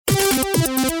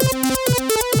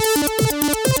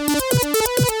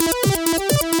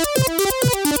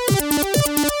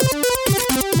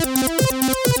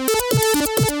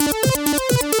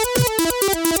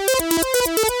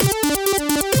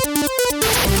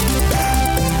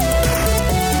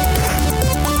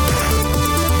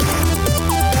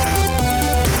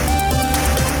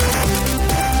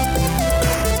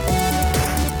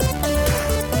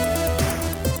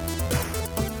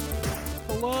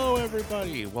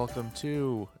welcome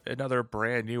to another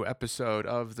brand new episode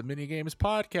of the Minigames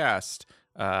Podcast.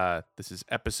 This is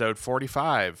episode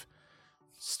 45.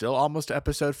 Still almost to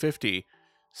episode 50.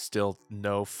 Still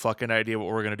no fucking idea what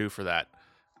we're going to do for that.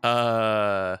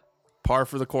 Par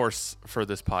for the course for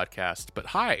this podcast. But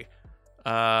hi,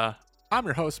 I'm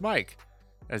your host, Mike.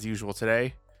 As usual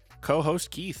today, co-host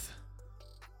Keith.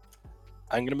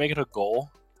 I'm going to make it a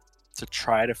goal to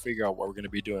try to figure out what we're going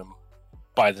to be doing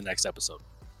by the next episode.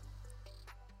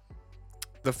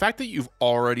 The fact that you've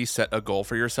already set a goal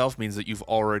for yourself means that you've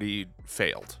already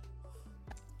failed.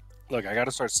 Look, I got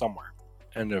to start somewhere,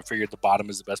 and I figured the bottom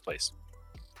is the best place.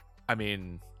 I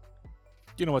mean,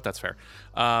 you know what? That's fair.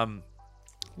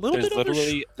 There's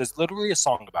literally a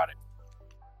song about it.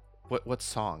 What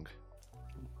song?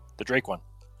 The Drake one.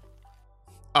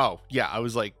 Oh yeah, I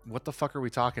was like, what the fuck are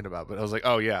we talking about? But I was like,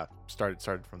 oh yeah, started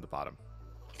from the bottom.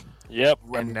 Yep,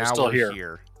 and now we're still we're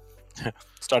here.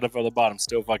 Started from the bottom,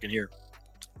 still fucking here.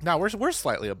 Now we're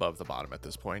slightly above the bottom at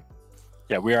this point.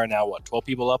 Yeah, we are now, 12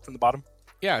 people up from the bottom?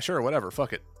 Yeah, sure, whatever,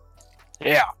 fuck it.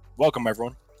 Yeah, welcome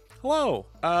everyone. Hello.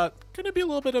 Gonna be a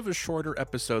little bit of a shorter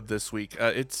episode this week.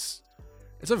 It's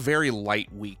a very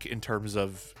light week in terms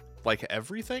of like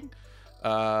everything.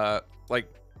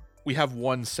 Like we have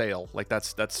one sale. Like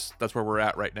that's where we're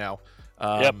at right now.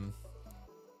 Yep.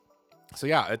 So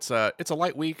yeah, it's a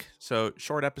light week. So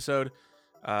short episode.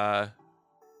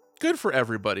 Good for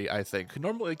everybody, I think.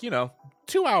 Normally,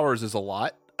 2 hours is a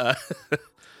lot.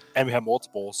 And we have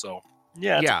multiple, so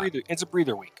yeah, it's a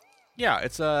breather week. Yeah,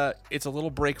 it's a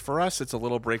little break for us. It's a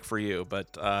little break for you,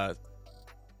 but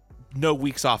no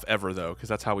weeks off ever though, because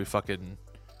that's how we fucking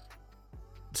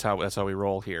that's how we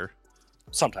roll here.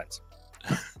 Sometimes,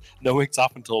 no weeks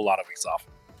off until a lot of weeks off.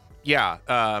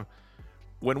 Yeah,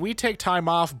 when we take time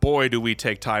off, boy, do we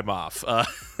take time off.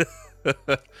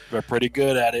 We're pretty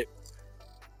good at it.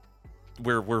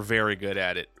 We're very good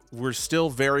at it. We're still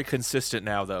very consistent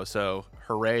now though, so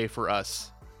hooray for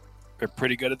us. We're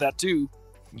pretty good at that too.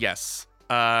 Yes.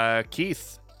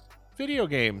 Keith, video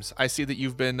games. I see that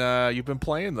you've been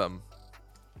playing them.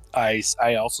 I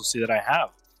also see that I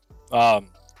have.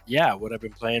 Yeah, what I've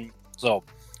been playing. So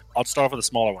I'll start off with a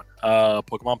smaller one.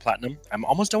 Pokemon Platinum. I'm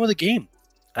almost done with the game.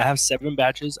 I have 7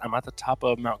 badges. I'm at the top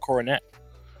of Mount Coronet.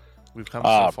 We've come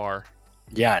so far.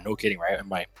 Yeah, no kidding, right?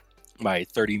 My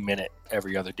 30-minute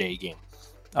every other day game.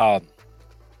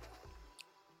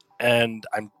 And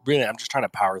I'm just trying to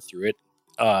power through it.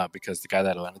 Because the guy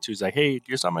that I lent it to is like, hey, do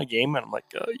you start my game? And I'm like,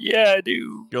 yeah, I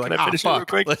do. You're like, can I finish it real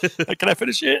quick? Like, can I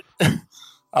finish it?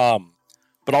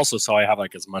 But also, so I have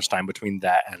like as much time between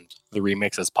that and the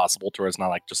remix as possible to where it's not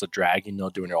like just a drag,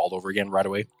 doing it all over again right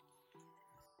away.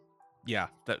 Yeah,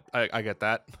 that I get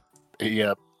that.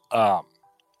 Yep.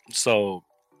 So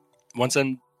once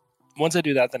I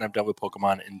do that, then I'm done with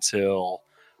Pokemon until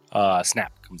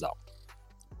Snap comes out.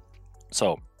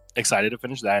 So excited to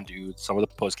finish that and do some of the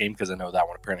post game because I know that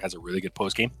one apparently has a really good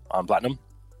post game on Platinum.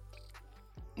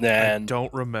 Then I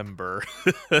don't remember.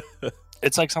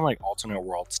 It's like some like alternate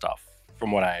world stuff,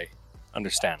 from what I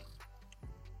understand.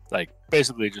 Like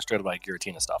basically just straight up like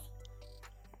Giratina stuff.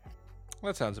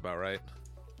 That sounds about right.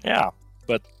 Yeah,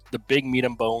 but the big meat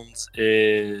and bones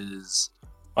is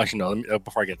actually no.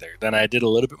 Before I get there, then I did a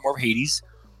little bit more of Hades.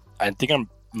 I think I'm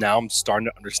starting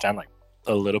to understand like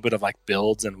a little bit of like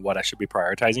builds and what I should be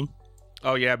prioritizing.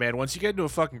 Oh yeah, man. Once you get into a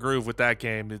fucking groove with that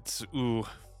game, it's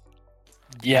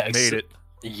yeah, made it.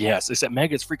 Yes, except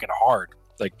Meg is freaking hard.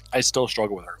 Like I still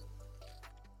struggle with her.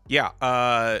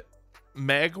 Yeah,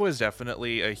 Meg was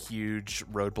definitely a huge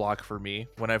roadblock for me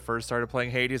when I first started playing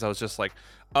Hades. I was just like,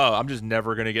 oh, I'm just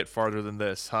never gonna get farther than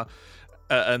this, huh?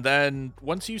 And then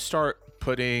once you start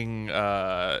putting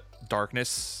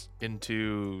darkness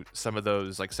into some of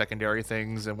those like secondary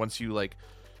things, and once you like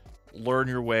learn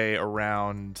your way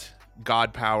around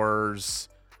god powers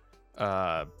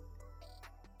and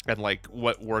like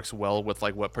what works well with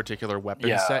like what particular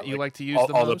weapon set you like to use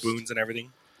all the boons and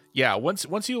everything. Yeah, once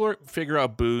you figure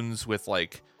out boons with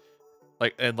like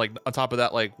and like on top of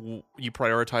that, like you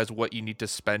prioritize what you need to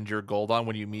spend your gold on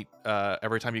when you meet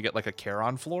every time you get like a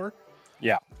Charon floor.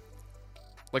 Yeah,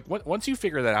 like once you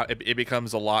figure that out, it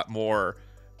becomes a lot more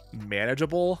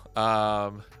manageable.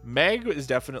 Meg is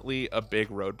definitely a big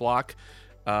roadblock.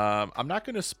 I'm not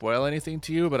going to spoil anything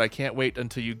to you, but I can't wait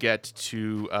until you get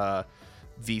to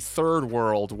the third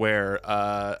world where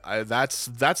that's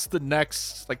the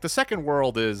next. Like the second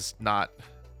world is not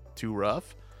too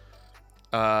rough.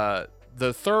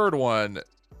 The third one,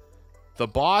 the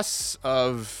boss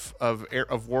of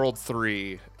World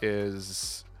 3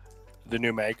 is the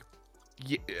new Meg.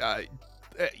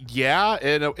 Yeah,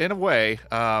 in a way.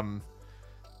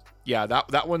 Yeah,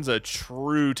 that one's a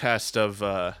true test of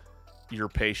your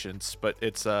patience, but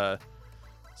it's a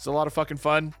lot of fucking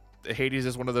fun. Hades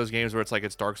is one of those games where it's like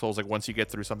it's Dark Souls. Like once you get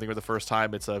through something for the first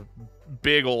time, it's a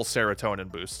big old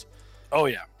serotonin boost. Oh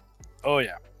yeah, oh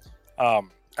yeah.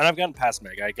 And I've gotten past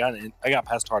Meg. I got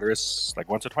past Tartarus like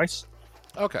once or twice.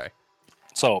 Okay.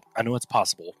 So I know it's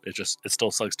possible. It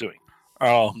still sucks doing.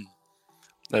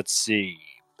 Let's see.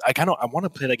 I want to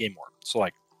play that game more. So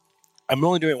like, I'm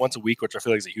only doing it once a week, which I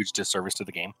feel like is a huge disservice to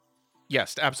the game.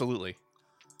 Yes, absolutely.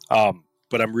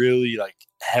 But I'm really like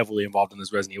heavily involved in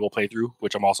this Resident Evil playthrough,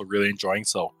 which I'm also really enjoying.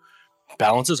 So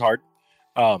balance is hard.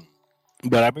 But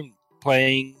I've been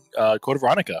playing Code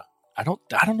Veronica. I don't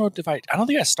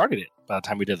think I started it by the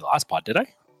time we did the last pod, did I?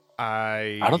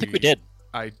 I don't think we did.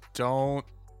 I don't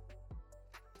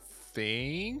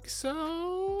think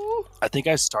so. I think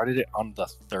I started it on the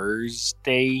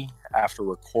Thursday after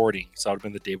recording, so it would have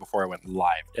been the day before I went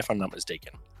live, if I'm not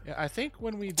mistaken. Yeah, I think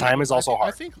when we time is also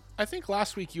hard. I think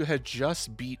last week you had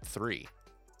just beat 3.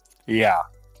 Yeah,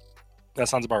 that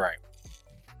sounds about right.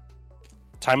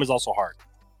 Time is also hard.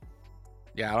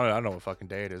 Yeah, I don't know what fucking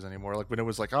day it is anymore. Like when it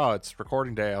was like, oh, it's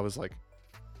recording day, I was like,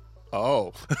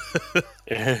 oh,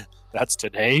 that's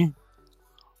today.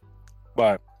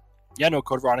 But yeah, no,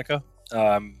 Code Veronica.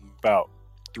 About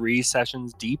 3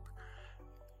 sessions deep.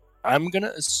 I'm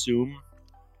gonna assume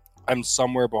I'm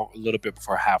somewhere a little bit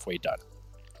before halfway done.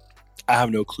 I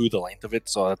have no clue the length of it,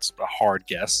 so that's a hard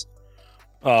guess.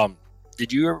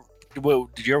 Did you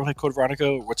ever play Code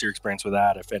Veronica? What's your experience with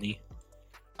that, if any?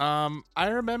 I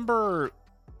remember.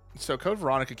 So Code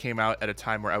Veronica came out at a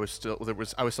time where I was still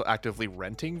actively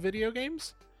renting video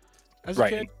games as a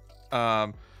kid.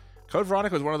 Code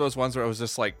Veronica was one of those ones where I was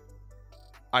just like,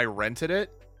 I rented it.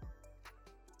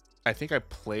 I think I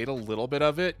played a little bit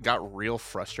of it, got real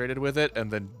frustrated with it,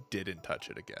 and then didn't touch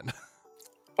it again.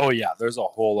 Oh yeah, there's a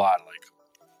whole lot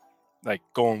like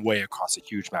going way across a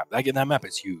huge map. That map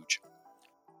is huge.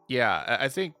 Yeah, I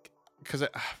think because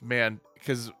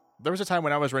there was a time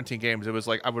when I was renting games, it was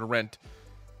like I would rent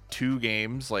 2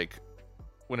 games like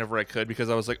whenever I could because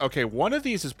I was like, okay, one of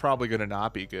these is probably going to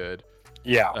not be good.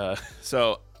 Yeah.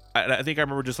 So I think I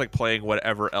remember just like playing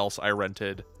whatever else I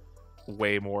rented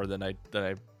way more than I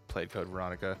played Code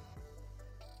Veronica.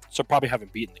 So probably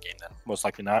haven't beaten the game then. Most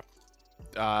likely not.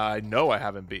 I know I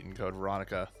haven't beaten Code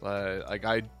Veronica.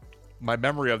 My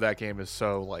memory of that game is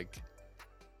so like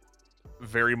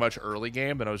very much early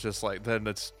game, and I was just like, then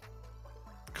it's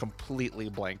completely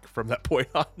blank from that point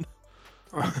on.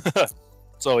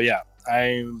 So yeah,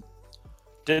 I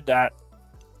did that.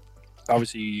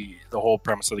 Obviously, the whole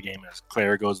premise of the game is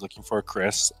Claire goes looking for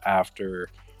Chris after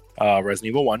Resident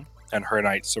Evil 1 and her and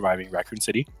I surviving Raccoon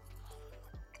City,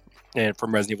 and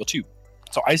from Resident Evil 2.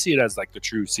 So I see it as like the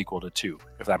true sequel to 2,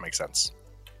 if that makes sense.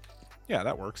 Yeah,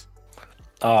 that works.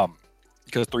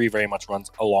 Because 3 very much runs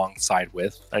alongside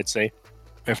with, I'd say,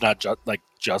 if not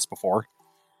just before.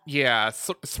 Yeah,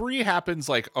 3 happens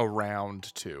like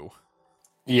around 2.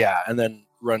 Yeah, and then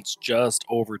runs just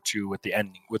over 2 with the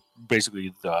ending, with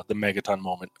basically the Megaton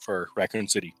moment for Raccoon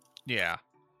City. Yeah.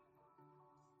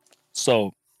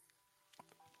 So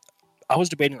I was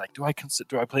debating, like, do I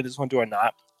play this one? Do I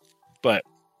not? But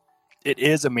it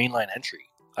is a mainline entry.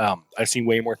 I've seen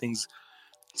way more things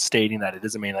stating that it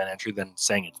is a mainline entry than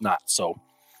saying it's not. So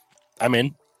I'm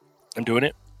in. I'm doing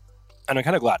it, and I'm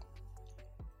kind of glad.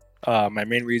 My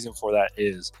main reason for that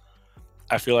is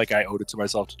I feel like I owed it to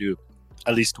myself to do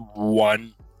at least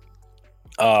one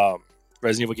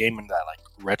Resident Evil game in that like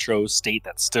retro state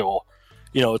that's still,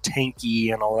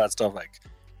 tanky and all that stuff. Like,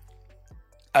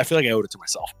 I feel like I owed it to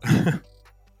myself.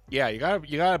 Yeah, you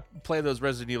gotta play those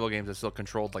Resident Evil games that still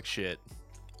controlled like shit.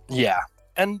 Yeah,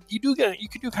 and you do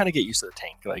kind of get used to the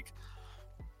tank. Like,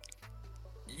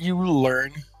 you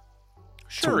learn.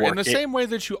 Sure, in the same way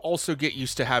that you also get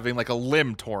used to having like a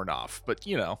limb torn off, but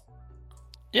Yeah,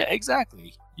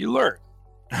 exactly. You learn.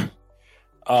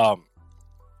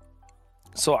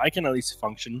 So I can at least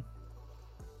function,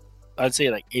 I'd say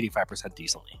like 85%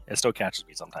 decently. It still catches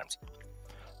me sometimes.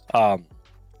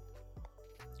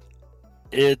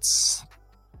 It's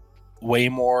way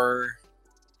more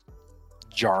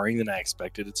jarring than I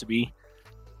expected it to be,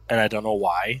 and I don't know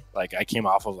why. Like, I came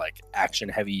off of like action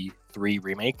heavy 3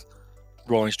 remake,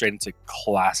 rolling straight into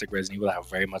classic Resident Evil that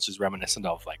very much is reminiscent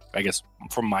of, like, I guess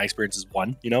from my experiences,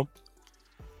 1.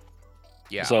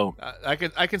 Yeah. So I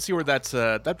can see where that's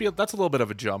a little bit of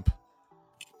a jump.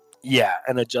 Yeah,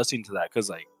 and adjusting to that, because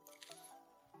like,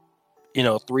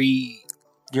 3,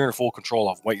 you're in full control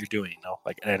of what you're doing,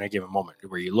 like at any given moment,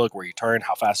 where you look, where you turn,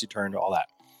 how fast you turn, all that.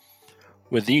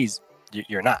 With these,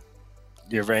 you're not.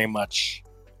 You're very much,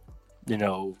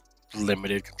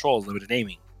 limited controls, limited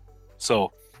aiming.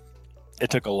 So it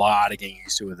took a lot of getting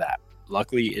used to with that.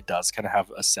 Luckily, it does kind of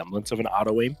have a semblance of an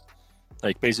auto aim.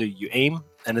 Like basically, you aim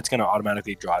and it's going to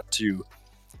automatically draw it to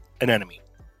an enemy.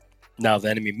 Now, the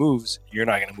enemy moves, you're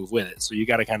not going to move with it. So you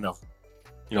got to kind of,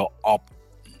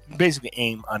 basically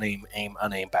aim,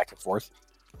 unaim, back and forth.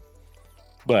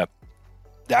 But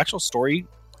the actual story,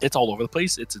 it's all over the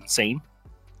place. It's insane.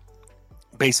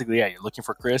 Basically, yeah, you're looking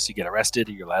for Chris, you get arrested,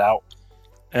 you're let out,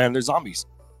 and there's zombies.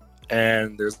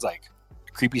 And there's like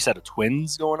a creepy set of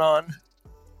twins going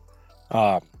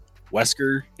on.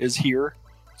 Wesker is here.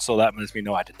 So that lets me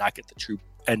know I did not get the true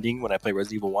ending when I play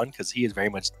Resident Evil 1 because he is very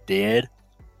much dead.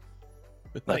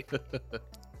 Like,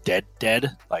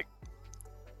 dead. Like,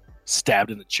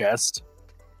 stabbed in the chest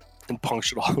and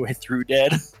punctured all the way through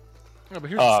dead. No, but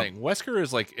here's the thing. Wesker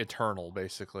is, like, eternal,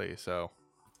 basically, so...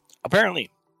 Apparently.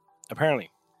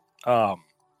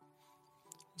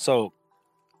 So,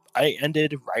 I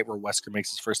ended right where Wesker makes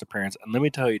his first appearance, and let me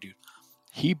tell you, dude,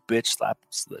 he bitch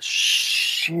slaps the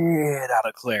shit out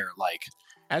of Claire, like...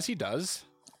 As he does.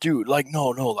 Dude, like, no,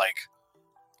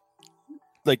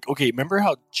 like, okay, remember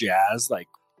how Jazz, like,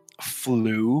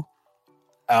 flew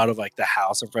out of, like, the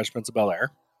house in Fresh Prince of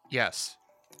Bel-Air? Yes.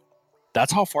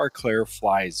 That's how far Claire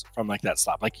flies from, like, that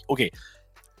slap. Like, okay,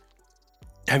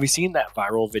 have you seen that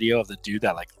viral video of the dude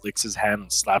that, like, licks his hand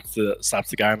and slaps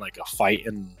the guy in, like, a fight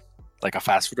in, like, a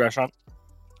fast food restaurant?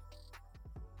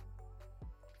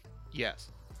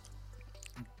 Yes.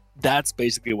 That's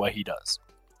basically what he does.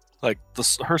 Like,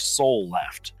 her soul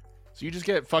left. So you just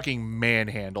get fucking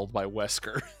manhandled by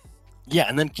Wesker. Yeah,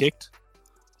 and then kicked.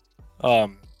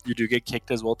 You do get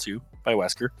kicked as well too by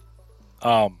Wesker.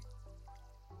 Like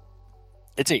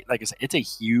I said, it's a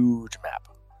huge map,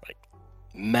 like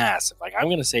massive. Like I'm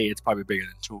gonna say it's probably bigger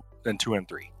than two and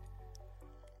 3.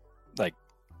 Like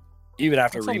even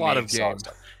after it's a lot of games.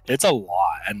 It's a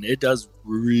lot, and it does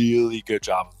really good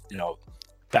job,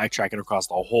 backtracking across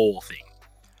the whole thing.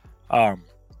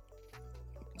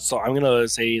 So I'm gonna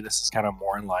say this is kind of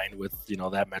more in line with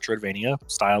that Metroidvania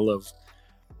style of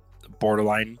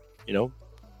borderline,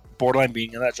 borderline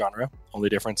being in that genre. Only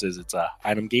difference is it's a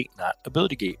item gate, not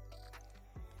ability gate.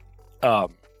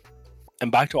 And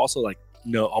back to also like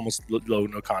almost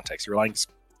no context. You're relying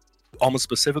almost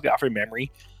specifically off your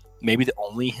memory. Maybe the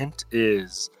only hint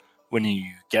is when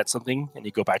you get something and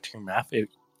you go back to your map. It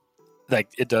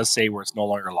does say where it's no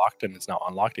longer locked and it's now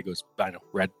unlocked. It goes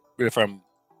red from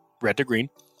red to green.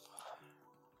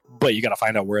 But you got to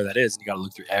find out where that is, and you got to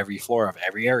look through every floor of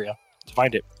every area to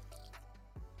find it.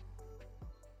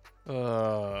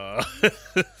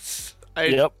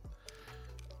 Yep.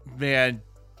 Man,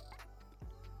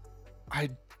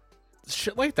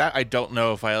 shit like that. I don't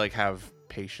know if I like have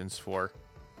patience for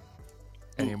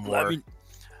anymore. I mean,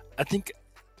 I think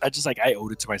I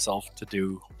owed it to myself to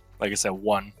do, like I said,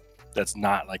 one that's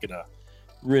not like in a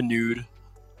renewed,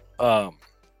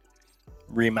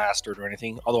 remastered or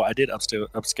anything. Although I did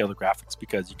upscale the graphics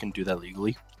because you can do that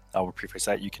legally. I will preface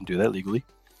that you can do that legally.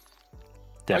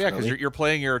 Definitely. Oh yeah, because you're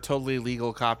playing your totally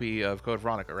legal copy of Code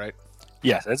Veronica, right?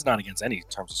 Yes, it's not against any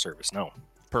terms of service. No.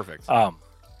 Perfect.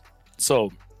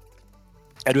 So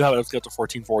I do have it upscaled to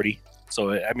 1440.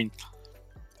 So I mean,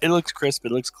 it looks crisp.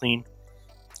 It looks clean.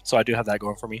 So I do have that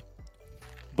going for me.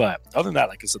 But other than that,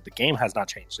 like I said, the game has not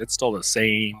changed. It's still the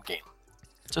same game.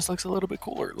 It just looks a little bit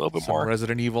cooler, a little bit more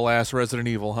Resident Evil,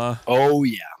 huh? Oh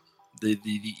yeah, the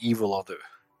evil of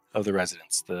the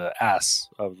residents, the ass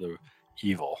of the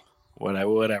evil.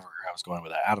 Whatever I was going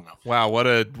with that. I don't know. Wow, what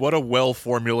a well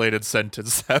formulated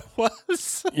sentence that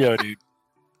was. Yo, dude,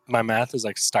 my math is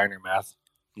like Steiner math,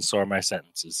 and so are my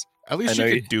sentences. At least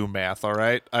you can do math, all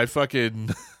right? I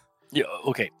fucking. Yeah.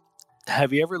 Okay.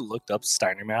 Have you ever looked up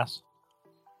Steiner math?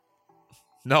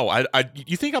 No,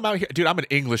 you think I'm out here, dude? I'm an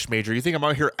English major. You think I'm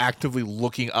out here actively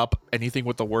looking up anything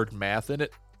with the word math in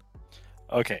it?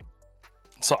 Okay,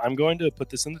 so I'm going to put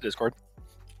this in the Discord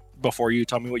before you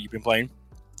tell me what you've been playing,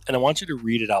 and I want you to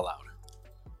read it out loud.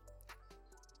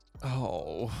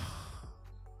 Oh.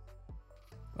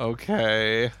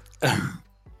 Okay.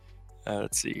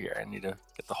 Let's see here. I need to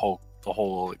get the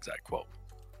whole exact quote.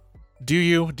 Do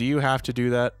you have to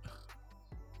do that?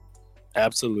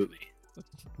 Absolutely.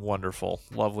 Wonderful.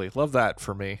 Lovely. Love that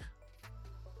for me.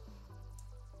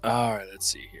 All right, let's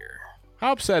see here.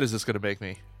 How upset is this going to make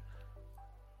me?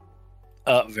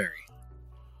 Very.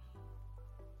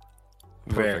 Perfect.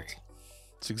 Very.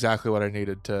 It's exactly what I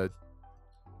needed to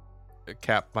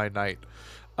cap my night.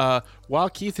 While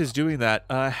Keith is doing that,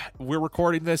 we're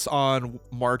recording this on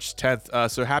March 10th.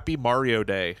 So happy Mario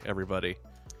Day, everybody.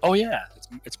 Oh yeah,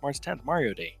 it's March 10th,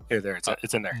 Mario Day. There, it's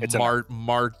in there. It's in there.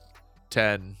 Mar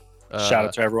 10. Shout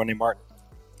out to everyone named Martin.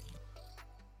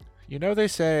 You know, they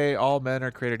say all men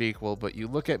are created equal, but you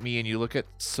look at me and you look at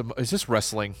is this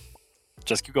wrestling?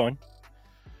 Just keep going.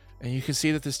 And you can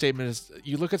see that the statement is,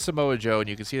 you look at Samoa Joe and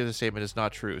you can see that the statement is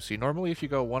not true. See, normally if you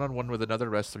go one-on-one with another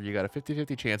wrestler, you got a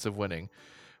 50-50 chance of winning.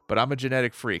 But I'm a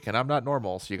genetic freak and I'm not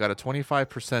normal, so you got a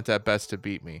 25% at best to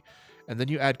beat me. And then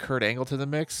you add Kurt Angle to the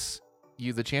mix,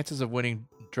 the chances of winning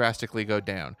drastically go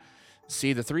down.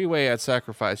 See, the three-way at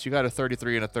Sacrifice, you got a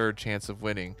 33 1/3 chance of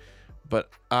winning.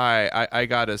 But I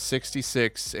got a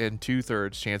 66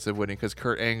 2/3 chance of winning because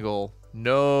Kurt Angle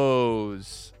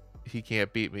knows he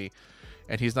can't beat me.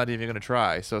 And he's not even going to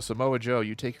try. So Samoa Joe,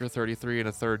 you take your 33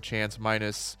 1/3 chance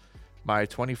minus my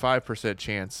 25%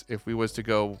 chance if we was to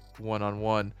go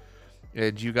one-on-one.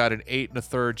 And you got an 8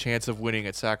 1/3 chance of winning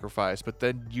at Sacrifice. But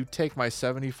then you take my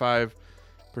 75%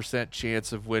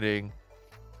 chance of winning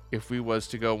if we was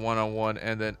to go one-on-one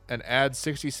and add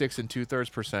 66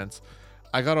 2/3%.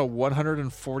 I got a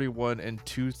 141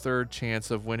 2/3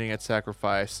 chance of winning at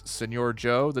Sacrifice. Senor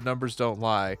Joe, the numbers don't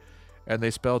lie. And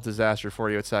they spelled disaster for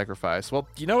you at Sacrifice. Well,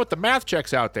 you know what? The math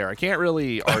checks out there. I can't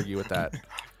really argue with that.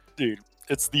 Dude,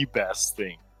 it's the best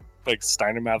thing. Like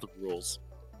Steiner math rules.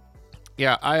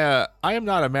 Yeah, I am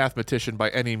not a mathematician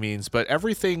by any means, but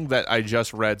everything that I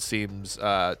just read seems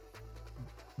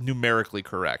numerically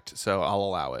correct, so I'll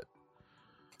allow it.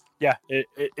 Yeah,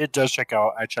 it does check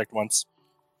out. I checked once.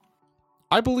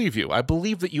 I believe you. I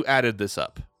believe that you added this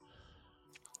up.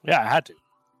 Yeah, I had to.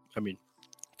 I mean,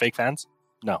 fake fans?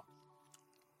 No.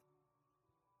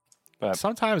 But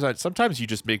Sometimes you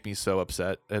just make me so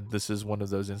upset, and this is one of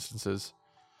those instances.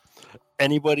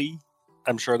 Anybody,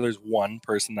 I'm sure there's one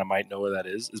person that might know what that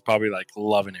is probably like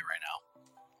loving it right now.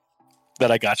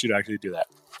 That I got you to actually do that.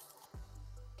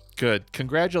 Good.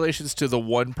 Congratulations to the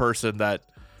one person that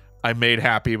I made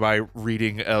happy by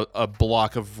reading a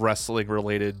block of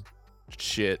wrestling-related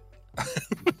shit.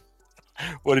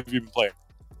 What have you been playing?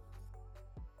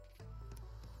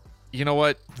 You know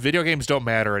what? Video games don't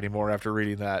matter anymore after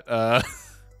reading that.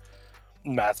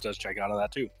 Math does check out on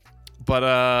that too.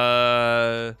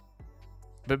 But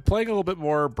been playing a little bit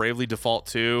more Bravely Default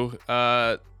 2.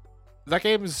 That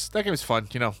game's fun.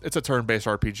 You know, it's a turn-based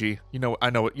RPG. You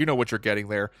know what you're getting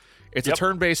there. It's a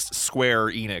turn-based Square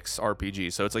Enix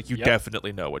RPG, so it's like you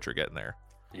definitely know what you're getting there.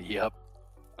 Yep.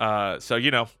 So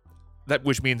you know that,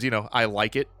 which means I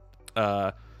like it.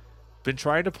 Been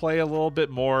trying to play a little bit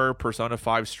more Persona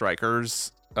 5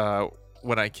 Strikers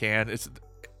when I can. It's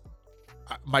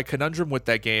my conundrum with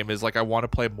that game is like I want to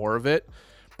play more of it,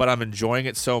 but I'm enjoying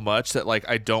it so much that like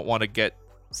I don't want to get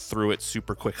through it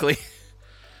super quickly.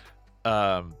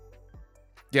 Yeah,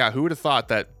 who would have thought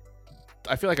that?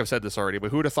 I feel like I've said this already,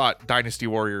 but who would have thought Dynasty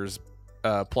Warriors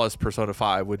plus Persona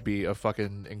 5 would be a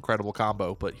fucking incredible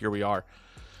combo? But here we are.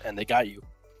 And they got you.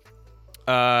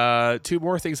 Two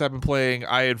more things I've been playing.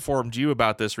 I informed you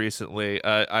about this recently.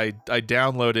 I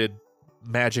downloaded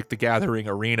Magic the Gathering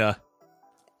Arena.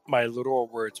 My literal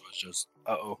words was just,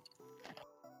 uh-oh.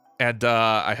 And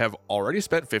I have already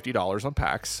spent $50 on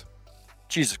PAX.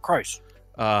 Jesus Christ.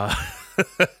 I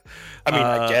mean,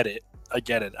 I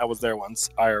get it. I was there once,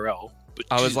 IRL. But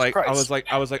I was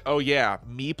like, oh yeah,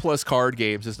 me plus card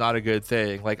games is not a good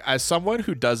thing. Like, as someone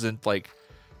who doesn't like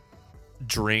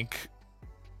drink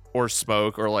or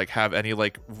smoke or like have any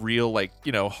like real like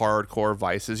hardcore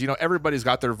vices, everybody's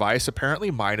got their vice.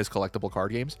 Apparently mine is collectible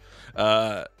card games,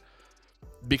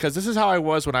 because this is how I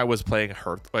was when I was playing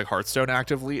Hearthstone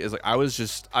actively. Is like I was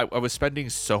spending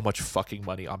so much fucking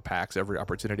money on packs every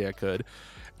opportunity I could,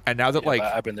 and now that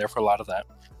I've been there for a lot of that.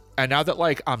 And now that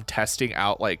like I'm testing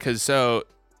out so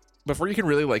before you can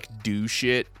really like do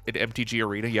shit in MTG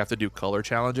Arena, you have to do color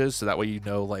challenges, so that way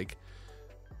like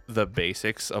the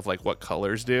basics of like what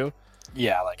colors do.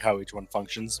 Yeah, like how each one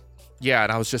functions. Yeah,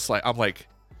 and I was just like,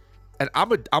 and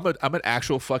I'm an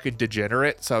actual fucking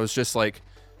degenerate, so I was just like,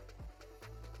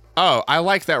 oh, I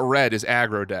like that red is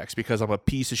aggro decks because I'm a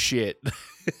piece of shit,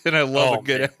 and I love a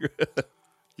good aggro.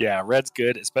 Yeah, red's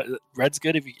good. Red's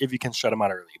good if you can shut them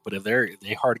out early, but if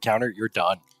they hard counter, you're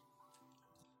done.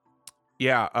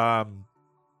 Yeah,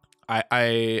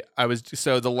 I was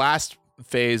so the last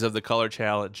phase of the color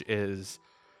challenge is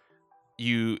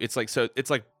it's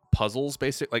like puzzles,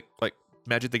 basic like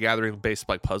Magic the Gathering based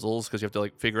like puzzles, because you have to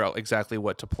like figure out exactly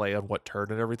what to play on what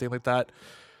turn and everything like that.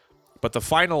 But the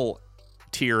final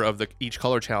tier of each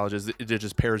color challenge is it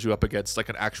just pairs you up against like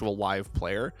an actual live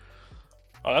player.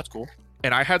 Oh, that's cool.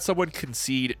 And I had someone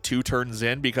concede 2 turns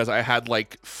in because I had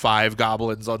like 5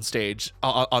 goblins on stage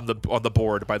on the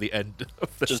board by the end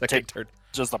of the second turn.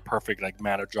 Just a perfect like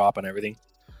mana drop and everything.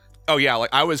 Oh yeah, like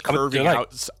I was I mean, curving they're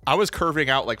out. I was curving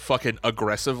out like fucking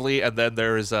aggressively, and then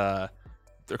there's they're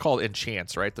called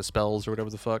enchants, right? The spells or whatever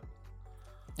the fuck.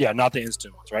 Yeah, not the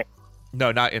instant ones, right?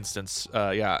 No, not instance.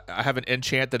 Yeah, I have an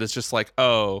enchant that is just like,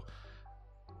 oh,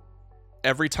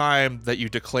 every time that you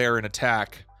declare an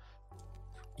attack,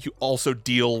 you also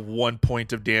deal 1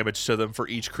 point of damage to them for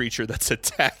each creature that's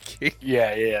attacking.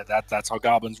 Yeah. That's how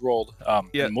goblins rolled.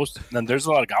 Yeah. And then there's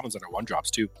a lot of goblins that are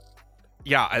 1-drops too.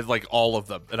 Yeah, I like all of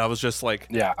them, and I was just like,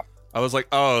 Yeah. I was like,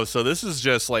 oh, so this is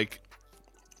just like,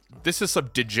 this is some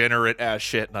degenerate ass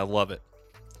shit, and I love it.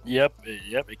 Yep,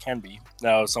 it can be.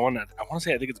 Now, someone that I want to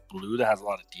say, I think it's blue that has a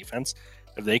lot of defense.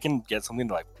 If they can get something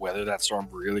to like weather that storm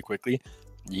really quickly,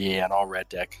 yeah, an all red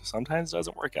deck sometimes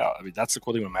doesn't work out. I mean, that's the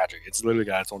cool thing with Magic. It's literally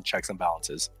got its own checks and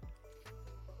balances.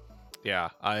 Yeah,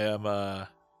 I am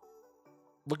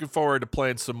looking forward to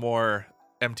playing some more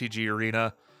MTG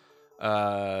Arena.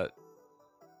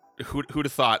 Who'd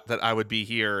have thought that I would be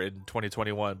here in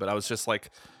 2021? But I was just like,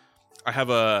 I have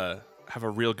a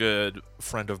real good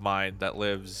friend of mine that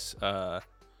lives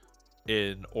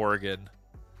in Oregon,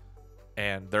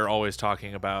 and they're always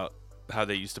talking about how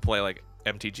they used to play like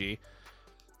MTG.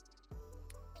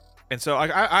 And so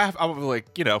I'm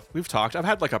like, you know, we've talked. I've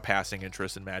had like a passing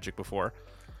interest in Magic before.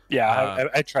 Yeah,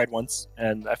 I tried once,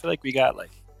 and I feel like we got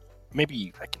like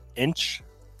maybe like an inch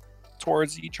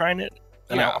towards you trying it.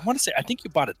 And Yeah. I want to say, I think you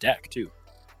bought a deck too.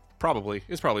 Probably.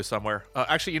 It's probably somewhere.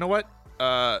 Actually, you know what?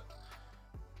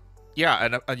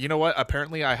 Yeah, and you know what?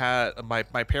 Apparently, I had my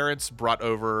parents brought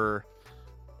over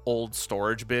old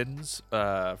storage bins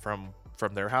from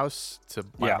their house to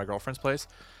my girlfriend's place,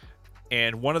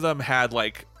 and one of them had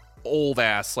like old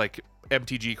ass like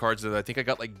MTG cards that I think I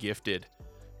got like gifted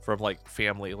from like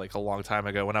family like a long time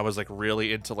ago when I was like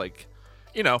really into like,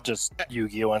 you know, Just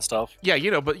Yu-Gi-Oh and stuff. yeah,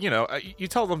 you know, but you know, you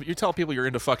tell people you're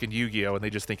into fucking Yu-Gi-Oh and they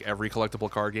just think every collectible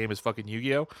card game is fucking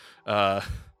Yu-Gi-Oh.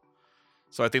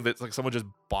 So I think that like someone just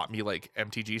bought me like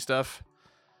MTG stuff,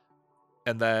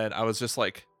 and then I was just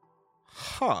like,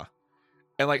 huh,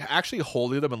 and like actually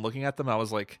holding them and looking at them, I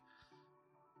was like,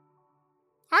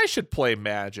 I should play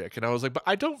Magic, and I was like, but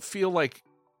I don't feel like,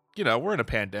 you know, we're in a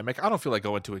pandemic. I don't feel like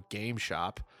going to a game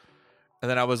shop.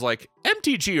 And then I was like,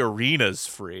 MTG Arena's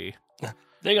free.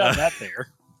 They got that there.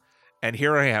 And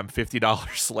here I am,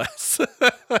 $50 less.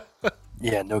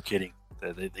 Yeah, no kidding.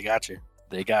 They got you.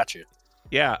 They got you.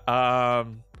 Yeah.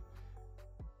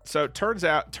 So it turns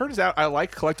out I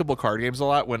like collectible card games a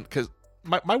lot because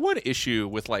my one issue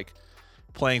with like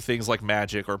playing things like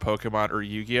Magic or Pokemon or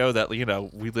Yu-Gi-Oh, that, you know,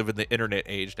 we live in the internet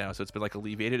age now, so it's been like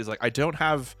alleviated, is like I don't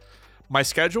have my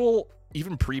schedule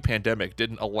even pre-pandemic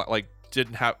didn't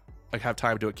have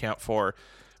time to account for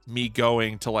me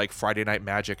going to like Friday night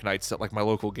Magic nights at like my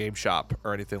local game shop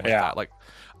or anything like that. Like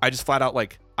I just flat out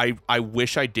like I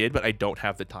wish I did, but I don't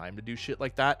have the time to do shit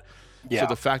like that. Yeah. So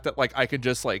the fact that like I can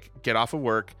just like get off of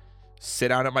work, sit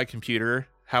down at my computer,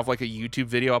 have like a YouTube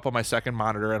video up on my second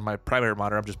monitor, and my primary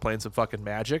monitor I'm just playing some fucking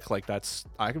Magic, like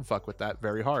I can fuck with that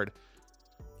very hard.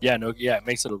 Yeah, it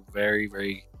makes it a very,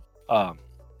 very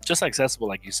just accessible,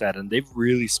 like you said, and they've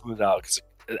really smoothed out because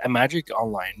Magic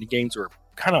Online games were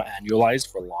kind of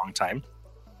annualized for a long time.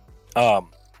 I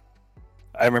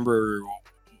remember,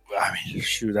 I mean,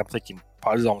 shoot, I'm thinking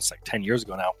probably almost like 10 years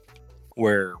ago now,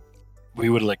 where we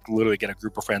would like literally get a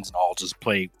group of friends and all just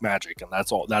play Magic, and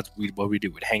that's what we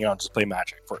do. We'd hang out and just play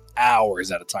Magic for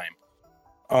hours at a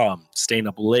time, staying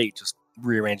up late, just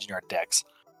rearranging our decks.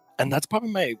 And that's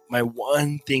probably my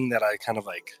one thing that I kind of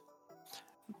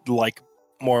like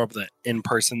more of the in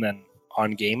person than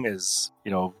on game is,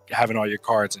 you know, having all your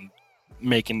cards and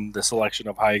making the selection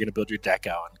of how you're going to build your deck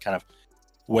out and kind of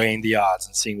weighing the odds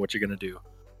and seeing what you're going to do.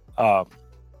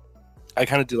 I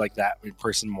kind of do like that in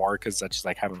person more because I just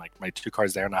like having like my two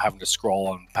cards there and not having to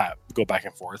scroll and go back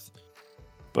and forth.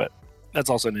 But that's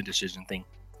also an indecision thing.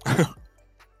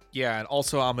 Yeah, and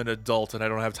also I'm an adult and I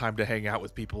don't have time to hang out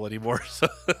with people anymore. So.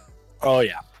 Oh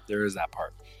yeah, there is that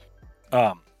part.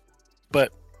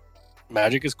 But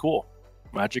Magic is cool.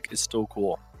 Magic is still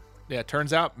cool. Yeah, it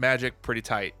turns out Magic pretty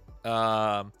tight.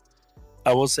 I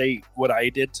will say what I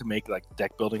did to make like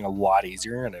deck building a lot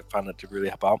easier, and I found it to really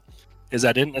help out, is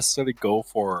I didn't necessarily go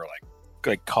for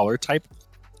like color type.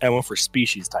 I went for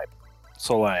species type.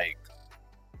 So like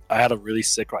I had a really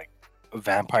sick like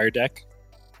vampire deck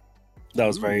that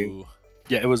was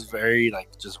it was very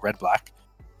like just red black,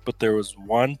 but there was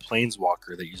one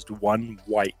planeswalker that used one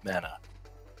white mana.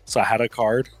 So I had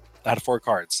 4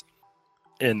 cards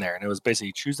in there, and it was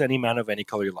basically choose any mana of any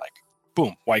color you like.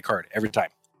 Boom, white card every time.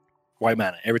 White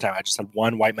mana every time. I just had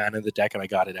one white mana in the deck, and I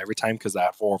got it every time because I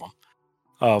had 4 of them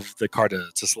of the card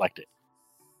to select it.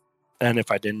 And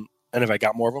if I didn't And if I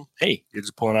got more of them, hey, you're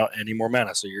just pulling out any more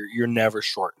mana, so you're never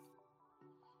short.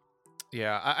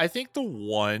 Yeah, I think the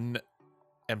one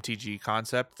MTG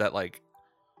concept that like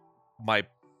my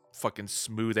fucking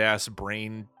smooth ass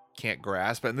brain can't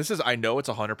grasp, and this is, I know it's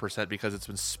 100% because it's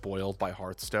been spoiled by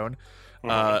Hearthstone,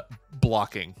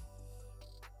 blocking.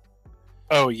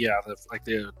 Oh yeah,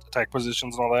 the attack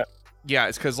positions and all that. Yeah,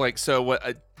 it's because like, so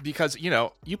what? Because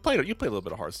you play a little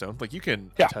bit of Hearthstone, like you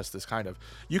can test this kind of.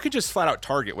 You can just flat out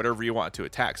target whatever you want to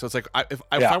attack. So it's like if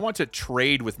I want to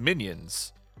trade with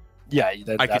minions, I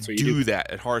can do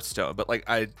that at Hearthstone. But like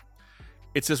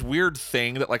it's this weird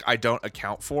thing that like I don't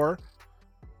account for.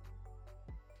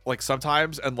 Like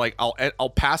sometimes, and like I'll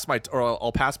pass my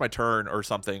turn or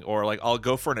something, or like I'll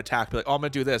go for an attack, be like, oh, I'm gonna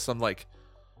do this. I'm like,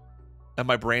 and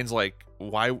my brain's like,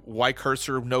 why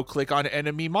cursor no click on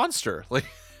enemy monster? Like,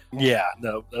 yeah,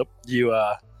 nope.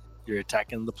 You're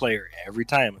attacking the player every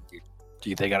time.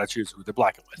 They gotta choose who they're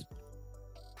blocking with.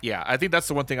 Yeah, I think that's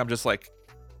the one thing I'm just like,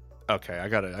 okay, I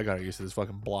gotta use this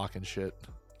fucking block and shit.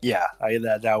 Yeah,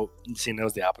 that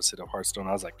was the opposite of Hearthstone.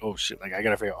 I was like, oh shit, like I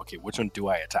gotta figure out, okay, which one do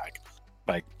I attack?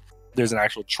 Like, there's an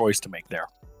actual choice to make there.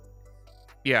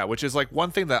 Yeah, which is like one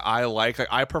thing that I like. Like,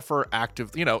 I prefer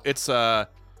active. It's I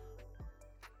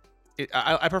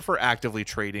prefer actively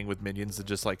trading with minions than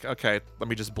just like, okay, let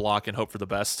me just block and hope for the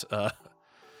best.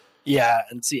 Yeah,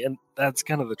 and that's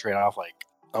kind of the trade-off. Like,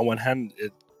 on one hand,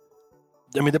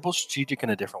 they're both strategic in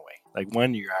a different way. Like,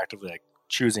 one, you're actively like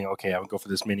choosing, okay, I would go for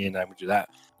this minion, I would do that.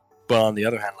 But on the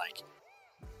other hand, like,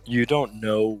 you don't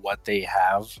know what they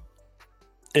have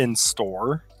in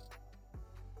store,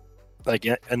 like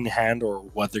in hand, or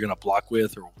what they're gonna block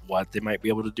with, or what they might be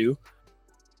able to do.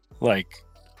 Like,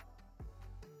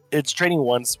 it's trading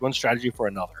one strategy for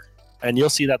another, and you'll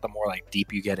see that the more like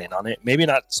deep you get in on it. Maybe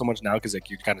not so much now because like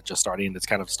you're kind of just starting, and it's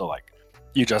kind of still like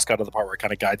you just got to the part where it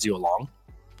kind of guides you along.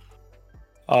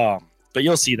 But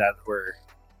you'll see that where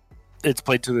it's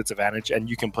played to its advantage, and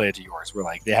you can play it to yours. Where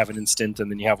like they have an instant, and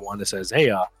then you have one that says,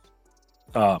 "Hey,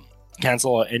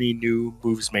 cancel any new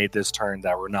moves made this turn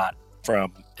that were not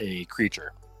from a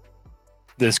creature.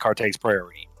 This card takes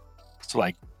priority." So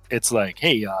like it's like,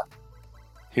 hey,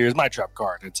 here's my trap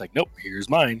card. It's like, nope, here's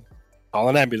mine. Call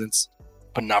an ambulance,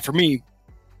 but not for me.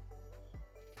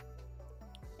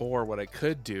 Or what I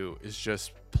could do is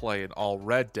just play an all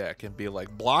red deck and be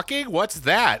like, blocking? What's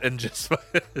that? And just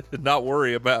not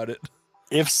worry about it.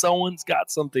 If someone's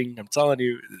got something, I'm telling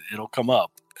you, it'll come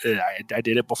up. I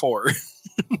did it before.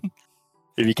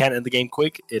 If you can't end the game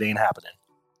quick, it ain't happening.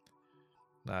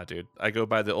 Nah, dude. I go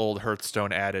by the old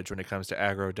Hearthstone adage when it comes to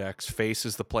aggro decks. Face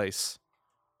is the place.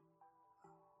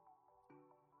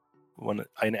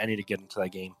 I need to get into that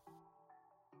game.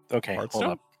 Okay, Hearthstone?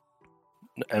 Hold up.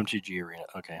 MTG Arena.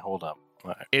 Okay, hold up.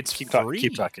 Right. It's keep free.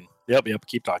 Keep talking. Yep.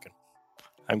 Keep talking.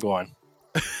 I'm going.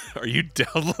 Are you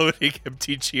downloading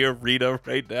MTG Arena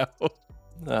right now?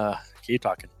 Keep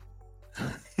talking.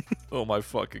 Oh my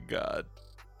fucking god.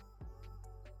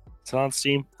 Is it on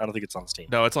Steam? I don't think it's on Steam.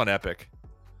 No, it's on Epic.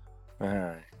 All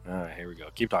right, here we go.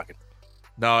 Keep talking.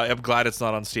 No, I'm glad it's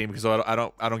not on Steam because I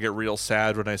don't get real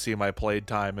sad when I see my played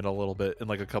time in a little bit, in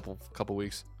like a couple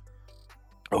weeks.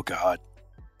 Oh god.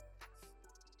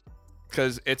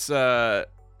 Because it's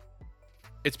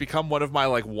become one of my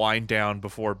like wind down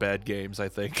before bed games, I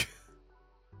think.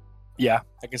 Yeah,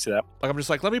 I can see that. Like, I'm just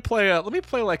like, let me play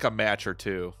like a match or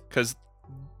two, because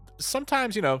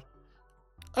sometimes a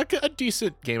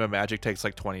decent game of Magic takes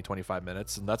like 20-25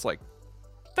 minutes, and that's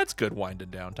good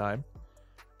winding down time.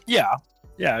 Yeah,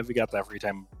 if you got that free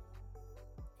time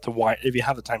to wind, if you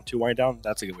have the time to wind down,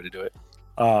 that's a good way to do it.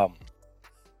 I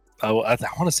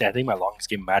want to say I think my longest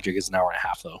game of Magic is an hour and a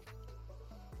half though.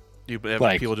 You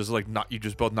have people just like you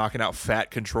just both knocking out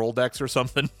fat control decks or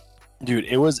something. Dude,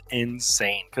 it was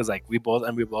insane because like we both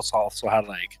also had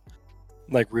like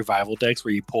revival decks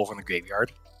where you pull from the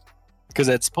graveyard, because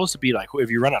it's supposed to be like if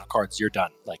you run out of cards, you're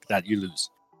done. Like that, you lose.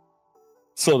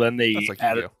 So then they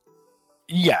added,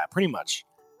 yeah, pretty much.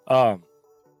 But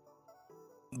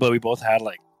we both had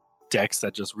like decks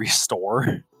that just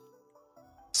restore.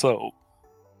 So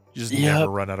you just never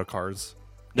run out of cards.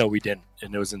 No, we didn't,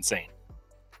 and it was insane.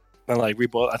 And like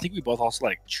I think we both also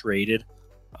like traded,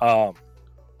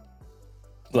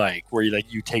 like where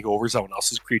you take over someone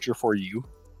else's creature for you.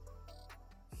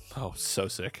 Oh, so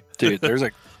sick, dude. There's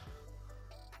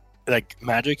like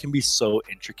Magic can be so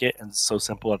intricate and so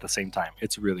simple at the same time.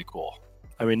 It's really cool.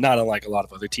 I mean, not unlike a lot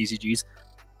of other TCGs,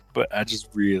 but I just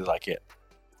really like it,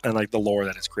 and like the lore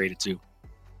that it's created too.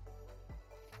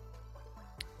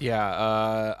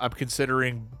 Yeah, I'm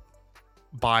considering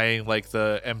buying like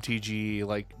the MTG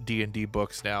like D&D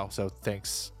books now. So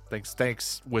thanks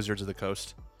Wizards of the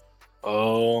Coast.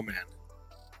 Oh man.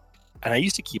 And I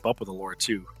used to keep up with the lore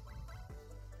too.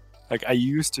 Like I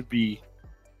used to be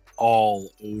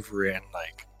all over it and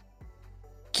like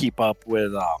keep up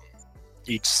with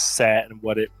each set and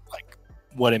what it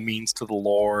means to the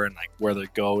lore and like where they're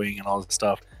going and all this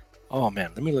stuff. Oh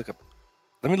man, let me look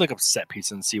up set piece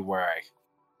and see where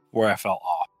I fell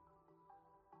off.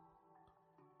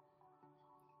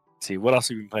 Let's see what else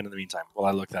have you been playing in the meantime while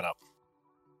I look that up.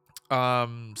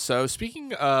 So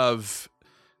speaking of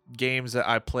games that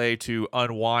I play to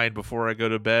unwind before I go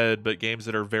to bed, but games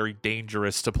that are very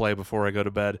dangerous to play before I go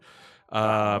to bed,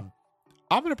 I'm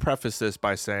going to preface this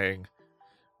by saying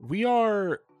we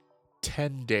are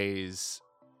 10 days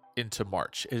into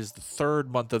March. It is the third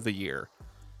month of the year.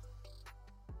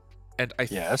 And I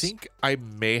think I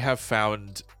may have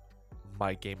found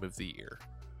my game of the year.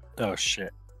 Oh,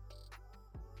 shit.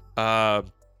 I'm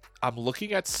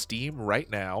looking at Steam right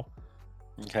now.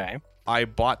 Okay. I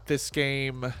bought this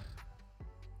game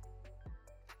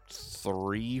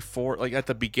 3-4, like at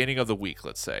the beginning of the week,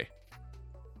 let's say.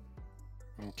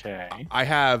 Okay. I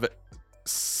have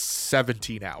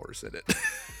 17 hours in it.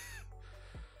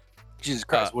 Jesus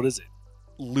Christ, what is it?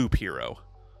 Loop Hero.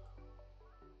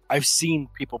 I've seen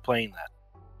people playing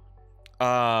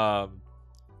that.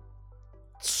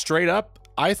 Straight up,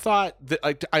 I thought that,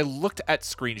 like, I looked at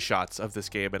screenshots of this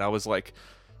game and I was like,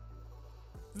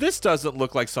 this doesn't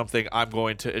look like something I'm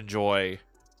going to enjoy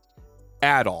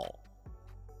at all.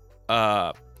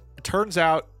 It turns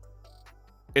out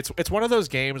it's one of those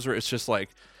games where it's just like,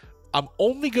 I'm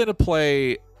only going to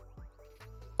play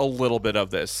a little bit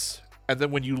of this. And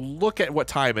then when you look at what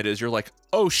time it is, you're like,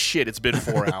 oh shit, it's been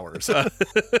 4 hours.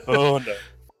 Oh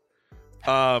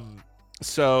no.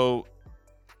 So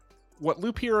what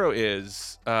Loop Hero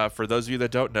is, for those of you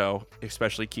that don't know,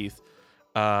 especially Keith,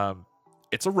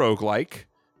 it's a roguelike.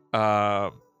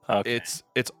 Okay.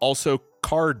 It's also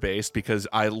card based because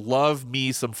I love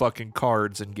me some fucking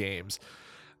cards in games.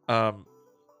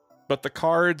 But the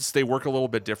cards, they work a little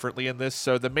bit differently in this.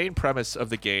 So the main premise of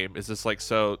the game is this, like,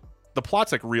 so the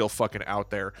plot's like real fucking out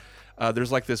there.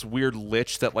 There's like this weird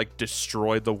lich that like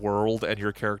destroyed the world and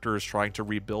your character is trying to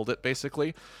rebuild it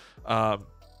basically. But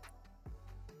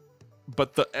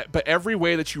every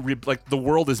way that you like, the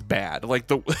world is bad. Like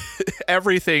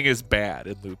everything is bad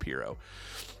in Loop Hero.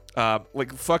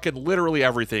 Like fucking literally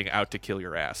everything out to kill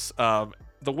your ass.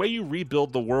 The way you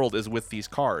rebuild the world is with these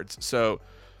cards. So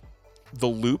the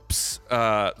loops,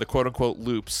 the quote unquote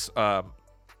loops,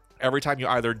 every time you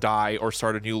either die or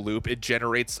start a new loop, it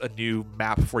generates a new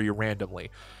map for you randomly.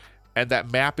 And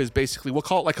that map is basically, we'll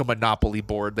call it like a Monopoly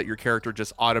board that your character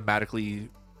just automatically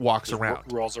walks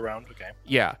around. Rolls around, okay.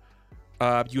 Yeah.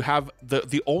 You have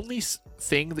the only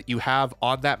thing that you have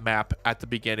on that map at the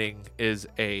beginning is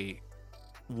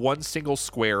one single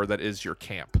square that is your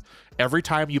camp. Every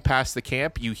time you pass the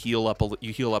camp, you heal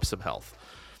up some health.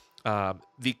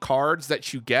 The cards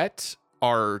that you get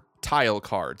are tile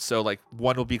cards. So like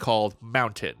one will be called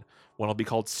mountain, one will be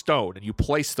called stone, and you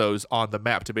place those on the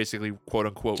map to basically quote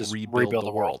unquote just rebuild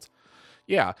the world.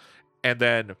 Yeah. And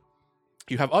then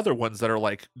you have other ones that are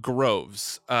like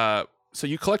groves. So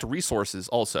you collect resources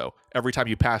also every time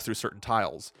you pass through certain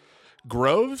tiles.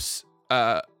 Groves,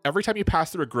 every time you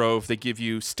pass through a grove, they give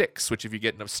you sticks, which if you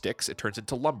get enough sticks, it turns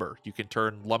into lumber. You can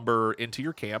turn lumber into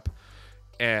your camp.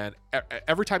 And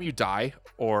every time you die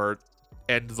or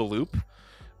end the loop,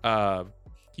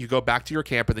 you go back to your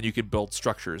camp and then you can build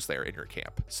structures there in your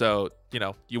camp. So,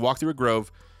 you walk through a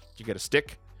grove, you get a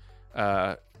stick.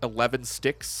 11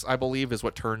 sticks, I believe, is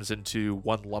what turns into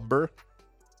one lumber.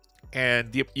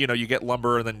 And you get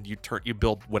lumber and then you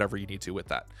build whatever you need to with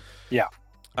that. Yeah.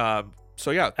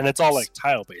 So yeah. And it's all like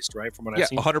tile based, right? From what I've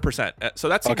seen. 100%. So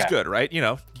that seems good, right?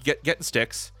 You getting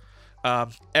sticks.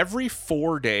 Every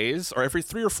 4 days or every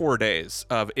 3 or 4 days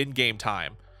of in-game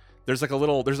time, there's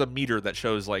a meter that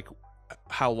shows like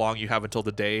how long you have until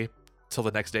the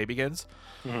next day begins.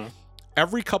 Mm-hmm.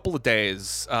 Every couple of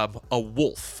days, a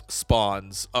wolf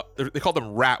spawns. They call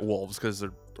them rat wolves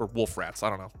or wolf rats. I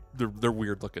don't know. They're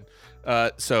weird looking.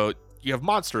 So you have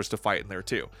monsters to fight in there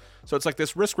too. So it's like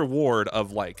this risk reward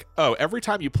of like, oh, every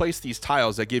time you place these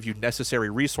tiles that give you necessary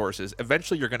resources,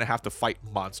 eventually you're going to have to fight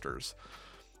monsters.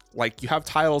 Like you have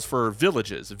tiles for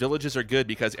villages. Villages are good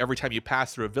because every time you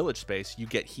pass through a village space, you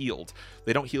get healed.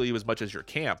 They don't heal you as much as your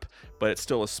camp, but it's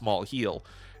still a small heal.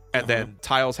 And then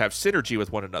tiles have synergy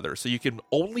with one another. So you can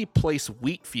only place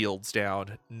wheat fields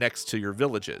down next to your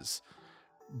villages.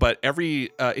 But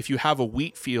if you have a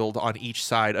wheat field on each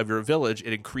side of your village,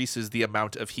 it increases the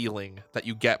amount of healing that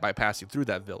you get by passing through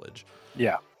that village.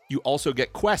 Yeah. You also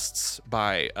get quests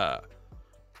by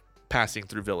passing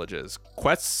through villages.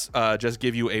 Quests just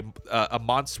give you a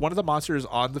monster. One of the monsters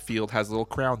on the field has a little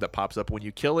crown that pops up. When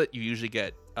you kill it, you usually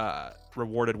get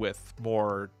rewarded with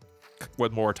more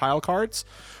tile cards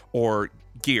or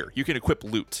gear. You can equip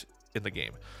loot in the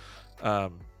game.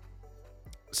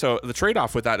 So the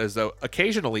trade-off with that is, though,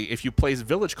 occasionally if you place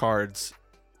village cards,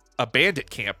 a bandit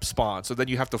camp spawns. So then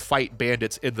you have to fight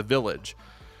bandits in the village.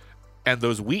 And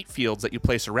those wheat fields that you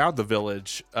place around the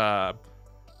village,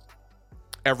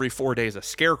 every 4 days a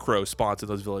scarecrow spawns in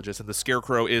those villages, and the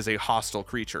scarecrow is a hostile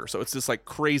creature. So it's this like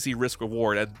crazy risk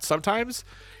reward, and sometimes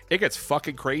it gets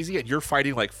fucking crazy and you're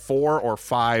fighting like 4 or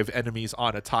 5 enemies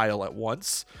on a tile at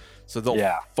once. So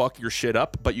they'll fuck your shit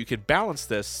up, but you can balance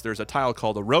this. There's a tile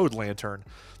called a road lantern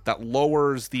that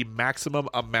lowers the maximum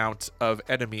amount of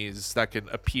enemies that can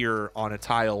appear on a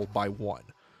tile by 1.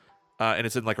 And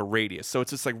it's in like a radius. So it's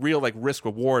just like real like risk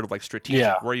reward, like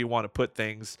strategic where you want to put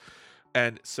things.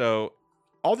 And so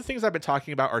all the things I've been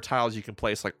talking about are tiles you can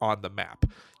place like on the map.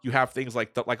 You have things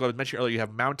like like I mentioned earlier, you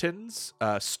have mountains,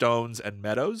 stones, and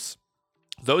meadows.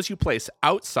 Those you place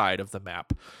outside of the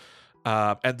map.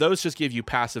 And those just give you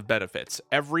passive benefits.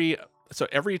 Every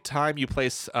time you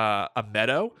place a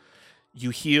meadow, you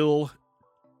heal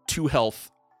 2 health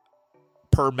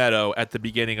per meadow at the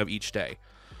beginning of each day.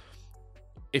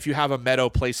 If you have a meadow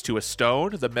placed to a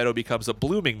stone, the meadow becomes a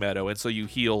blooming meadow, and so you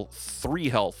heal 3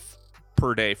 health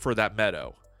per day for that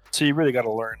meadow. So you really got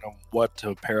to learn what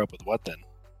to pair up with what then.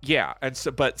 Yeah, and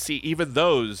so but see, even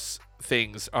those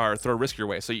things throw risk your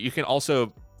way. So you can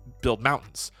also build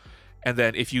mountains. And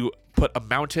then if you put a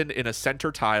mountain in a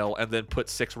center tile and then put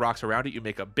 6 rocks around it, you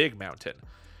make a big mountain,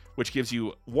 which gives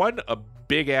you a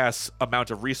big ass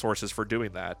amount of resources for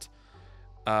doing that.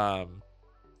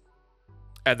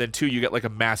 And then 2, you get like a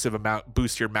massive amount,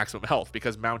 boost your maximum health,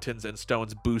 because mountains and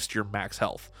stones boost your max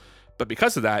health. But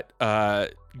because of that,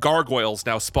 gargoyles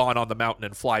now spawn on the mountain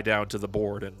and fly down to the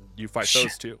board, and you fight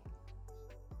those too.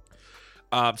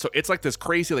 So it's like this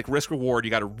crazy like risk reward.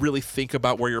 You got to really think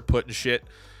about where you're putting shit.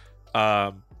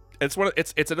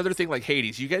 It's another thing like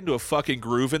Hades. You get into a fucking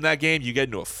groove in that game. You get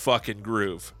into a fucking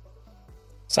groove.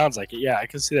 Sounds like it. Yeah, I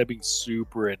can see that being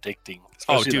super addicting.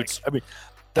 Oh, dude. Like, I mean,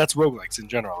 that's roguelikes in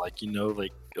general. Like, you know,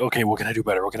 like, okay, what can I do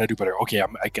better? What can I do better? Okay,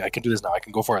 I can do this now. I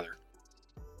can go farther.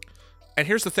 And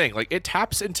here's the thing, like, it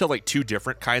taps into like 2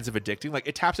 different kinds of addicting. Like,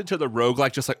 it taps into the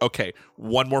roguelike, just like, okay,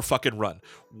 one more fucking run.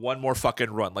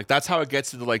 Like, that's how it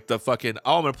gets into like the fucking,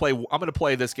 oh, I'm gonna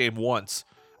play this game once.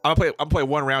 I'm gonna play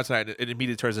 1 round tonight, and it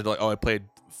immediately turns into like, oh, I played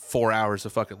 4 hours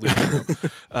of fucking loot.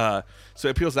 So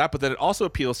it appeals to that, but then it also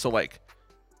appeals to like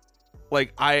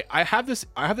I have this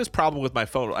problem with my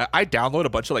phone. I download a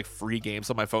bunch of like free games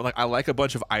on my phone. Like, I like a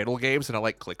bunch of idle games and I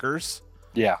like clickers.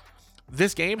 Yeah.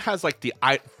 This game has like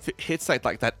hits like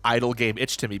that idle game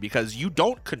itch to me, because you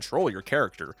don't control your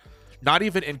character, not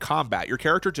even in combat. Your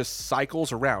character just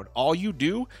cycles around. All you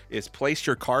do is place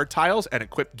your card tiles and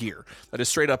equip gear. That is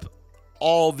straight up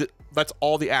that's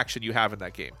all the action you have in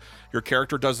that game. Your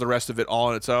character does the rest of it all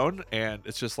on its own, and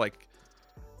it's just like,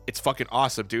 it's fucking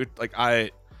awesome, dude. Like,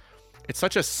 it's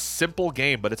such a simple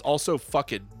game, but it's also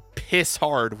fucking piss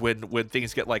hard when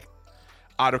things get like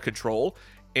out of control.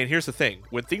 And here's the thing,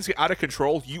 when things get out of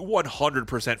control, you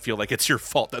 100% feel like it's your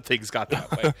fault that things got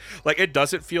that way. Like, it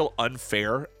doesn't feel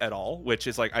unfair at all, which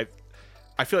is like,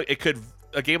 I feel like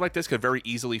a game like this could very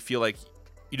easily feel like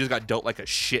you just got dealt like a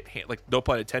shit hand, like, no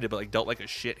pun intended, but like dealt like a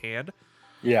shit hand.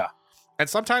 Yeah. And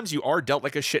sometimes you are dealt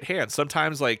like a shit hand.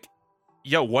 Sometimes, like,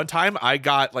 one time I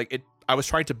got like I was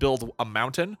trying to build a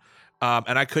mountain,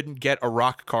 and I couldn't get a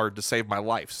rock card to save my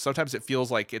life. Sometimes it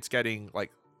feels like it's getting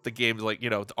like the game, like, you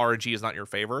know, the RNG is not in your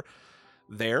favor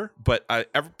there, but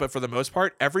for the most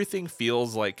part, everything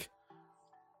feels like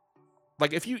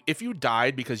if you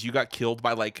died because you got killed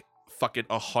by like fucking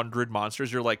 100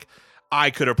 monsters, you're like, I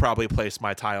could have probably placed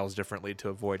my tiles differently to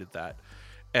avoided that.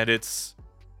 And it's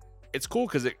cool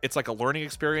because it's like a learning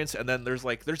experience. And then there's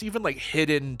even like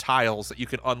hidden tiles that you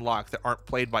can unlock that aren't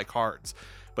played by cards,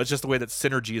 but it's just the way that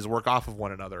synergies work off of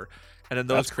one another. And then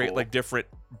those create like different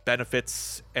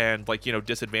benefits and like, you know,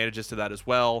 disadvantages to that as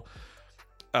well.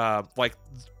 Like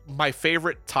my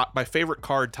favorite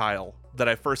card tile that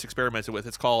I first experimented with,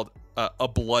 it's called a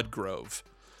blood grove.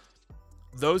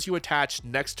 Those you attach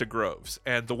next to groves,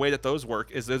 and the way that those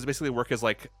work is those basically work as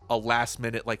like a last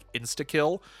minute like insta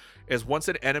kill. Is once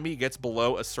an enemy gets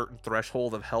below a certain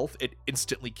threshold of health, it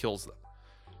instantly kills them.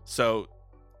 So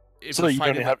you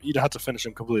don't have to finish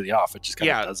them completely off. It just kind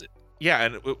of does it. Yeah,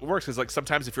 and it works because like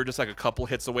sometimes if you're just like a couple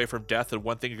hits away from death and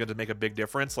one thing is going to make a big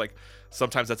difference, like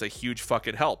sometimes that's a huge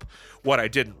fucking help. What I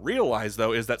didn't realize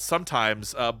though is that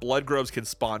sometimes blood groves can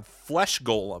spawn flesh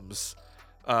golems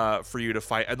for you to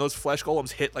fight, and those flesh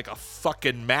golems hit like a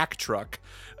fucking Mack truck.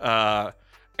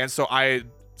 And so I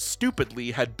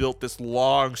stupidly had built this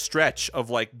long stretch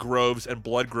of like groves and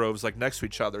blood groves like next to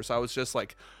each other. So I was just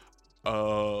like,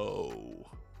 oh,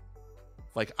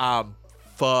 like I'm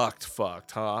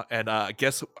fucked, huh? And I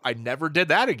guess I never did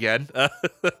that again.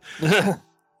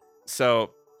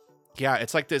 So yeah,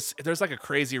 it's like this. There's like a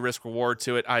crazy risk reward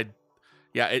to it.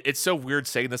 It's so weird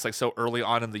saying this like so early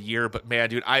on in the year, but man,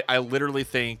 dude, I literally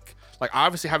think, like, I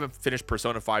obviously haven't finished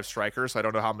Persona 5 Striker, so I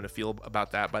don't know how I'm going to feel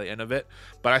about that by the end of it,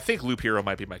 but I think Loop Hero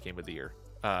might be my game of the year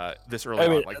this early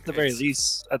on. Like, at the very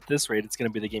least, at this rate, it's going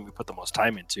to be the game you put the most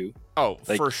time into. Oh,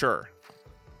 like, for sure.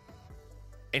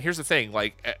 And here's the thing,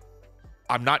 like,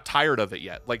 I'm not tired of it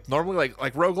yet. Like, normally,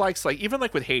 like roguelikes, like, even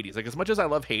like with Hades, like, as much as I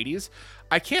love Hades,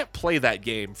 I can't play that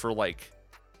game for, like,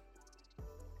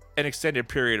 an extended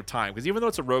period of time, because even though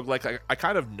it's a roguelike, I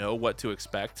kind of know what to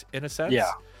expect in a sense.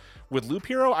 Yeah. With Loop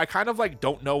Hero, I kind of like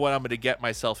don't know what I'm going to get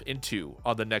myself into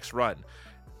on the next run.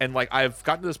 And like I've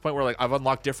gotten to this point where like I've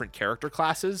unlocked different character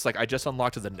classes. Like I just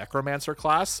unlocked the Necromancer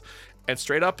class, and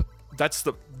straight up,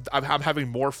 I'm having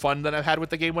more fun than I've had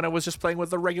with the game when I was just playing with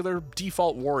the regular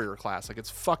default warrior class. Like, it's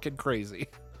fucking crazy.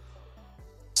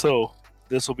 So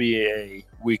this will be a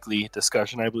weekly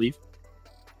discussion, I believe.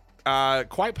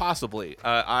 Quite possibly.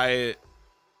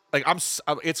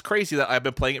 It's crazy that I've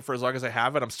been playing it for as long as I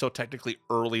have, and I'm still technically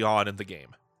early on in the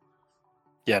game.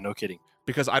 Yeah, no kidding.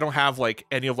 Because I don't have like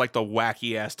any of like the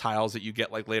wacky ass tiles that you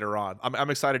get like later on. I'm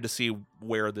excited to see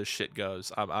where this shit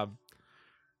goes.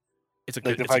 It's a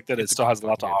like good, the fact that it still has a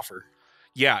lot to offer.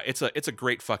 Yeah, it's a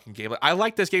great fucking game. Like, I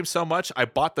like this game so much, I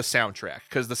bought the soundtrack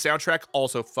because the soundtrack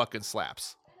also fucking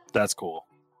slaps. That's cool.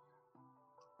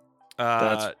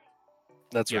 That's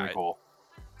really cool.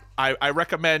 I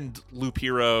recommend Loop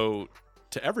Hero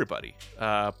to everybody.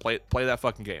 Play that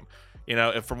fucking game. You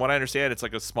know, from what I understand, it's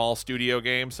like a small studio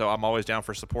game, so I'm always down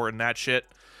for supporting that shit.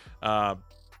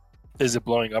 Is it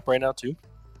blowing up right now too?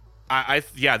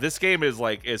 This game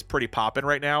is pretty popping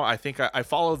right now. I think I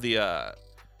follow the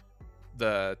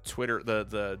Twitter,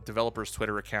 the developer's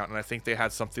Twitter account, and I think they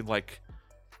had something like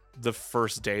the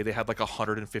first day they had like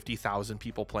 150,000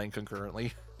 people playing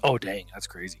concurrently. Oh dang, that's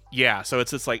crazy. Yeah, so it's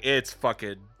just like it's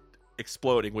fucking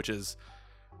exploding, which is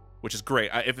great.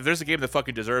 If there's a game that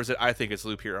fucking deserves it, I think it's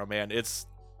Loop Hero, man. This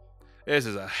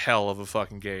is a hell of a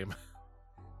fucking game.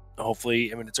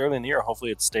 Hopefully, I mean, it's early in the year.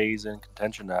 Hopefully, it stays in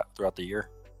contention throughout the year.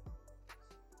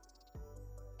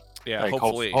 Yeah, like,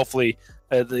 hopefully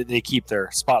they keep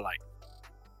their spotlight.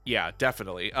 Yeah,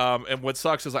 definitely. And what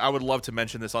sucks is I would love to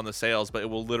mention this on the sales, but it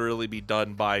will literally be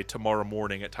done by tomorrow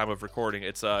morning at time of recording.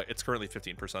 It's currently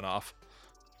 15% off.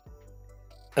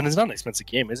 And it's not an expensive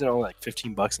game, isn't it? Only like $15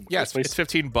 in the first place? It's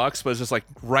 $15, but it's just like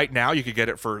right now you could get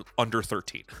it for under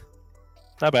 13.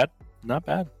 Not bad. Not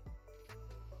bad.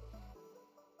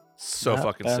 So not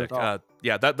fucking sick.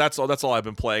 Yeah, that's all I've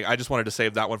been playing. I just wanted to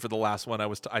save that one for the last one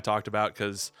I talked about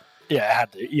because yeah,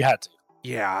 you had to.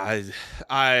 Yeah,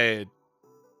 I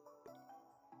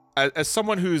as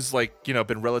someone who's like, you know,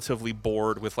 been relatively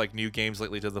bored with like new games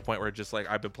lately to the point where just like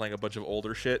I've been playing a bunch of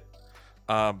older shit.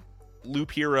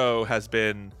 Loop Hero has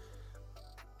been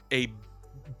a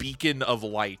beacon of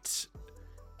light,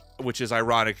 which is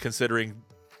ironic considering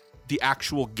the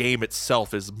actual game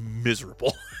itself is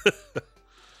miserable.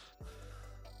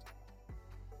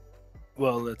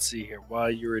 Well, let's see here. While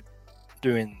you were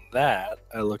doing that,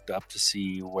 I looked up to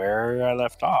see where I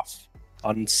left off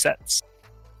on sets.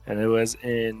 And it was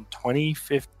in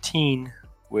 2015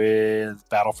 with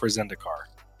Battle for Zendikar.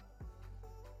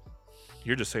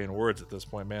 You're just saying words at this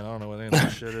point, man. I don't know what any of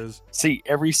this shit is. See,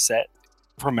 every set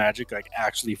for Magic like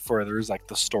actually furthers like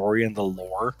the story and the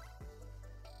lore.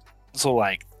 So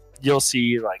like you'll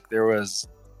see like there was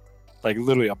like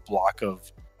literally a block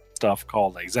of stuff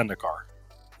called like Zendikar.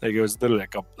 Like it was literally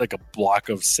like a block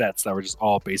of sets that were just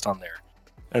all based on there.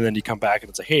 And then you come back and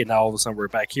it's like, hey, now all of a sudden we're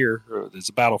back here. There's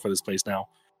a battle for this place now.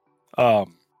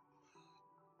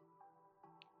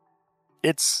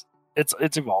 It's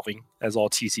evolving as all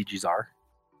TCGs are.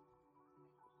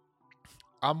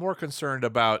 I'm more concerned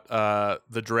about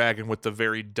the dragon with the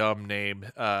very dumb name,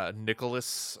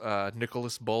 Nicholas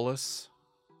Bolas.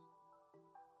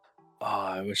 Oh,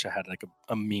 I wish I had like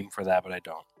a meme for that, but I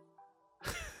don't.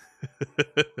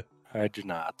 I do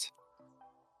not.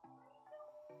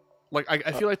 Like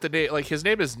I feel like the name, like his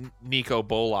name is Nico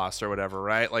Bolas or whatever,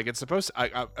 right? Like it's supposed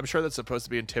to, I'm sure that's supposed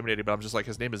to be intimidating, but I'm just like,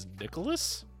 his name is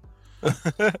Nicholas.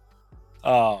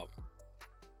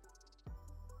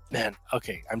 Man,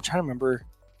 okay, I'm trying to remember.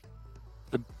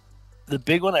 The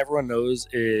big one everyone knows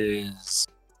is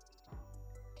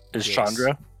Jace.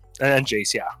 Chandra and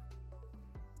Jace, yeah.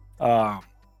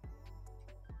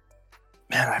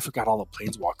 Man, I forgot all the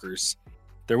planeswalkers.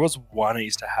 There was one I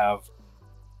used to have.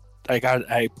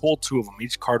 I pulled 2 of them.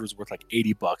 Each card was worth like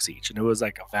 $80 each, and it was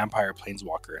like a vampire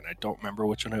planeswalker, and I don't remember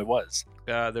which one it was.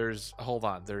 Hold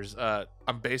on.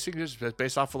 I'm basing this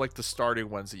based off of like the starting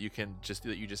ones that you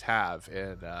just have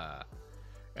in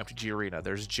MTG Arena.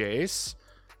 There's Jace.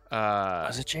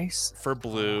 Was it Jace? For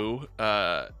blue,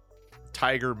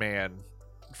 Tiger Man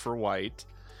for white,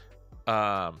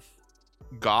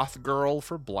 Goth Girl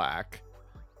for black,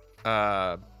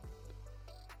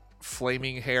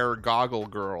 Flaming Hair Goggle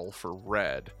Girl for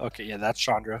red. Okay, yeah, that's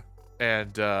Chandra.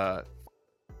 And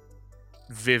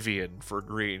Vivian for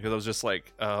green. Because I was just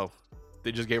like, oh,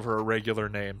 they just gave her a regular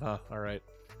name, huh? All right.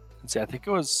 Let's see, I think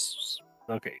it was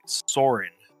Sorin.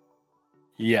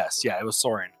 Yes, yeah, it was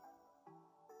Sorin.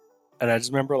 And I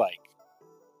just remember like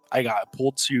I got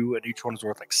pulled 2, and each one was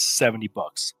worth like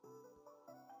 $70.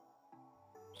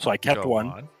 So I kept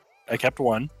one. I kept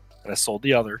one, and I sold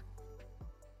the other.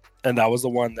 And that was the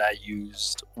one that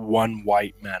used 1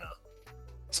 white mana.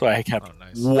 So I kept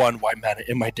 1 white mana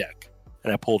in my deck.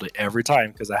 And I pulled it every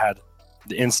time because I had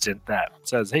the instant that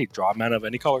says, hey, draw mana of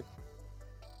any color.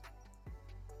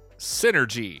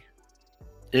 Synergy.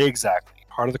 Exactly.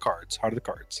 Heart of the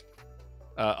cards.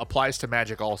 Applies to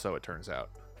Magic also, it turns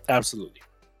out. Absolutely.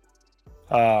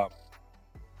 Let's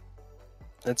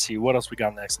see. What else we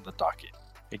got next in the docket?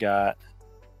 We got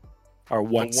our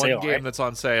one game right? that's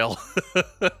on sale.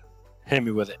 Hit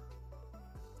me with it.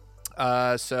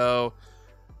 Outer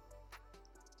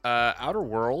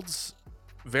Worlds,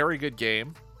 very good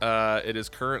game. It is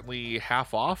currently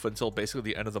half off until basically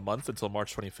the end of the month, until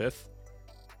March 25th.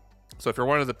 So if you're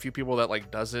one of the few people that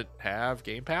like doesn't have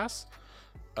Game Pass,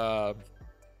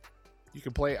 you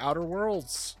can play Outer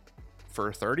Worlds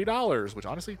for $30, which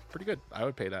honestly pretty good. I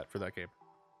would pay that for that game.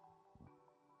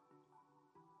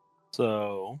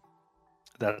 So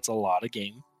that's a lot of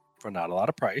game for not a lot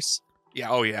of price. Yeah,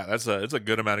 oh yeah, it's a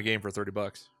good amount of game for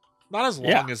 $30. Not as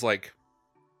long as like,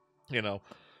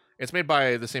 it's made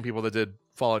by the same people that did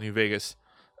Fallout New Vegas.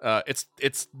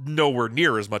 It's nowhere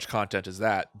near as much content as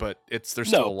that, but there's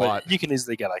still a lot. You can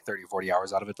easily get like 30-40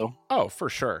 hours out of it though. Oh, for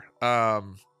sure.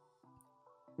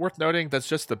 Worth noting, that's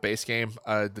just the base game.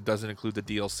 That doesn't include the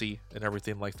DLC and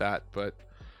everything like that. But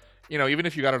even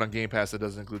if you got it on Game Pass, it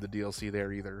doesn't include the DLC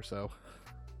there either. So,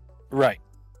 right.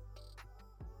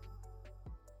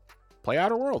 Play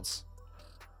Outer Worlds.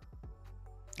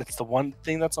 It's the one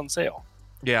thing that's on sale.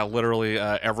 Yeah, literally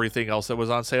everything else that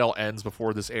was on sale ends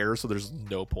before this airs, so there's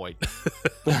no point.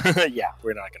 Yeah,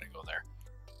 we're not going to go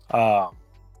there.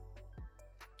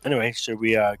 Anyway, should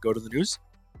we go to the news?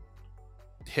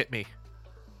 Hit me.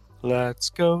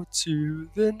 Let's go to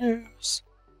the news.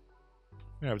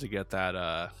 I have to get that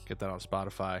on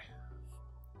Spotify.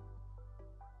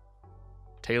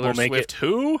 Taylor Swift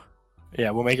who?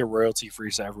 Yeah, we'll make it royalty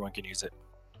free so everyone can use it.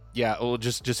 Yeah, we'll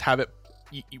just have it.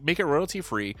 You make it royalty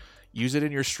free. Use it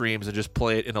in your streams and just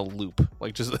play it in a loop.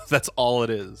 Like, just that's all it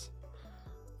is.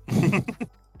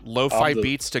 Lo-fi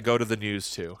beats to go to the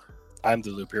news to. I'm the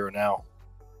loop hero now.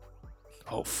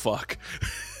 Oh fuck.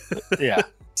 Yeah.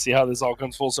 See how this all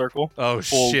comes full circle? Oh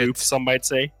full shit. Loop, some might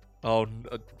say. Oh,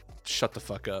 shut the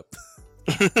fuck up.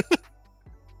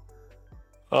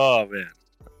 Oh man.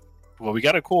 Well, we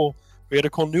got a cool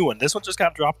new one. This one just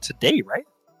got dropped today, right?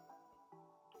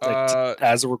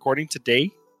 As a recording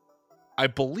today. I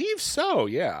believe so,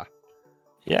 yeah.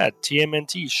 Yeah,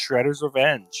 TMNT Shredder's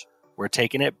Revenge. We're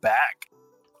taking it back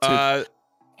to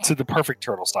the perfect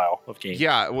turtle style of game.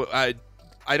 Yeah,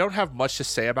 I don't have much to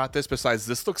say about this besides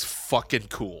this looks fucking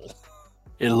cool.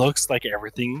 It looks like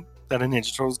everything that a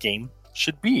Ninja Turtles game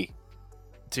should be.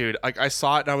 Dude, I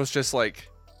saw it and I was just like,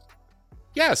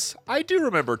 yes, I do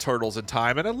remember Turtles in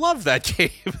Time and I love that game.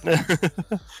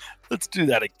 Let's do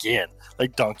that again.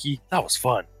 Like Donkey, that was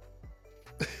fun.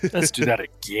 Let's do that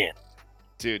again.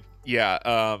 Dude, yeah.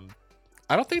 I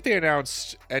don't think they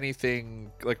announced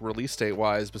anything like release date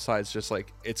wise besides just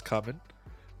like it's coming.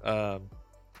 If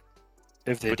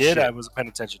they did, I wasn't paying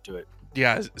attention to it.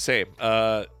 Yeah, same.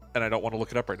 And I don't want to look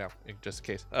it up right now, just in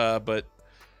case. But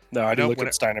no, I did look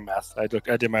at Steiner Math. I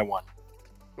did my one.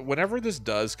 Whenever this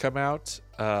does come out,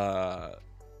 I'm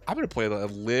gonna play the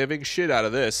living shit out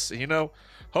of this.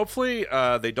 Hopefully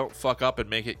they don't fuck up and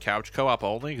make it couch co-op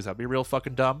only, because that'd be real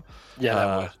fucking dumb. Yeah,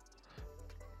 that would.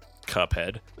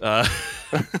 Cuphead.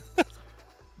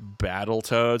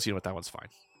 Battletoads. You know what? That one's fine.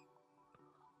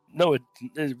 No, it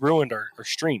ruined our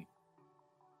stream.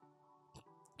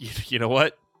 You know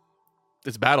what?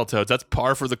 It's Battletoads. That's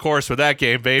par for the course with that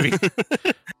game, baby.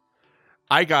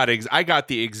 I got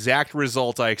the exact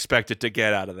result I expected to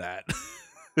get out of that.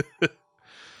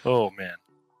 Oh man.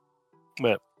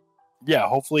 But yeah,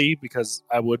 hopefully, because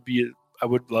I would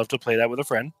love to play that with a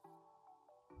friend.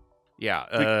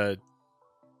 Yeah,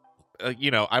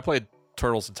 I played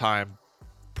Turtles in Time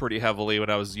pretty heavily when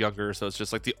I was younger, so it's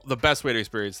just like the best way to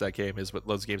experience that game is with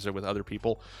those games are with other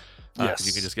people, because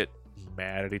you can just get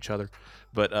mad at each other.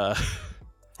 But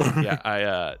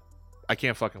yeah, I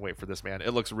can't fucking wait for this, man.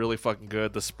 It looks really fucking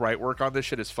good. The sprite work on this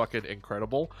shit is fucking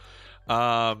incredible.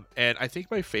 And I think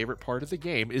my favorite part of the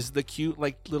game is the cute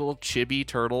like little chibi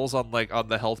turtles on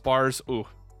the health bars. Ooh,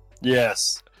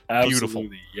 yes, absolutely,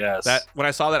 beautiful. yes. That when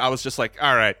I saw that, I was just like,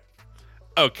 all right,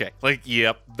 okay, like,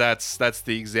 yep, that's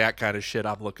the exact kind of shit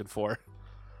I'm looking for.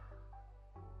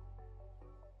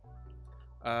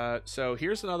 So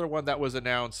here's another one that was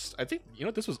announced. I think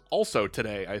this was also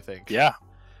today. I think. Yeah,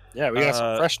 we got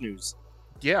some fresh news.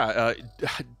 Yeah,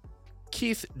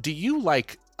 Keith, do you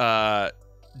like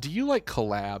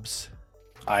collabs?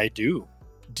 I do.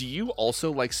 Do you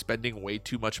also like spending way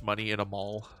too much money in a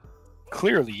mall?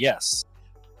 Clearly, yes.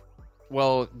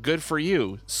 Well, good for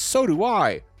you. So do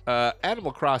I.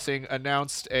 Animal Crossing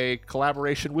announced a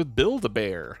collaboration with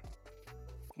Build-A-Bear.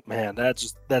 Man,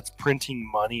 that's printing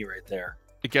money right there.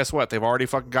 Guess what? They've already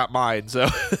fucking got mine. So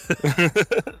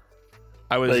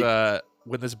I was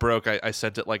when this broke, I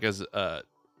sent it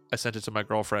I sent it to my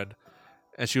girlfriend,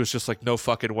 and she was just like, "No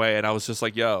fucking way!" And I was just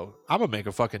like, "Yo, I'm gonna make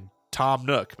a fucking Tom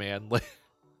Nook, man."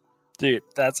 Dude,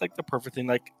 that's like the perfect thing.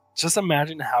 Like, just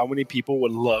imagine how many people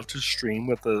would love to stream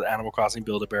with the Animal Crossing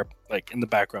Build-A-Bear like in the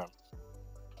background.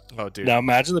 Oh, dude. Now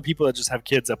imagine the people that just have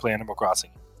kids that play Animal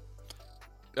Crossing.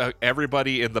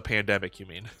 Everybody in the pandemic, you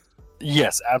mean?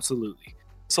 Yes, absolutely.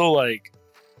 So like,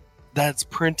 that's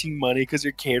printing money because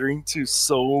you're catering to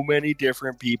so many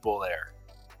different people there.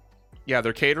 Yeah,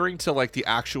 they're catering to like the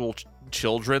actual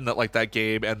children that like that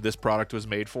game and this product was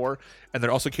made for, and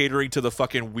they're also catering to the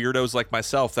fucking weirdos like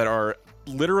myself that are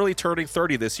literally turning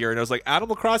 30 this year. And I was like,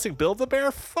 Animal Crossing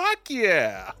Build-A-Bear? Fuck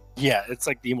yeah! Yeah, it's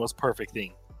like the most perfect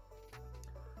thing.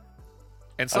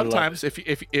 And sometimes, if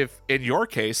in your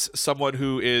case, someone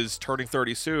who is turning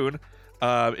 30 soon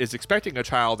is expecting a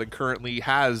child and currently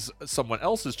has someone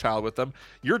else's child with them,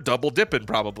 you're double dipping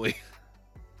probably.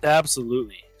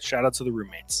 Absolutely. Shout out to the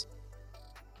roommates.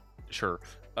 Sure.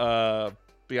 But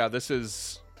yeah, this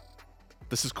is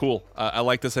cool. I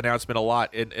like this announcement a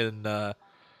lot. And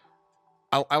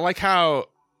I like how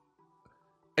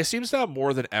it seems now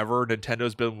more than ever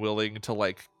Nintendo's been willing to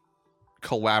like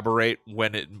collaborate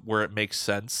where it makes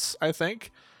sense. I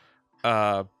think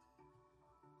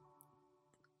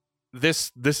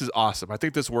this is awesome. I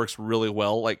think this works really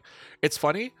well. Like, it's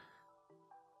funny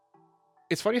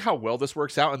how well this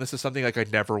works out, and this is something like I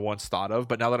never once thought of,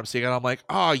 but now that I'm seeing it, I'm like,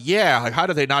 oh yeah, like how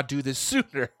did they not do this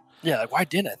sooner? Yeah, like why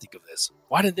didn't I think of this?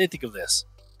 Why didn't they think of this?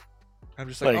 I'm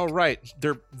just like, oh right,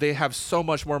 they have so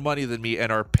much more money than me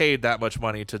and are paid that much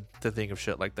money to think of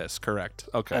shit like this. Correct.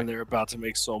 Okay. And they're about to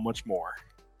make so much more.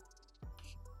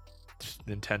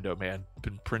 Nintendo, man,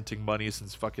 been printing money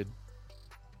since the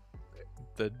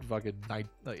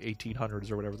 1800s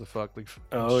or whatever the fuck. Like,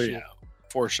 oh shit. Yeah,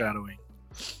 foreshadowing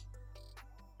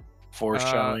for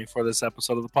this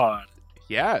episode of the pod.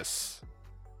 Yes.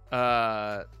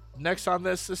 Next on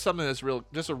this is something that's real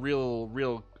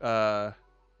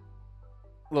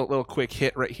little quick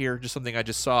hit right here. Just something I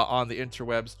just saw on the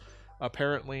interwebs.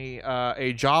 Apparently,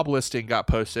 a job listing got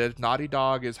posted. Naughty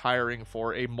Dog is hiring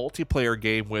for a multiplayer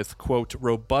game with, quote,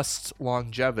 robust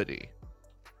longevity.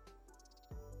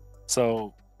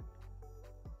 So,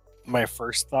 my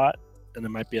first thought, and it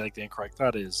might be like the incorrect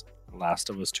thought, is Last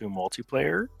of Us 2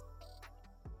 multiplayer.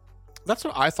 That's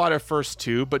what I thought at first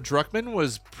too, but Druckmann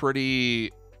was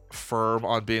pretty firm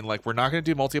on being like, we're not going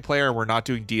to do multiplayer, we're not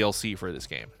doing DLC for this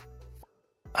game.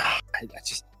 I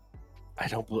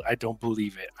don't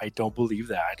believe it. I don't believe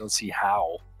that. I don't see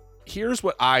how. Here's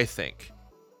what I think.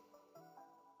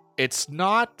 It's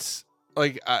not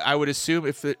like I would assume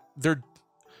if they're.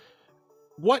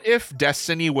 What if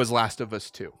Destiny was Last of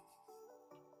Us 2?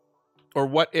 Or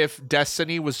what if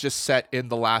Destiny was just set in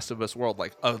the Last of Us world,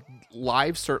 like a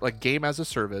live game as a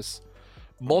service,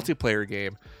 multiplayer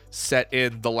game set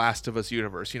in the Last of Us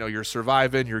universe? You're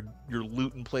surviving, you're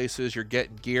looting places, you're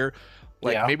getting gear.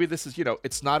 Like maybe this is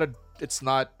it's not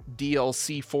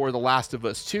DLC for the Last of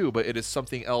Us 2, but it is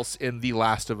something else in the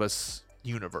Last of Us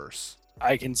universe.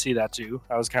 I can see that too.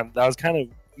 That was kind of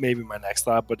maybe my next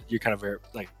thought, but you kind of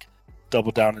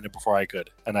doubled down on it before I could,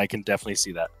 and I can definitely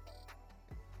see that.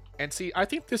 And see, I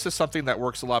think this is something that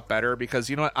works a lot better because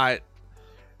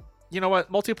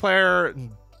multiplayer.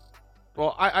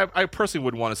 Well, I personally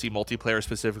would want to see multiplayer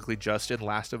specifically just in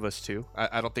Last of Us 2.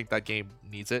 I don't think that game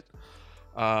needs it.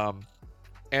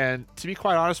 And to be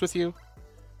quite honest with you,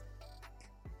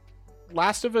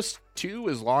 Last of Us 2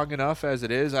 is long enough as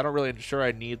it is. I don't really sure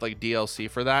I need like DLC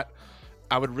for that.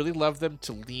 I would really love them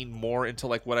to lean more into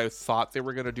like what I thought they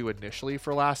were going to do initially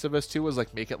for Last of Us 2 was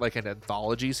like make it like an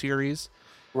anthology series.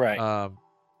 Right.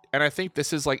 And I think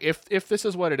this is like if this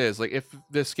is what it is, like if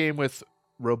this game with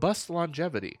robust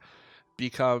longevity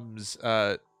becomes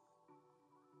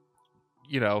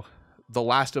you know, The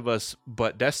Last of Us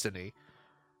but Destiny,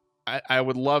 I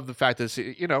would love the fact that,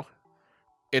 you know,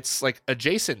 it's like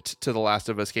adjacent to the Last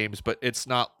of Us games, but it's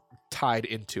not tied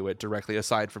into it directly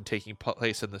aside from taking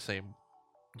place in the same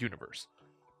universe.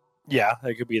 Yeah,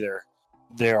 it could be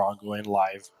their ongoing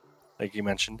live, like you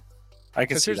mentioned. I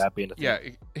can see that being a thing. Yeah,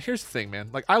 here's the thing,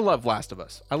 man. Like, I love Last of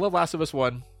Us. I love Last of Us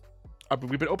 1.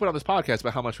 We've been open on this podcast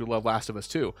about how much we love Last of Us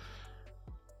 2.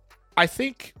 I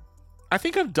think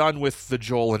I'm done with the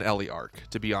Joel and Ellie arc,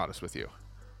 to be honest with you.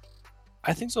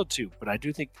 I think so too, but I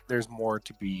do think there's more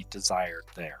to be desired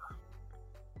there.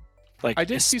 Like, I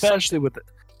did especially with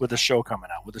the show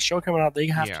coming out. With the show coming out, they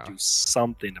have to do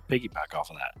something to piggyback off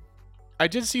of that. I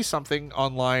did see something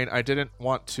online. I didn't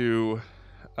want to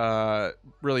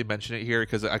really mention it here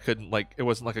because I couldn't, like, it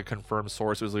wasn't like a confirmed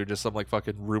source. It was literally just some like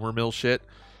fucking rumor mill shit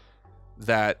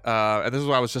that and this is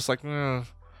why I was just like,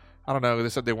 I don't know. They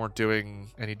said they weren't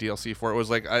doing any DLC for it. It was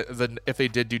like if they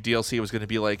did do DLC, it was going to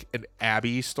be like an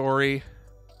Abby story.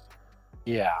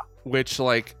 Yeah, which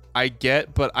like I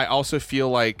get, but I also feel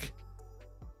like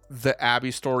the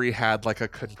Abby story had like a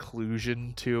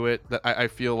conclusion to it that I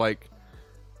feel like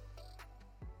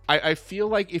I feel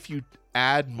like if you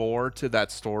add more to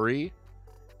that story,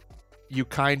 you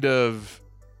kind of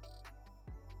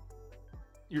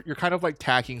you're kind of like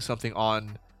tacking something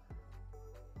on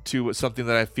to something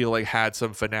that I feel like had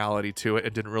some finality to it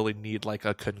and didn't really need like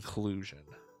a conclusion.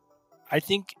 I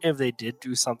think if they did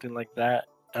do something like that,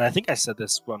 and I think I said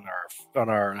this on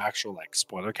our actual like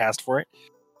spoiler cast for it,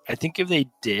 I think if they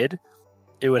did,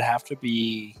 it would have to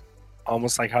be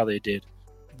almost like how they did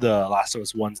the Last of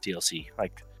Us 1's DLC,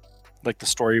 like the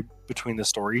story between the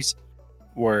stories,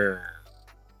 where,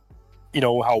 you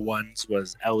know, how one's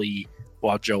was Ellie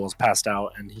while Joe was passed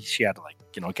out and she had to, like,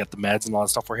 you know, get the meds and all that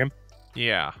stuff for him.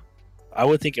 Yeah, I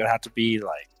would think it would have to be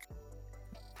like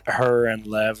her and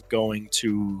Lev going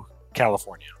to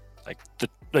California, like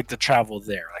the travel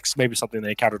there, like maybe something they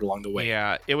encountered along the way.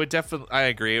 Yeah, it would definitely. I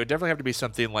agree. It would definitely have to be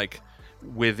something like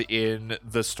within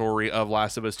the story of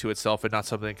Last of Us 2 itself, and not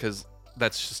something because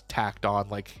that's just tacked on.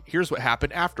 Like, here's what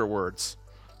happened afterwards.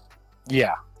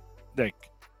 Yeah, like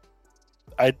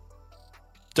I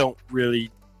don't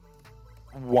really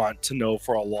want to know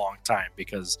for a long time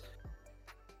because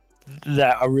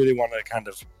that I really want to kind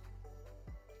of.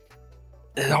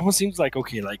 It almost seems like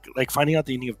okay, like finding out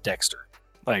the ending of Dexter,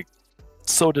 like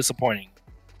so disappointing,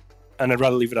 and I'd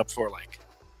rather leave it up for like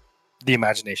the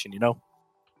imagination, you know?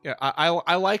 Yeah,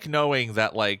 I like knowing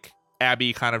that like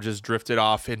Abby kind of just drifted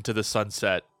off into the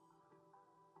sunset,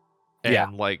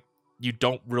 and like you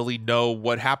don't really know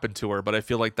what happened to her, but I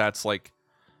feel like that's like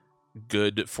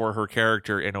good for her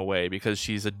character in a way because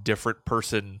she's a different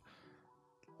person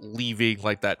leaving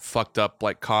like that fucked up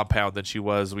like compound than she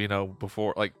was, you know,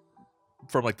 before, like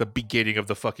from like the beginning of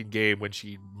the fucking game when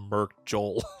she murked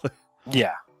Joel.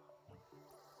 Yeah.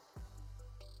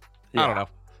 I don't know.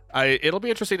 It'll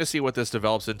be interesting to see what this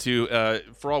develops into.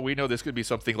 For all we know, this could be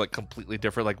something like completely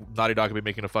different. Like Naughty Dog could be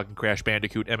making a fucking Crash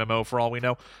Bandicoot MMO for all we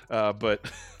know. But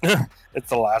it's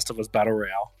The Last of Us Battle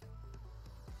Royale.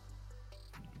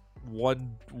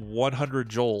 100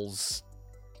 Joels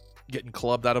getting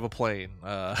clubbed out of a plane.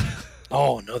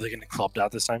 Oh no, they're getting clubbed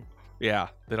out this time. Yeah,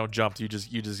 they don't jump. You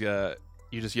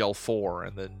just yell 4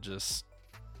 and then just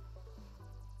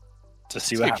to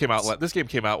see what happens. This game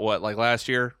came out what, like last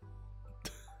year?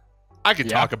 I could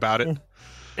talk about it.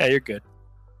 Yeah, you're good.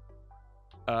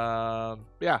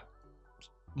 Yeah.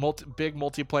 Big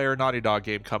multiplayer Naughty Dog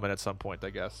game coming at some point,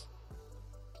 I guess.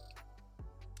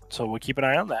 So we'll keep an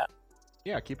eye on that.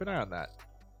 Yeah, keep an eye on that.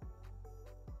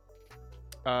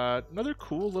 Another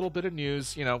cool little bit of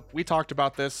news. You know, we talked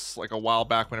about this like a while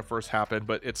back when it first happened,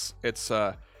 but it's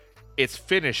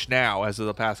finished now as of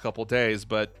the past couple days.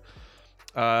 But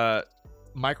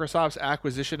Microsoft's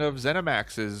acquisition of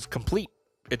ZeniMax is complete.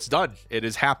 It's done. It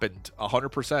has happened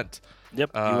 100%.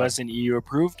 Yep, US and EU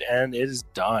approved, and it is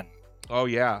done. Oh,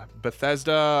 yeah.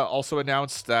 Bethesda also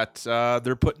announced that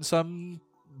they're putting some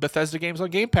Bethesda games on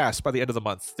Game Pass by the end of the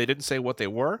month. They didn't say what they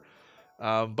were,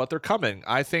 but they're coming.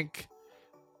 I think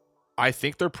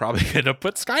they're probably going to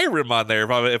put Skyrim on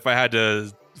there. If I had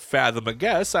to fathom a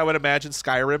guess, I would imagine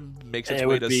Skyrim makes its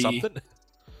way to something.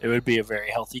 It would be a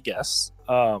very healthy guess.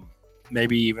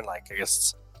 Maybe even like, I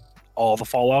guess, all the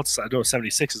Fallouts. I know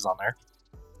 76 is on there.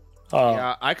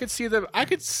 Yeah, I could see them. I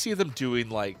could see them doing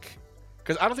like,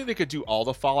 because I don't think they could do all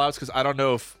the Fallouts. Because I don't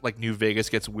know if like New Vegas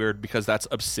gets weird because that's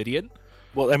Obsidian.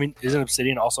 Well, I mean, isn't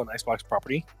Obsidian also an Xbox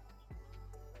property?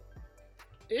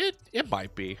 It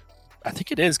might be. I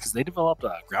think it is because they developed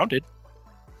Grounded.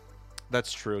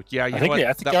 That's true. Yeah, I think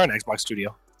they're an Xbox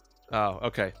studio. Oh,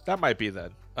 okay, that might be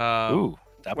then. Ooh,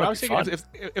 that what I might was be thinking fun. is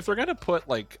if they're gonna put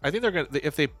like, I think they're gonna,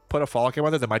 if they put a Fallout game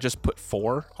on there, they might just put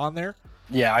 4 on there.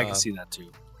 Yeah, I can see that too.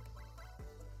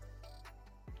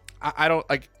 I don't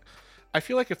like. I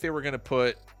feel like if they were gonna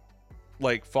put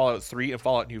like Fallout 3 and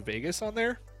Fallout New Vegas on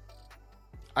there,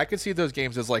 I could see those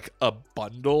games as like a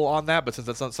bundle on that. But since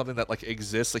that's not something that like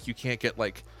exists, like you can't get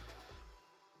like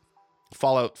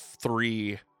Fallout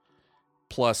 3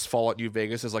 plus Fallout New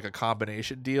Vegas as like a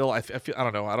combination deal. I feel, I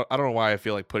don't know. I don't know why I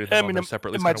feel like putting them on there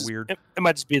separately is kind of weird. It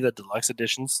might just be the deluxe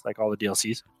editions, like all the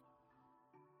DLCs.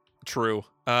 True.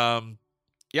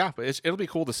 Yeah, but it'll be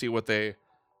cool to see what they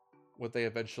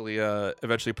eventually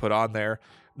put on there.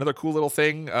 Another cool little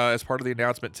thing as part of the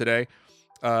announcement today,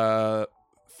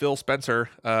 Phil Spencer,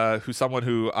 who's someone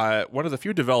who one of the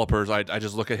few developers I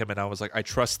just look at him and I was like, I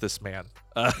trust this man.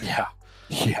 Yeah.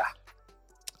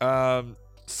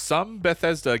 Some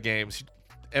Bethesda games,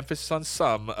 emphasis on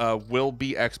some, will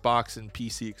be Xbox and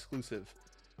PC exclusive.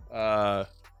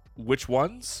 Which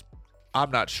ones?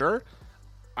 I'm not sure.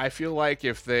 I feel like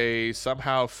if they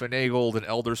somehow finagled an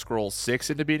Elder Scrolls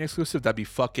 6 into being exclusive, that'd be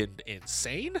fucking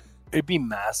insane. It'd be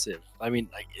massive. I mean,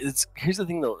 like, here's the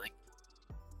thing though, like,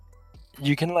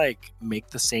 you can like make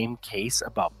the same case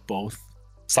about both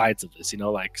sides of this, you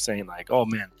know, like saying like, oh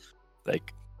man,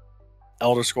 like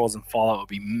Elder Scrolls and Fallout would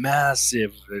be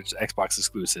massive Xbox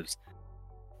exclusives.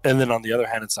 And then on the other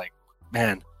hand, it's like,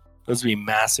 man, those would be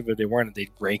massive if they weren't, and they'd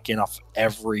rake in off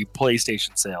every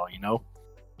PlayStation sale, you know?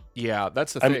 Yeah,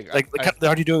 that's the thing. They're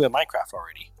already doing it in Minecraft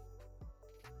already.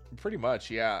 Pretty much,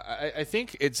 yeah. I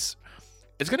think it's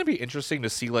going to be interesting to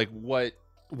see like what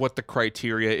the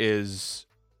criteria is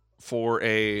for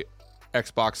a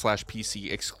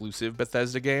Xbox/PC exclusive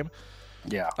Bethesda game.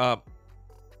 Yeah.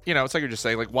 You know, it's like you're just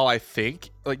saying, like, while I think,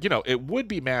 like, you know, it would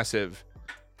be massive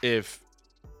if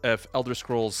Elder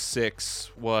Scrolls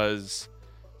 6 was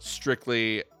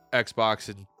strictly Xbox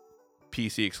and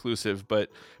PC exclusive, but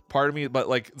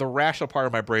like the rational part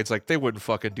of my brain's like, they wouldn't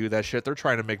fucking do that shit. They're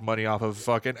trying to make money off of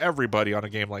fucking everybody on a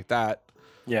game like that.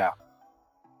 Yeah.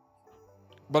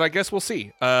 But I guess we'll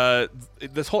see.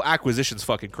 This whole acquisition's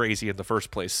fucking crazy in the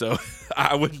first place, so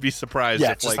I wouldn't be surprised.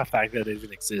 Yeah, if, just like, the fact that it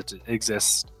even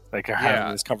exists. Like,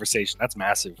 having this conversation, that's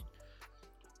massive.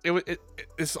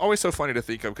 It's always so funny to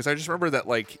think of, because I just remember that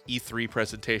like E3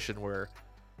 presentation where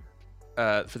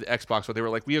for the Xbox, where they were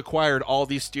like, we acquired all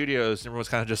these studios, and everyone's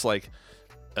kind of just like,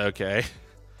 okay.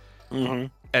 Mm-hmm.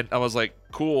 And I was like,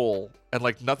 cool. And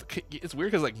like nothing, it's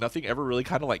weird because like nothing ever really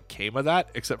kind of like came of that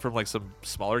except from like some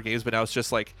smaller games, but now it's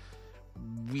just like,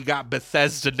 we got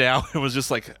Bethesda now. It was just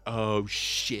like, oh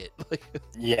shit.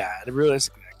 Yeah,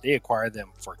 realistically, they acquired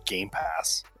them for Game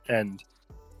Pass, and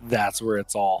that's where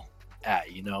it's all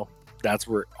at, you know? That's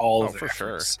where all of their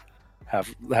efforts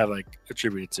have like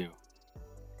attributed to.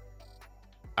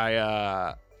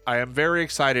 I am very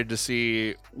excited to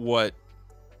see what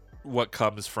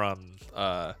comes from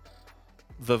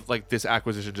this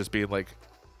acquisition just being like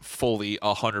fully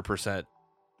 100%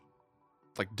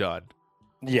 like done.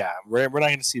 Yeah, we're not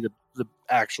going to see the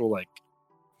actual like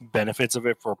benefits of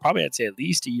it for probably, I'd say, at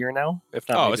least a year now, if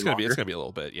not. Oh, it's gonna be a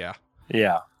little bit, yeah.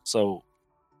 Yeah. So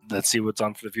let's see what's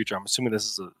on for the future. I'm assuming this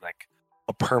is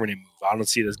a permanent move. I don't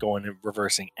see this going and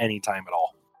reversing anytime at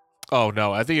all. Oh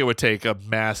no, I think it would take a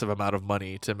massive amount of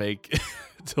money to make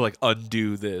to like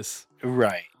undo this.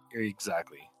 Right.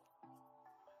 Exactly.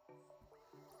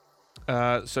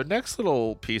 So next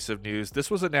little piece of news. This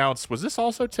was announced. Was this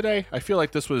also today? I feel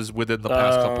like this was within the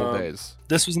past couple of days.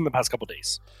 This was in the past couple of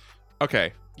days.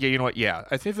 Okay. Yeah, you know what? Yeah,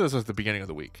 I think this was the beginning of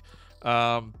the week.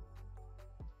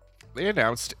 They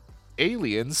announced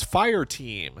Aliens Fire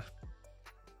Team.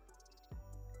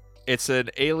 It's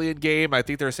an alien game. I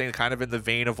think they're saying kind of in the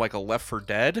vein of like a Left 4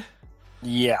 Dead.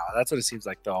 Yeah, that's what it seems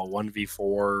like, though. 1v4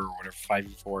 or whatever,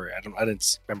 5v4. I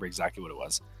didn't remember exactly what it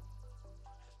was.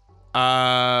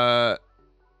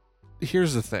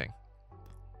 Here's the thing.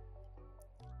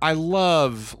 I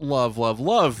love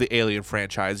the Alien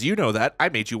franchise. You know that. I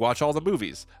made you watch all the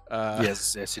movies.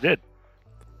 Yes, you did.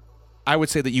 I would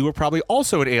say that you were probably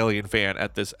also an Alien fan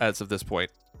as of this point.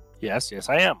 Yes,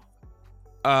 I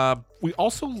am. We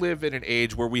also live in an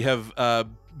age where we have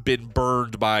been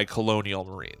burned by colonial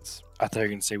marines. I thought you were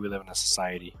going to say we live in a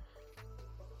society.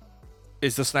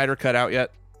 Is the Snyder Cut out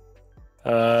yet?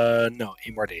 No,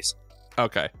 8 more days.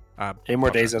 Okay. 8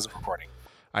 more days as of recording.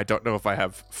 I don't know if I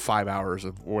have 5 hours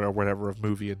of or whatever of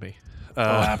movie in me. Oh,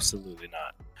 absolutely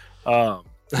not.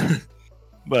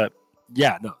 But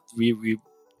yeah, no, we.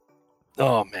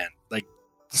 Oh man, like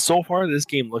so far this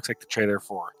game looks like the trailer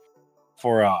for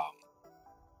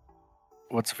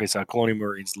what's the face Colonial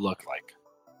Marines look like.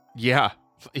 Yeah.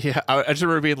 I just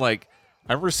remember being like,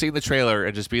 I remember seeing the trailer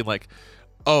and just being like,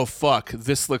 oh fuck,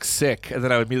 this looks sick, and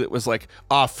then I immediately was like,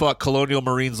 ah fuck, Colonial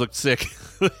Marines look sick.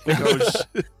 Like, oh,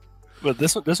 shit. But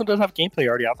this one does have gameplay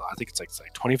already out though. I think it's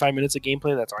like 25 minutes of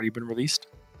gameplay that's already been released.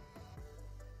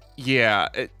 Yeah,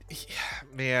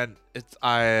 man, it's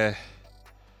I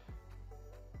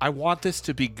want this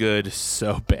to be good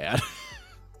so bad.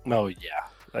 No, yeah,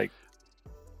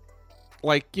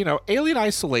 like, you know, Alien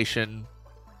Isolation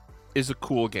is a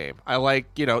cool game. I like,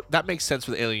 you know, that makes sense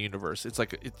for the Alien universe. It's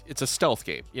like it's a stealth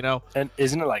game, you know. And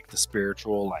isn't it like the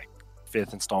spiritual like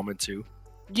 5th installment too?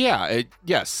 Yeah,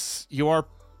 yes, you are.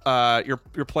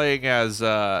 You're playing as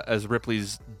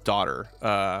Ripley's daughter.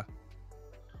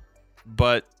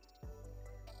 But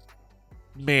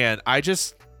man, I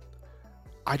just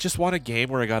want a game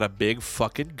where I got a big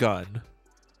fucking gun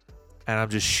and I'm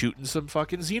just shooting some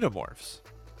fucking xenomorphs.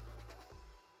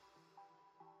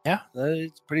 Yeah,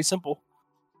 it's pretty simple.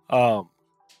 What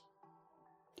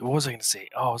was I gonna say?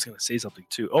 Oh, I was gonna say something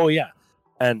too. Oh yeah,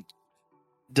 and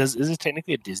is it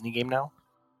technically a Disney game now?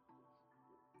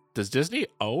 Does Disney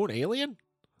own Alien?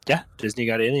 Yeah, Disney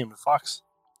got Alien with Fox.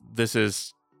 This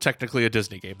is technically a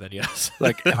Disney game then, yes.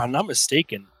 Like, if I'm not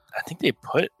mistaken, I think they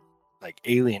put like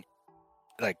Alien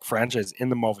like franchise in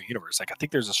the Marvel universe. Like, I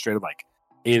think there's a straight up like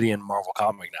Alien Marvel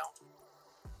comic now.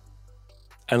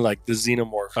 And like the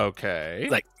Xenomorph, Okay.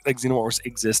 like Xenomorphs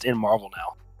exist in Marvel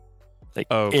now,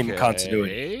 like in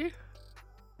continuity.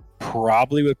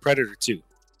 Probably with Predator too.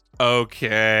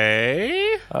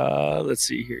 Okay. Let's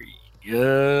see here.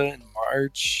 Yeah, in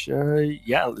March.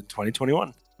 Yeah, in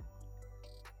 2021.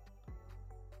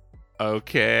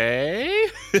 Okay.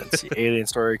 Let's see. Alien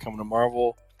story coming to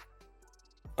Marvel.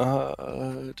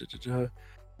 A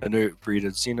new breed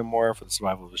of Xenomorph for the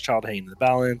survival of his child hanging in the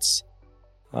balance.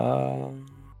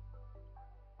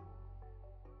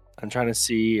 I'm trying to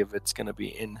see if it's going to be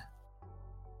in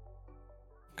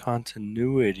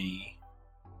continuity.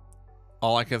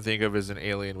 All I can think of is an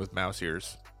alien with mouse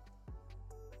ears.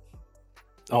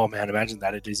 Oh man, imagine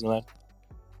that at Disneyland.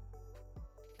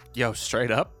 Yo, straight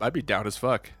up, I'd be down as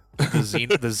fuck. The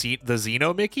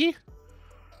Xenomickey?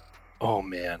 Oh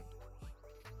man.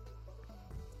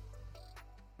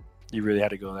 You really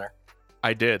had to go there.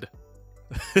 I did.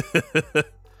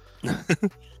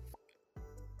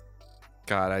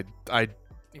 God, I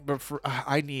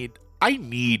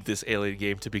need this Alien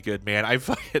game to be good, man.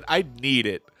 I need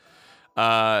it.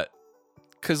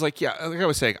 Cause like I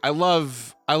was saying, I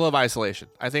love Isolation.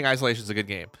 I think Isolation's a good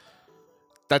game.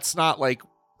 That's not like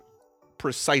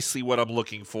precisely what I'm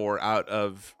looking for out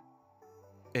of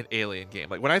an Alien game.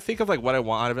 Like when I think of like what I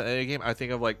want out of an Alien game, I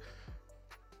think of like,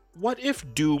 what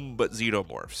if Doom but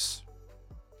xenomorphs?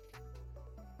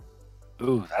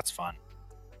 Ooh, that's fun.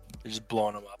 You're just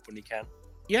blowing them up when you can.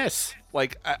 Yes,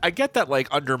 like I get that like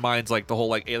undermines like the whole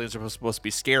like aliens are supposed to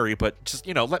be scary, but just,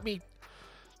 you know, let me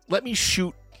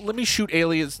shoot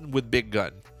aliens with big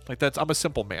gun. Like I'm a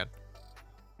simple man.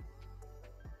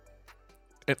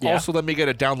 And also let me get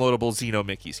a downloadable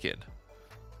Xenomickey skin.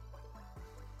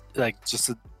 Like just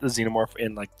the xenomorph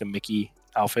in like the Mickey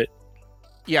outfit.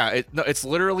 Yeah, it's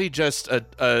literally just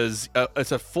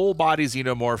it's a full body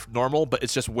xenomorph normal, but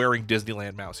it's just wearing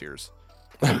Disneyland mouse ears.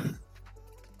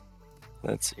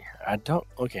 Let's see.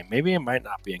 Okay, maybe it might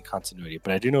not be in continuity,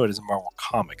 but I do know it is a Marvel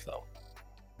comic though.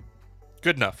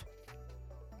 Good enough.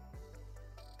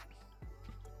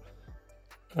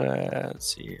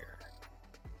 Let's see here.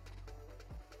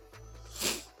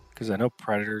 Because I know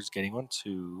Predator's getting one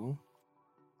too.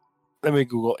 Let me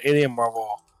Google Alien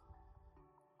Marvel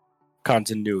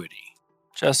continuity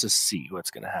just to see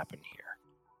what's going to happen here.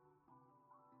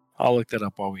 I'll look that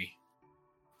up while we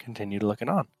continue looking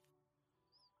on.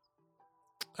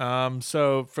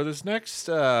 So for this next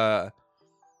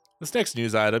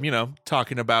news item, you know,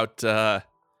 talking about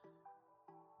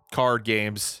card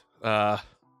games,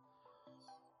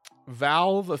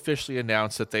 Valve officially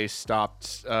announced that they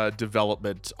stopped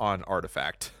development on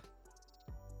Artifact.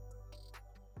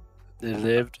 They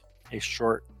lived a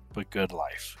short but good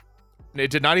life. It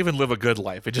did not even live a good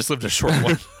life. It just lived a short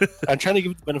one. I'm trying to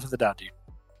give it the benefit of the doubt, dude.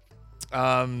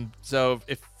 So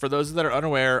if for those that are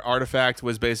unaware, Artifact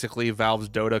was basically Valve's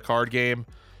Dota card game.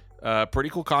 Pretty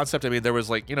cool concept. I mean, there was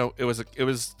like, you know, it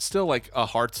was still like a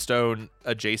Hearthstone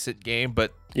adjacent game,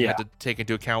 but you had to take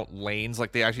into account lanes.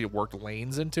 Like they actually worked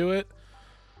lanes into it.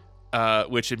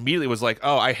 which immediately was like,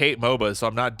 oh, I hate MOBAs, so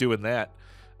I'm not doing that.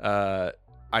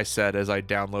 I said as I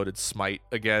downloaded Smite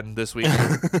again this week.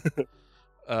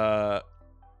 But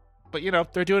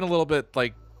they're doing a little bit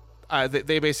like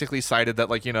they basically cited that,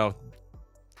 like, in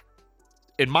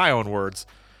my own words,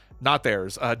 not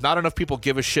theirs. Not enough people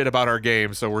give a shit about our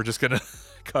game, so we're just gonna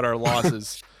cut our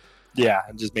losses. Yeah,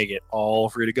 and just make it all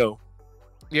free to go.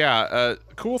 Yeah,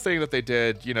 cool thing that they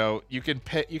did. You can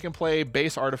play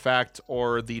base Artifact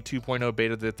or the 2.0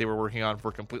 beta that they were working on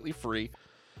for completely free.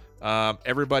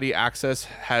 Everybody has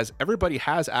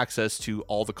access to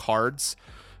all the cards.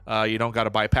 You don't got to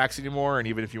buy packs anymore, and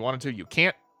even if you wanted to, you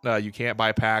can't. You can't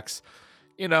buy packs.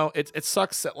 It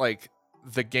sucks that like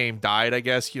the game died. I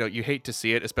guess you hate to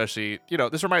see it, especially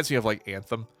this reminds me of like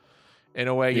Anthem, in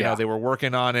a way. They were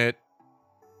working on it.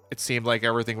 It seemed like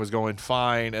everything was going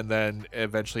fine, and then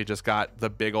eventually just got the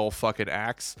big old fucking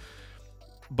axe.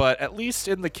 But at least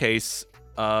in the case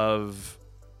of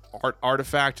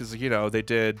Artifact, is they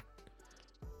did.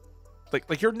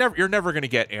 Like you're never gonna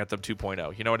get Anthem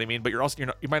 2.0, you know what I mean? But you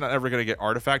might not ever gonna get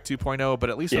Artifact 2.0, but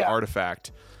at least with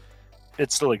Artifact,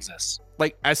 it still exists.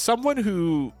 Like, as someone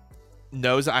who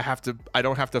knows I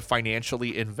don't have to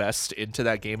financially invest into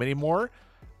that game anymore,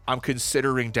 I'm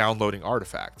considering downloading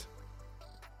Artifact.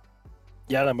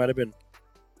 Yeah, that might have been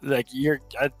like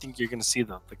I think you're gonna see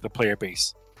the player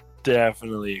base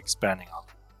definitely expanding on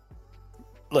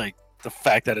like the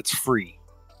fact that it's free.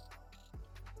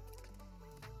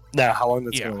 Now, how long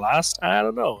that's going to last, I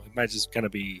don't know. It might just it's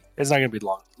not going to be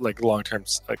long term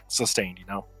sustained,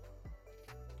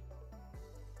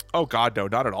 Oh God, no,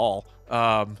 not at all.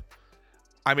 I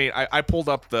mean, I pulled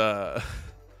up the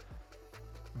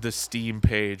Steam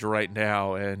page right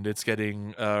now, and it's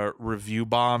getting review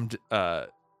bombed to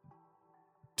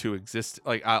exist,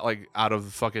 like out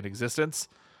of fucking existence.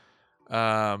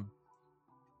 But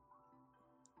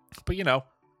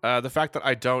the fact that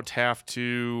I don't have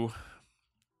to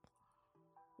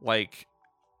like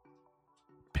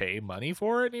pay money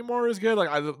for it anymore is good. Like,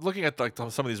 I'm looking at like some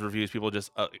of these reviews, people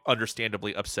just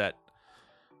understandably upset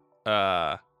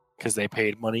because they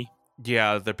paid money.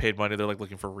 Yeah, they paid money. They're like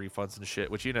looking for refunds and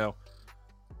shit, which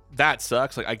that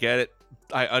sucks. Like, I get it.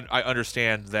 I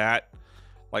understand that.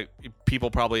 Like,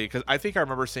 people probably, because I think I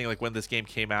remember seeing like when this game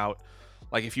came out,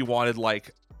 like if you wanted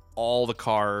like all the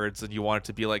cards and you wanted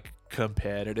to be like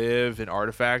competitive in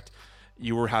Artifact,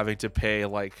 you were having to pay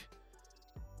like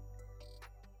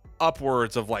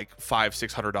upwards of like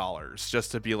 $500-$600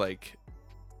 just to be like,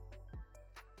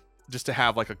 just to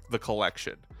have like the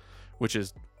collection, which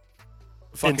is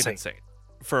fucking insane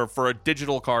for a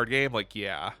digital card game. Like,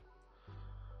 yeah,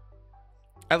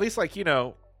 at least like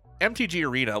MTG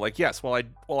Arena, like, yes, while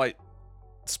I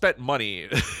spent money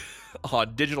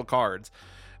on digital cards,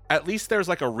 at least there's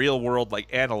like a real world like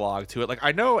analog to it. Like,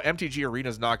 I know MTG Arena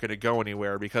is not going to go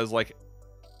anywhere because like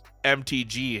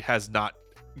MTG has not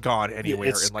gone anywhere.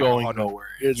 It's in like going nowhere.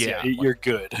 You're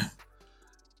good.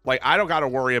 Like, I don't got to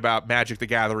worry about Magic the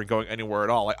Gathering going anywhere at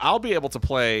all. Like, I'll be able to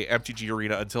play MTG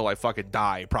Arena until I fucking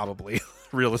die, probably,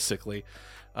 realistically.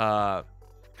 Because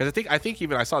I think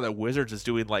even I saw that Wizards is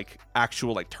doing like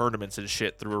actual like tournaments and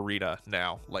shit through Arena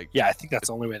now. Like, yeah, I think that's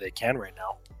the only way they can right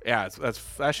now. Yeah,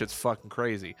 that shit's fucking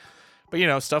crazy.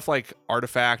 But stuff like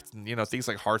Artifact and things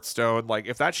like Hearthstone. Like,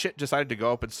 if that shit decided to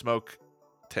go up and smoke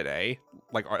today,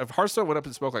 like if Hearthstone went up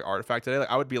and smoked like Artifact today,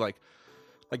 like I would be like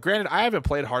granted, I haven't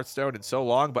played Hearthstone in so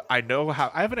long, but I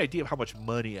have an idea of how much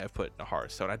money I've put into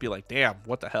Hearthstone. I'd be like, damn,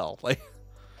 what the hell? Like,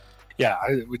 yeah,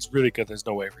 it's really good. There's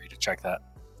no way for you to check that.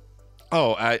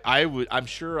 Oh, I'm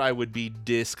sure I would be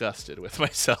disgusted with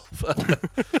myself.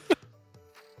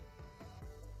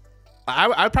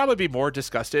 I'd probably be more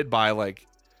disgusted by like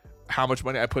how much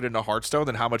money I put into Hearthstone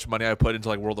than how much money I put into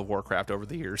like World of Warcraft over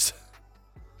the years.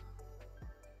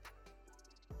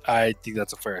 I think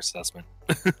that's a fair assessment.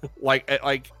 like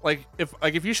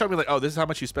if you showed me like, oh, this is how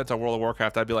much you spent on World of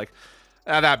Warcraft, I'd be like,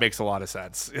 that makes a lot of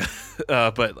sense.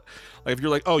 But like, if you're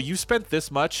like, oh, you spent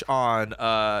this much on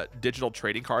digital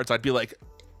trading cards, I'd be like,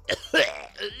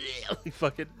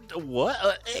 fucking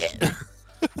what?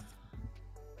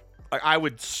 Like, I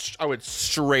would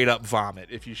straight up vomit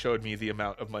if you showed me the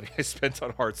amount of money I spent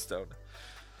on Hearthstone.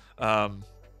 But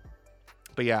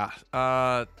yeah,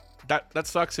 that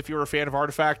sucks if you were a fan of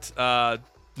Artifact.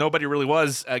 Nobody really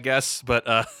was, I guess,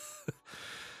 but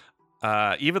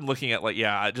even looking at like,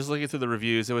 yeah, just looking through the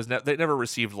reviews, it was they never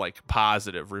received like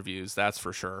positive reviews, that's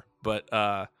for sure. But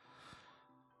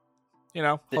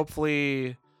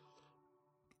hopefully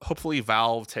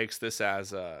Valve takes this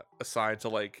as a sign to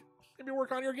like maybe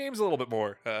work on your games a little bit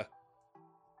more,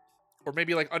 or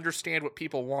maybe like understand what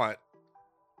people want,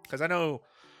 because I know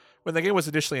when the game was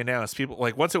initially announced, people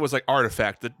like once it was like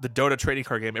Artifact, the Dota trading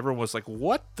card game, everyone was like,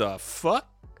 "What the fuck?"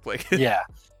 Like, Yeah,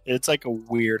 it's like a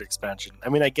weird expansion. I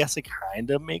mean, I guess it kind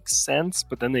of makes sense,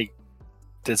 but then they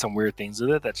did some weird things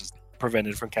with it that just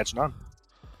prevented it from catching on.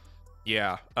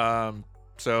 yeah.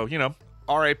 So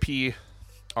R.I.P.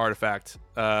 Artifact.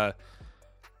 I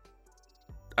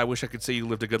wish I could say you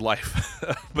lived a good life,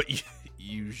 but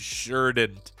you sure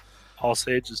didn't. I'll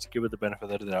say just to give it the benefit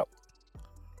of the doubt.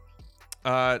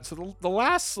 So the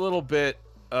last little bit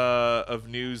of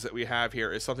news that we have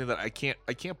here is something that I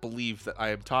can't believe that I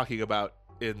am talking about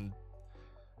in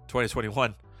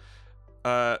 2021.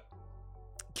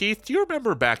 Keith, do you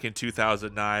remember back in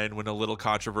 2009 when a little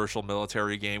controversial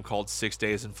military game called 6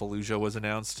 Days in Fallujah was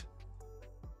announced?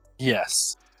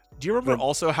 Yes. Do you remember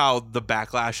also how the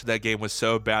backlash of that game was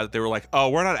so bad that they were like, "Oh,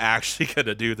 we're not actually going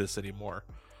to do this anymore"?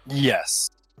 Yes.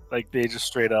 Like, they just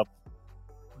straight up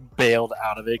bailed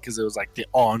out of it because it was like the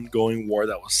ongoing war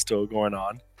that was still going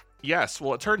on. Yes.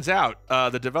 Well, it turns out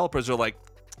the developers are like,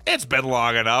 it's been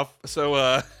long enough.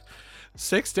 So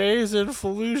 6 Days in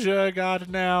Fallujah got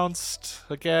announced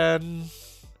again.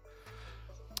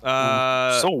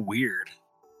 So weird.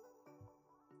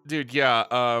 Dude,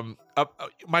 yeah.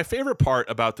 My favorite part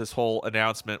about this whole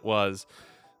announcement was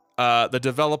the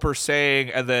developer saying,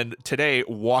 and then today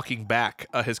walking back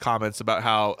his comments about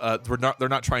how they're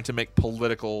not trying to make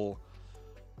political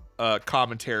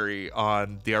commentary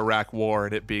on the Iraq War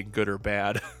and it being good or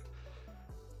bad.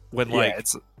 When yeah,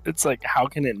 it's like, how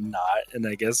can it not? And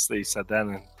I guess they said that,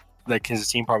 and like his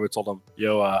team probably told him,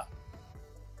 "Yo,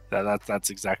 that's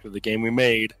exactly the game we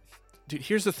made." Dude,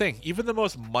 here's the thing. Even the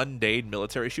most mundane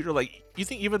military shooter, like, you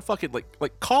think even fucking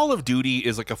like Call of Duty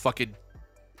is like a fucking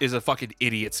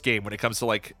idiot's game when it comes to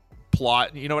like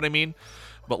plot, you know what I mean?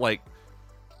 But like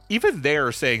even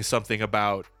they're saying something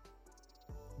about,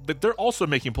 but they're also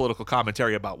making political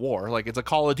commentary about war. Like, it's a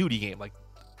Call of Duty game. Like,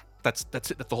 that's it. That's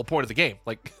the whole point of the game.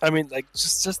 Like, I mean, like,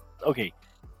 just okay.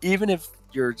 Even if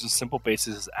your just simple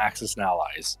basis is Axis and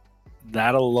allies,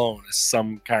 that alone is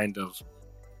some kind of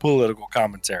political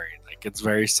commentary. Like, it's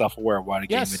very self-aware of what a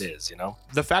game it is, you know?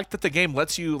 The fact that the game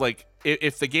lets you, like,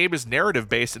 if the game is narrative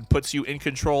based and puts you in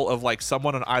control of like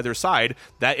someone on either side,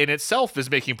 that in itself is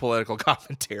making political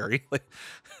commentary. Like,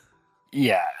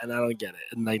 yeah, and I don't get it.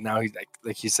 And like now he's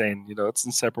like he's saying, it's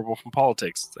inseparable from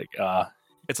politics.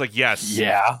 It's like, yes,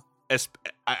 yeah.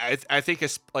 I think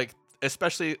it's like,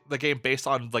 especially the game based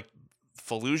on like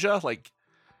Fallujah, like,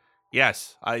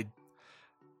 yes,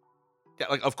 yeah,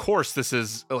 like, of course this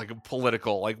is like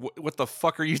political. Like, what the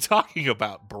fuck are you talking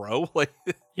about, bro? Like,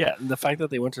 yeah, and the fact that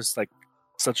they went to like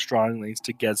such strong lengths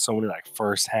to get so many like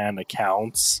first-hand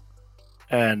accounts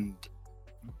and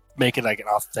make it like an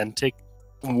authentic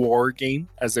war game,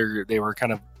 as they were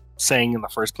kind of saying in the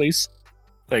first place.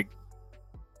 Like,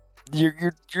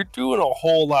 you're doing a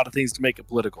whole lot of things to make it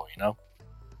political,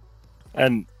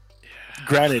 And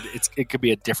granted, it could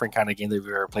be a different kind of game that we've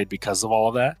ever played because of all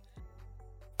of that.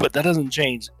 But that doesn't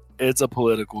change. It's a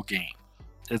political game.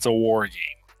 It's a war game.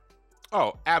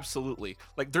 Oh, absolutely.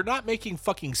 Like, they're not making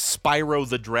fucking Spyro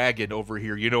the Dragon over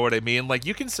here. You know what I mean? Like,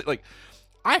 you can say, like,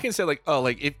 I can say, like, oh,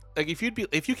 like, if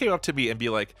you came up to me and be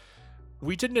like,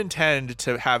 we didn't intend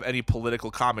to have any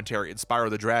political commentary in Spyro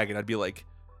the Dragon, I'd be like,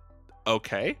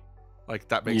 okay, like,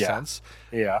 that makes sense.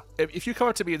 Yeah. If you come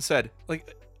up to me and said,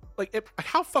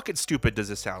 how fucking stupid does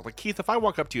this sound? Like, Keith, if I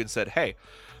walk up to you and said, hey,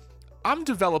 I'm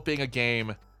developing a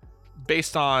game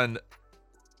based on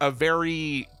a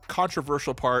very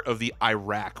controversial part of the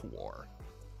Iraq War,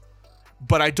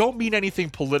 but I don't mean anything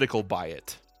political by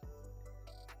it,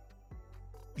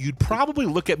 you'd probably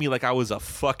look at me like I was a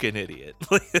fucking idiot.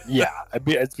 Yeah, I'd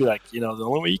be like, the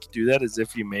only way you can do that is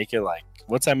if you make it like,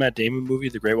 what's that Matt Damon movie,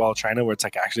 The Great Wall of China, where it's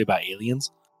like actually about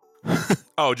aliens?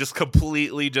 Oh, just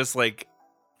completely just like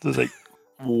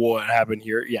what happened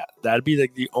here? Yeah, that'd be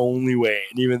like the only way.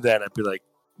 And even then, I'd be like,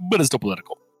 but it's still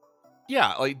political.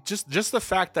 Yeah, like just the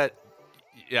fact that,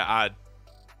 yeah,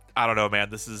 I don't know, man.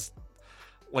 This is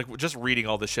like, just reading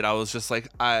all this shit, I was just like,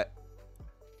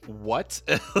 what?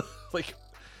 Like,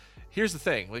 here's the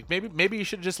thing. Like, maybe you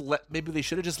should have maybe they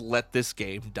should have just let this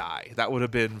game die. That would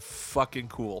have been fucking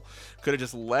cool. Could have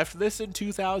just left this in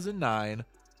 2009.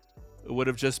 It would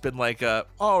have just been like,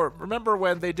 oh, remember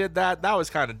when they did that? That was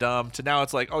kind of dumb. To now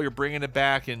it's like, oh, you're bringing it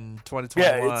back in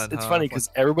 2021. Yeah, it's funny because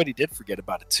everybody did forget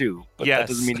about it too. But that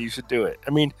doesn't mean you should do it.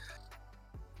 I mean,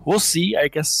 we'll see. I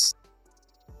guess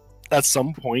at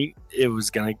some point it was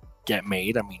going to get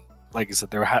made. I mean, like I said,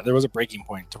 there was a breaking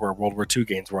point to where World War II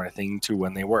games were anything to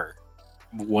when they were.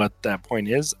 What that point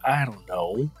is, I don't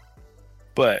know.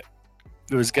 But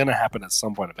it was going to happen at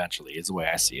some point eventually, is the way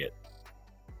I see it.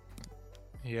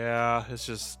 Yeah, it's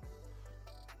just,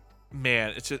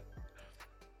 man, it's just,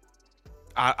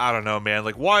 I don't know, man.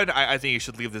 Like, one, I think you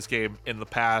should leave this game in the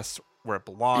past where it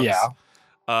belongs. Yeah.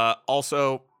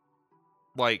 Also,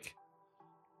 like,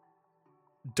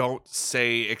 don't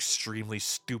say extremely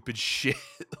stupid shit.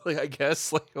 Like, I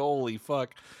guess, like, holy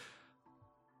fuck.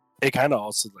 It kind of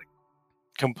also like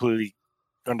completely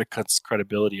undercuts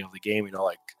credibility of the game. You know,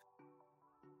 like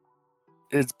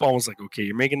it's almost like, okay,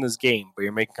 you're making this game, but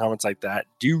you're making comments like that.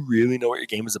 Do you really know what your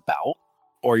game is about,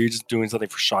 or are you just doing something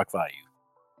for shock value?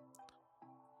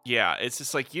 Yeah, it's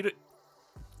just like, do you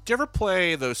ever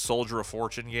play those Soldier of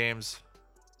Fortune games?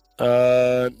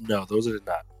 No, those are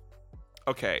not.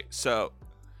 Okay, so,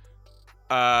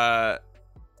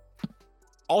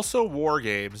 also war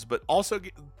games, but also,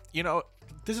 you know,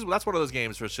 that's one of those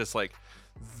games where it's just like,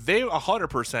 they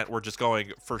 100% were just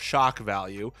going for shock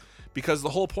value, because the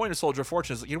whole point of Soldier of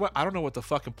Fortune is, you know what, I don't know what the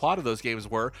fucking plot of those games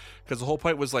were, because the whole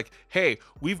point was like, hey,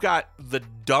 we've got the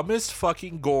dumbest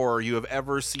fucking gore you have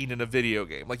ever seen in a video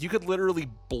game. Like, you could literally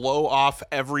blow off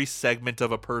every segment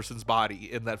of a person's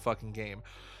body in that fucking game.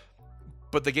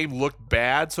 But the game looked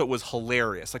bad, so it was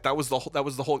hilarious. Like, that was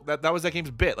that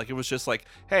game's bit. Like, it was just like,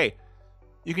 hey,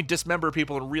 you can dismember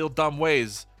people in real dumb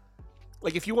ways.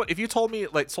 Like, if you told me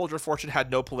like Soldier of Fortune had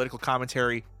no political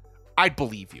commentary, I'd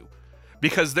believe you,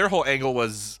 because their whole angle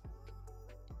was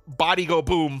body go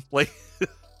boom. Like,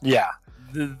 yeah,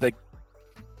 they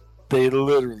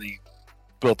literally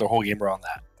built their whole game around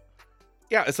that.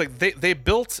 Yeah, it's like they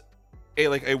built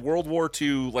a World War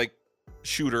II like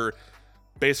shooter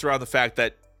based around the fact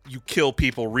that you kill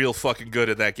people real fucking good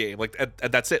in that game. Like,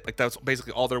 and that's it. Like, that's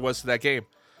basically all there was to that game.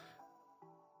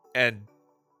 And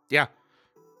yeah.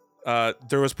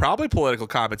 There was probably political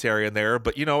commentary in there,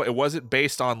 but, you know, it wasn't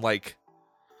based on, like,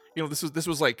 you know, this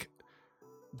was like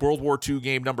World War II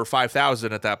game number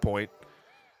 5,000 at that point.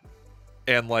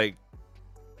 And, like,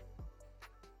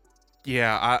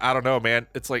 yeah, I don't know, man.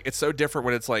 It's like, it's so different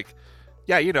when it's like,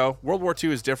 yeah, you know, World War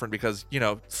II is different because, you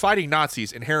know, fighting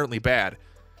Nazis inherently bad.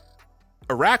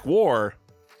 Iraq War,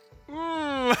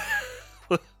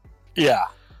 yeah.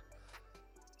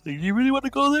 Do you really want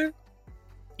to go there?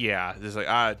 Yeah, just like,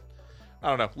 I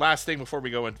don't know. Last thing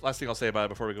I'll say about it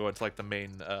before we go into like the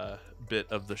main bit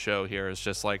of the show here is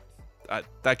just like,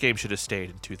 that game should have stayed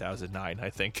in 2009, I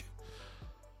think.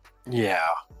 Yeah,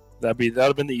 that would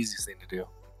have been the easiest thing to do.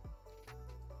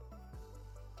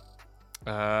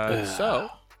 So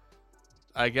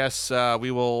I guess we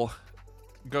will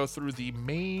go through the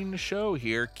main show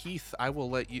here. Keith, I will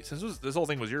let you, since this whole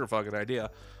thing was your fucking idea,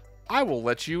 I will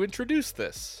let you introduce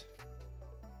this.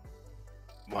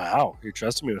 Wow, you're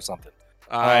trusting me with something.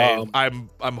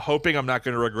 I'm hoping I'm not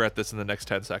going to regret this in the next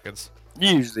 10 seconds.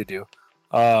 You usually do.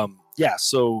 Yeah,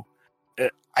 so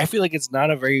I feel like it's not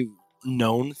a very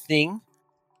known thing,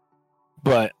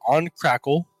 but on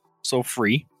Crackle, so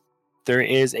free, there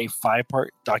is a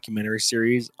 5-part documentary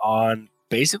series on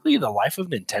basically the life of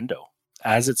Nintendo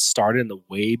as it started in the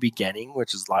way beginning,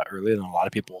 which is a lot earlier than a lot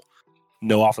of people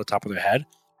know off the top of their head,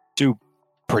 to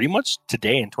pretty much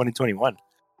today in 2021.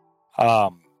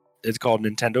 It's called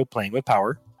Nintendo Playing with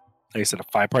Power. Like I said, a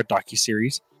 5-part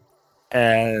docuseries.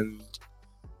 And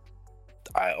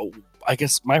I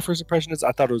guess my first impression is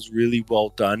I thought it was really well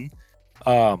done.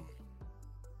 I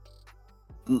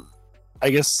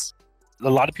guess a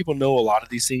lot of people know a lot of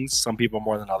these things, some people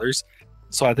more than others.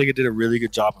 So I think it did a really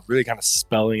good job of really kind of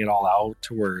spelling it all out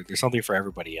to where there's something for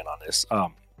everybody in on this.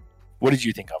 What did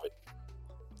you think of it?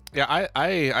 Yeah,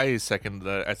 I second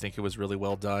that. I think it was really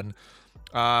well done.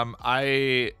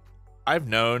 I've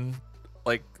known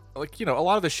like you know, a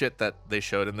lot of the shit that they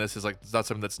showed in this is like, it's not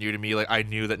something that's new to me. Like, I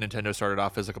knew that Nintendo started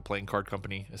off as like a playing card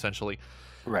company essentially.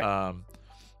 Right.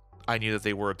 I knew that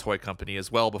they were a toy company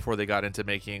as well before they got into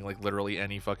making like literally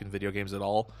any fucking video games at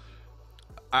all.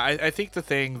 I think the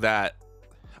thing that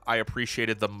I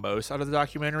appreciated the most out of the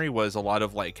documentary was a lot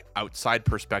of like outside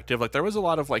perspective. Like, there was a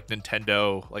lot of like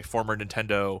Nintendo, like former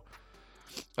Nintendo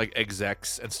like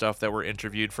execs and stuff that were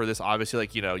interviewed for this. Obviously,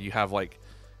 like, you know, you have like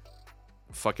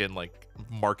fucking like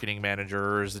marketing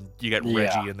managers, and you get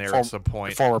Reggie in there at some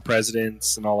point, former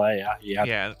presidents and all that.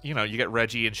 Yeah, you know, you get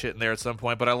Reggie and shit in there at some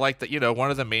point. But I like that, you know, one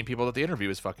of the main people that they interview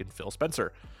is fucking Phil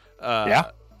Spencer.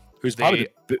 Who's probably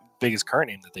the biggest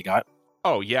current name that they got.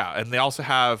 Oh yeah, and they also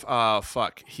have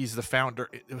he's the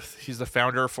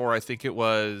founder for, I think it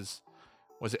was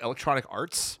it Electronic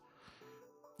Arts?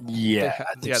 Yeah,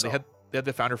 they had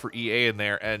the founder for EA in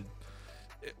there, and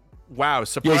wow,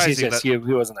 surprising. Yes, he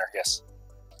wasn't there. Yes.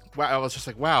 Wow, I was just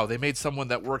like, wow, they made someone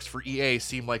that works for EA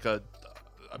seem like a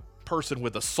person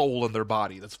with a soul in their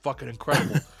body. That's fucking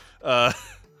incredible.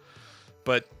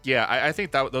 But yeah, I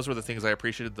think that those were the things I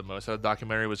appreciated the most out of the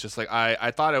documentary. Was just like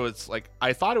I thought it was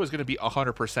going to be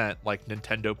 100% like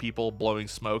Nintendo people blowing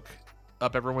smoke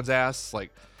up everyone's ass,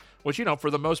 like, which, you know,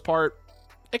 for the most part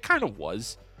it kind of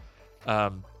was.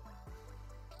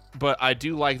 But I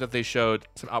do like that they showed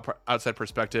some outside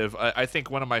perspective. I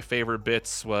think one of my favorite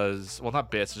bits was, well,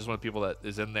 not bits, just one of the people that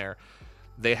is in there.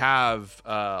 They have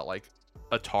like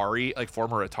Atari, like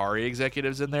former Atari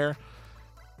executives in there.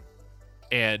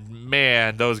 And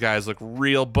man, those guys look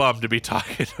real bummed to be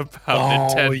talking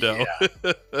about Nintendo.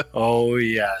 Yeah. Oh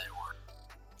yeah,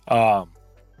 they were.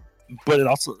 But it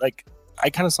also, like, I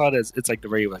kind of saw it as it's like the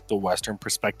very like the Western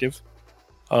perspective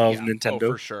of Nintendo,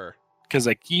 for sure. Because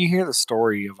like you hear the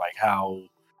story of like how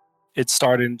it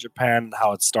started in Japan and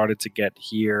how it started to get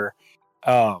here,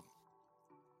 but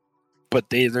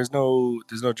there's no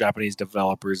Japanese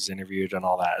developers interviewed and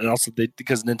all that, and also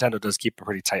because Nintendo does keep it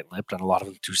pretty tight-lipped and a lot of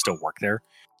them do still work there,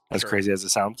 as crazy as it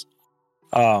sounds.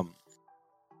 So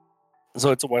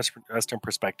it's a Western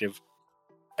perspective,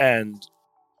 and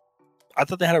I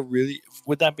thought they had a really.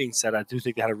 With that being said, I do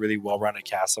think they had a really well-rounded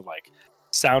cast of like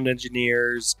sound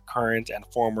engineers, current and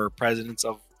former presidents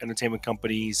of entertainment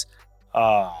companies.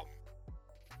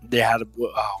 They had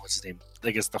what's his name?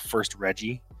 I guess the first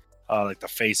Reggie, like the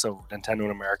face of Nintendo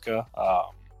in America.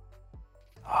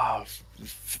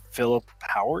 Philip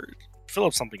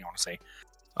something I want to say.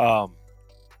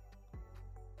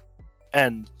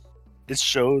 And this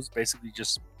shows basically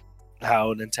just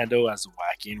how Nintendo, as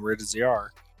wacky and weird as they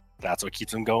are, that's what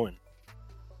keeps them going.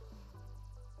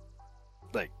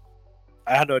 Like,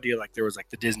 I had no idea like there was like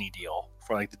the Disney deal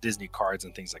for like the Disney cards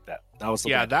and things like that. That was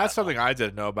that's something I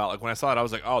didn't know about. Like when I saw it, I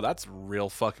was like, oh, that's real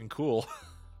fucking cool.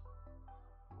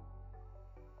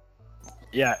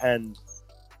 Yeah, and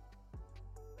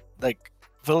like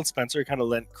Philip Spencer kind of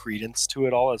lent credence to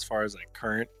it all as far as like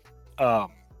current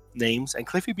names, and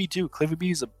Cliffy B too. Cliffy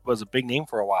B was a big name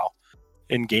for a while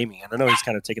in gaming, and I know he's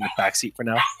kind of taking the backseat for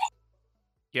now.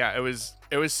 Yeah, it was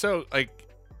so like,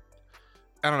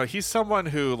 I don't know. He's someone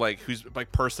who's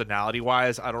like personality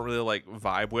wise, I don't really like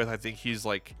vibe with. I think he's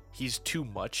too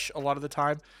much a lot of the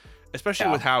time,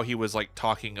 especially with how he was like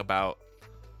talking about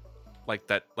like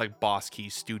that, like Boss Key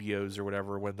Studios or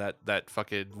whatever, when that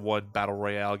fucking one battle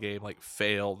royale game like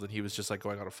failed, and he was just like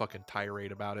going on a fucking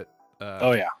tirade about it.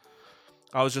 I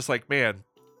was just like, man,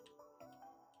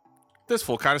 this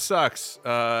fool kind of sucks.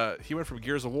 He went from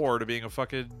Gears of War to being a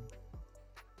fucking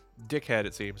dickhead,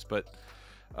 it seems. But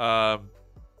I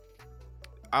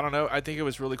don't know. I think it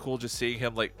was really cool just seeing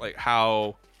him like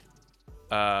how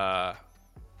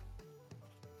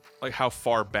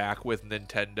far back with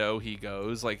Nintendo he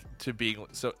goes, like to being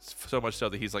so much so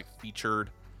that he's like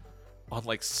featured on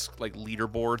like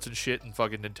leaderboards and shit and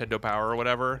fucking Nintendo Power or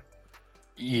whatever.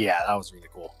 Yeah, that was really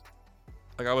cool.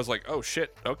 Like I was like, oh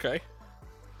shit, okay.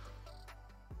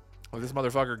 Like this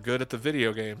motherfucker good at the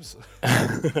video games.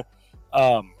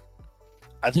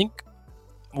 I think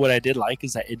what I did like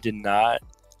is that it did not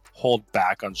hold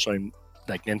back on showing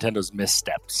like Nintendo's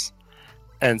missteps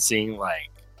and seeing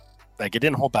like it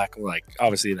didn't hold back. Like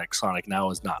obviously like Sonic now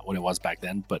is not what it was back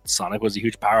then, but Sonic was a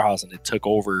huge powerhouse and it took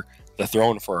over the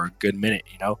throne for a good minute,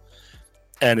 you know.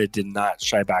 And it did not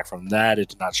shy back from that. It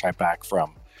did not shy back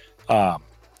from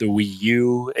the Wii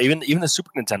U, even the Super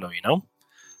Nintendo, you know,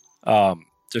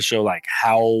 to show like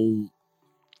how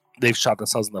they've shot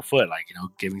themselves in the foot, like, you know,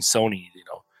 giving Sony, you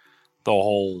know, the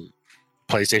whole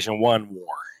PlayStation 1 war,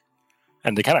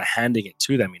 and they kind of handing it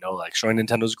to them, you know, like showing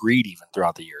Nintendo's greed even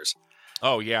throughout the years.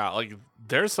 Oh yeah, like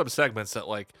there's some segments that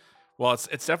like, well, it's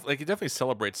definitely like, it definitely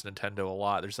celebrates Nintendo a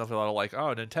lot. There's definitely a lot of like,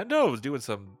 oh, Nintendo is doing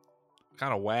some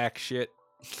kind of whack shit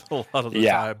a lot of the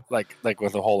time. like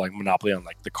with the whole like monopoly on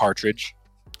like the cartridge.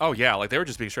 Oh yeah, like they were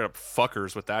just being straight up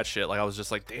fuckers with that shit. Like I was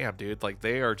just like, damn, dude, like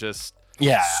they are just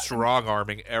strong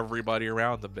arming everybody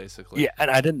around them basically. Yeah,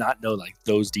 and I did not know like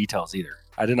those details either.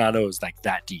 I did not know it was like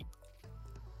that deep.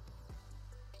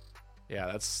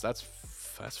 Yeah, that's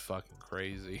fucking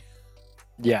crazy.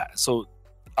 Yeah, so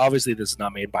obviously this is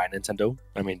not made by Nintendo.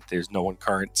 I mean, there's no one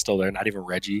current still there. Not even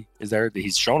Reggie is there.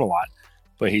 He's shown a lot,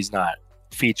 but he's not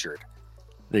featured.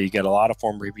 You get a lot of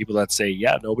former people that say,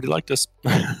 yeah, nobody liked us.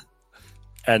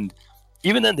 And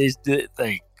even then, they did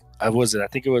like, I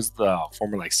think it was the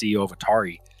former like CEO of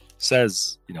Atari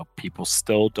says, you know, people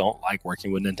still don't like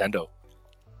working with Nintendo.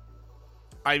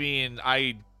 I mean,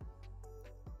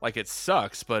 like it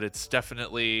sucks, but it's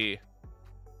definitely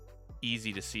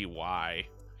easy to see why.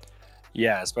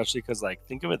 Yeah, especially because like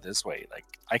think of it this way, like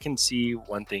I can see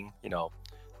one thing, you know,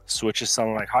 Switch is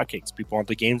selling like hotcakes. People want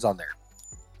the games on there.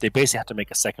 They basically have to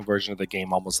make a second version of the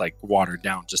game almost like watered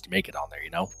down just to make it on there, you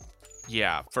know?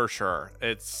 Yeah, for sure.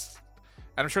 It's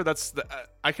I'm sure that's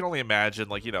I can only imagine,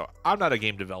 like, you know, I'm not a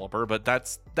game developer, but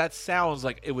that sounds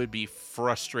like it would be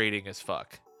frustrating as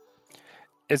fuck.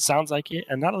 It sounds like it,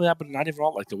 and not only that, but not even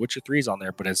all. Like The Witcher 3 is on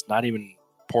there, but it's not even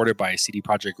ported by CD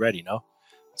Projekt Red, you know.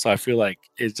 So I feel like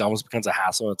it almost becomes a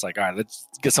hassle. It's like, all right, let's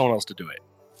get someone else to do it,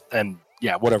 and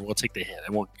yeah, whatever, we'll take the hit.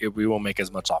 We won't make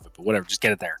as much off it, but whatever, just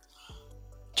get it there.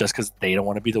 Just because they don't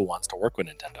want to be the ones to work with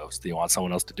Nintendo, so they want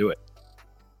someone else to do it.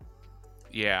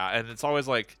 Yeah, and it's always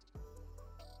like,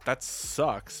 that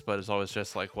sucks, but it's always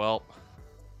just like, well,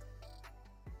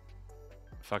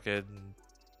 fucking,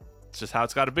 it's just how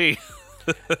it's got to be.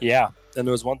 Yeah, and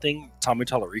there was one thing Tommy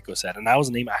Tallarico said, and that was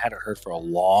a name I hadn't heard for a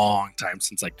long time,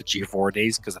 since like the G4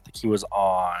 days, because I think he was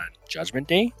on Judgment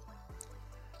Day.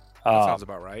 That sounds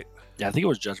about right. Yeah, I think it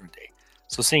was Judgment Day.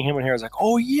 So seeing him in here, I was like,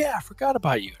 oh yeah, I forgot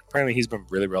about you. Apparently he's been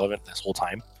really relevant this whole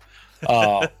time.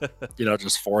 You know,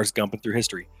 just Forrest Gumping through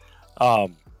history.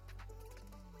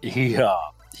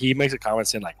 He makes a comment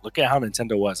saying, like, look at how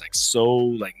Nintendo was, like, so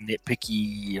like nitpicky,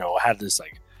 you know, had this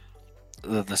like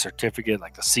the certificate,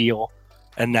 like the seal,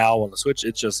 and now on the Switch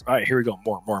it's just, all right, here we go,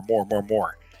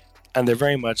 more. And they're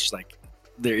very much like,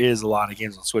 there is a lot of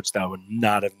games on Switch that would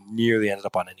not have nearly ended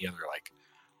up on any other, like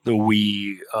the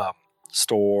Wii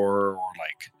store, or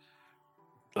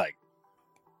like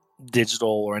digital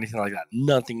or anything like that.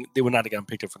 Nothing, they would not have gotten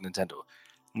picked up from Nintendo.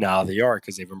 Now they are,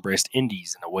 because they've embraced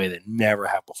indies in a way they never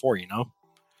have before, you know.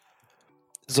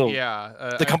 So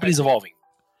yeah, the company's evolving.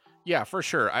 Yeah, for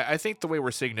sure. I think the way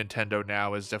we're seeing Nintendo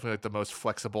now is definitely like the most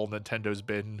flexible Nintendo's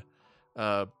been,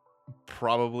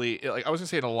 probably, like, I was gonna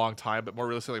say in a long time, but more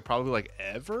realistically, probably like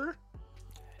ever.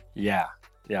 Yeah,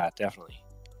 definitely.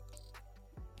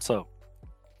 So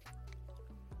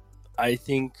I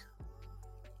think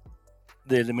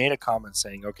they made a comment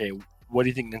saying, okay, what do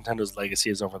you think Nintendo's legacy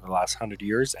is over the last 100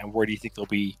 years, and where do you think they'll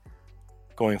be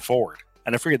going forward?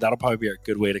 And I figured that'll probably be a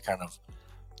good way to kind of,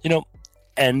 you know,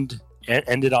 end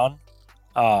it on.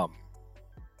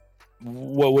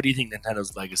 What do you think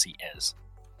Nintendo's legacy is?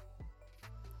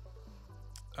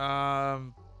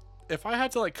 If I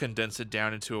had to like condense it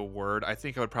down into a word, I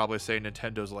think I would probably say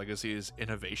Nintendo's legacy is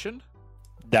innovation.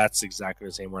 That's exactly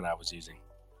the same word I was using.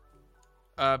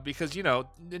 Because, you know,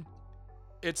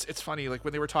 it's funny, like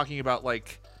when they were talking about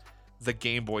like the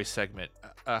Game Boy segment,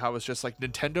 how it's just like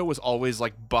Nintendo was always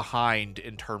like behind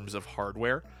in terms of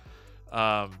hardware,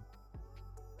 but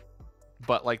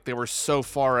like they were so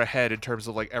far ahead in terms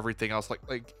of like everything else.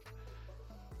 Like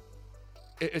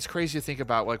it's crazy to think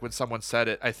about, like when someone said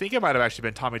it. I think it might have actually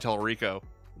been Tommy Tallarico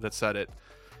that said it.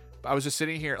 I was just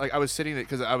sitting here, like I was sitting there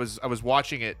because I was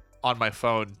watching it on my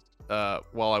phone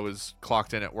while I was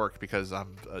clocked in at work, because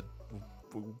I'm a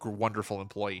wonderful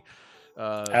employee.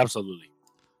 Absolutely.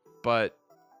 But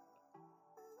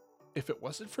if it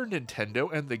wasn't for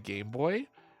Nintendo and the Game Boy,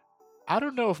 I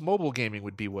don't know if mobile gaming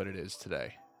would be what it is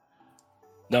today.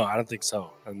 No, I don't think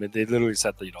so. I mean, they literally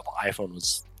said that, you know, the iPhone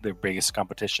was their biggest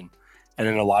competition, and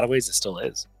in a lot of ways it still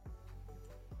is.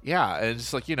 Yeah, and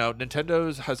it's like, you know,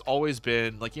 Nintendo's has always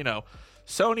been like, you know,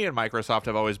 Sony and Microsoft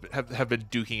have always have been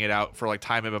duking it out for like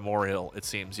time immemorial, it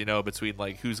seems, you know, between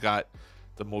like who's got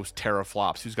the most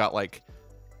teraflops, who's got like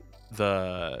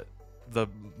the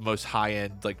most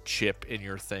high-end like chip in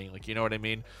your thing, like, you know what I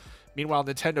mean? Meanwhile,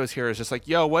 Nintendo's here is just like,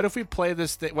 yo, what if we play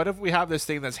this thing, what if we have this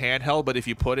thing that's handheld, but if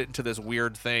you put it into this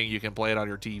weird thing you can play it on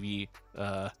your TV,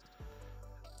 and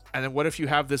then what if you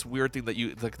have this weird thing that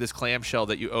you like, this clamshell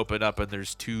that you open up and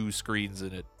there's two screens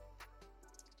in it,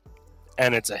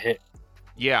 and it's a hit.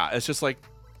 Yeah, it's just like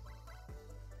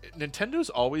Nintendo's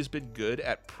always been good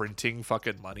at printing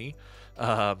fucking money,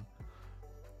 and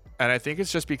I think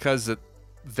it's just because that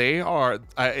they are.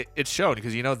 It's shown,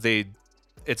 because, you know,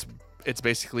 it's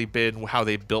basically been how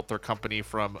they built their company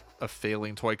from a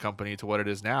failing toy company to what it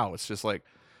is now. It's just like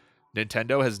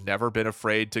Nintendo has never been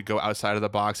afraid to go outside of the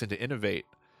box and to innovate.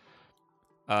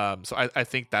 So I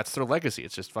think that's their legacy.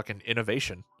 It's just fucking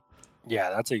innovation.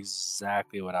 Yeah, that's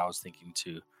exactly what I was thinking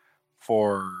too,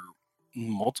 for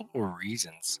multiple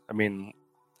reasons. I mean,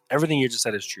 everything you just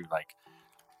said is true. Like,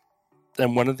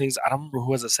 and one of the things, I don't remember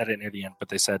who was it said it near the end, but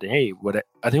they said, hey,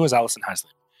 I think it was Allison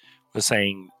Haslip, was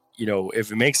saying, you know,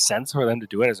 if it makes sense for them to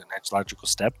do it as a next logical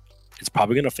step, it's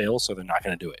probably going to fail, so they're not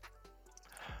going to do it.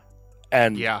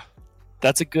 And yeah,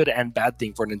 that's a good and bad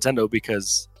thing for Nintendo,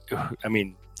 because, I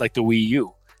mean, like the Wii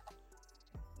U,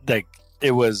 like,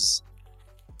 it was,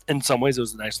 in some ways it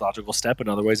was a nice logical step, in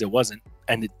other ways it wasn't,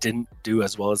 and it didn't do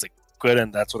as well as it could,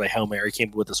 and that's where the Hail Mary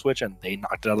came with the Switch, and they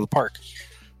knocked it out of the park.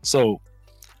 So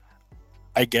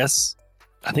I think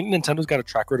Nintendo's got a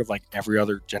track record of like every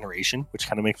other generation, which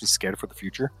kind of makes me scared for the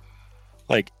future.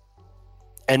 Like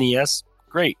NES,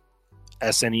 great.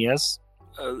 SNES,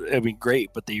 I mean, great,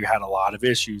 but they had a lot of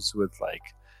issues with like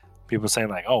people saying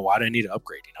like, "Oh, why do I need to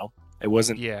upgrade?" You know, it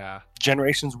wasn't. Yeah.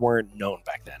 Generations weren't known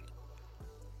back then,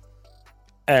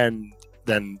 and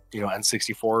then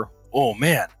N64. Oh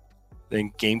man,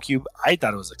 then GameCube. I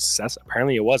thought it was a success.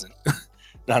 Apparently, it wasn't.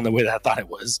 Not in the way that I thought it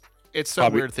was. It's so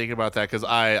weird thinking about that because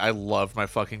I love my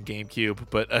fucking GameCube,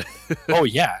 but oh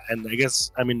yeah, and I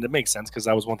guess that makes sense because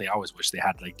that was one thing I always wished they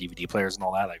had, like DVD players and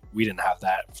all that. Like we didn't have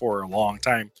that for a long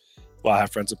time. Well, I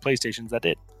have friends with PlayStations that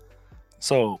did,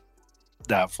 so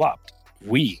that flopped.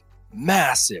 Wii,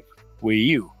 massive. Wii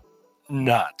U,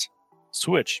 not.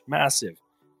 Switch, massive.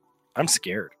 I'm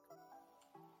scared.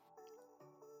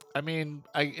 I mean,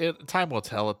 time will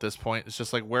tell at this point. It's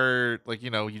just like where, like,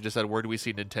 you just said, where do we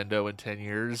see Nintendo in 10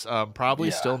 years? Probably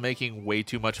still making way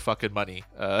too much fucking money.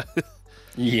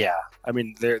 Yeah, I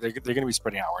mean, they're going to be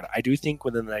spreading outward. I do think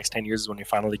within the next 10 years is when we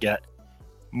finally get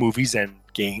movies and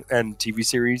game and TV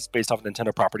series based off of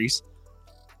Nintendo properties.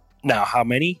 Now, how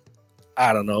many?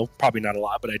 I don't know. Probably not a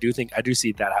lot, but I do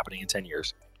see that happening in 10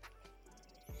 years.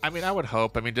 I mean, I would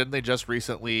hope. I mean, didn't they just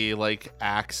recently like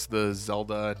axe the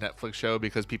Zelda Netflix show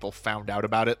because people found out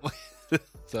about it?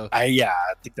 So I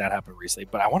think that happened recently.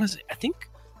 But I want to say, I think,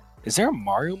 is there a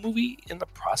Mario movie in the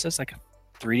process, like a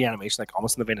 3D animation, like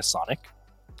almost in the vein of Sonic?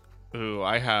 Ooh,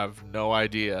 I have no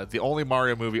idea. The only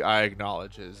Mario movie I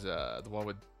acknowledge is the one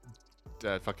with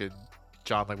fucking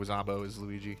John Leguizamo as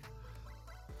Luigi.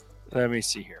 Let me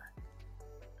see here.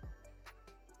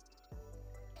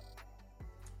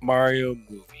 Mario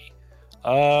movie.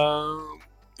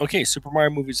 Okay, Super Mario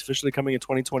movie is officially coming in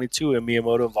 2022, and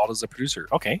Miyamoto involved as a producer.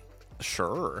 Okay,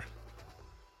 sure.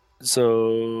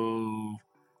 So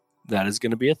that is going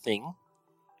to be a thing.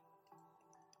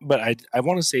 But I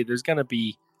want to say there's going to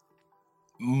be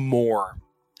more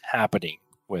happening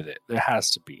with it. There has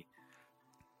to be.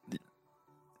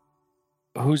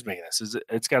 Who's making this?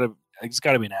 It's got to be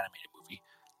an animated movie.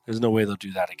 There's no way they'll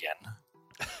do that again.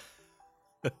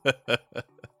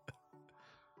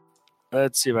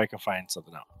 Let's see if I can find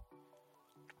something out.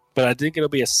 But I think it'll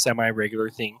be a semi-regular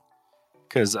thing.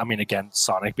 Because, I mean, again,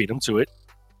 Sonic beat him to it.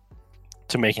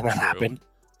 To making that happen.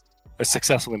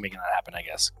 Successfully making that happen, I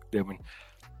guess. I mean,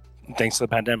 thanks to the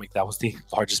pandemic, that was the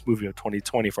largest movie of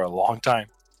 2020 for a long time.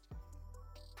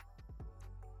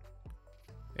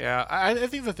 Yeah, I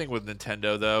think the thing with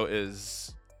Nintendo, though,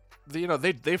 is...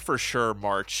 they for sure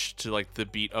march to, like, the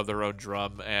beat of their own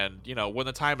drum. And, when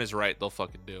the time is right, they'll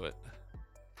fucking do it.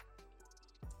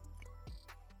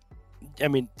 I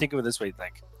mean, think of it this way,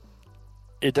 like,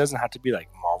 it doesn't have to be like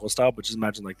Marvel style, but just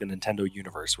imagine like the Nintendo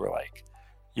universe where like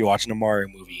you're watching a Mario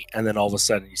movie and then all of a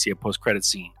sudden you see a post-credit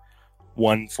scene,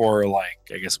 one for like,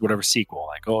 I guess, whatever sequel,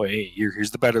 like, oh, hey,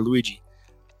 here's the better Luigi.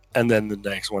 And then the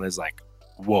next one is like,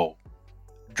 whoa,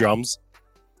 drums,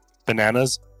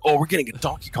 bananas, oh, we're getting a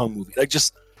Donkey Kong movie. Like,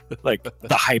 just like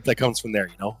the hype that comes from there,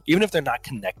 even if they're not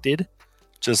connected,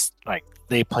 just like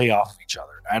they play off of each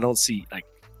other. I don't see like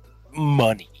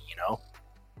money.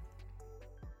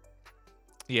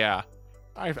 Yeah,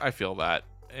 I feel that,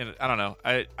 and I don't know.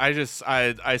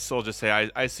 I still just say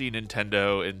I see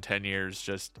Nintendo in 10 years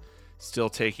just still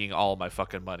taking all my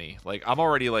fucking money. Like I'm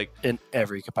already like in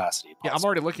every capacity possible. Yeah, I'm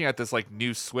already looking at this like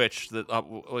new Switch that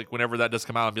like whenever that does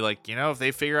come out, I'll be like, if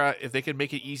they figure out if they can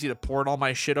make it easy to port all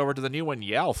my shit over to the new one,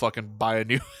 yeah, I'll fucking buy a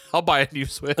new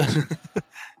Switch.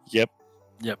 Yep,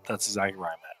 that's exactly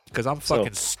where I'm at. Because I'm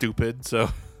fucking stupid. So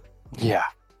yeah,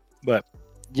 but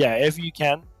yeah, if you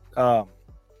can.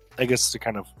 I guess to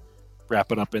kind of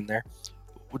wrap it up in there,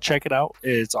 we'll check it out.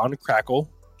 It's on Crackle.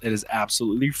 It is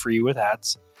absolutely free with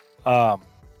ads. It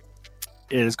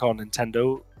is called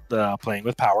Nintendo The Playing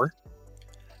with Power,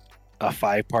 a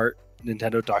 5-part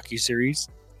Nintendo docu-series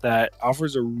that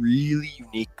offers a really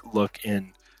unique look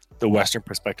in the Western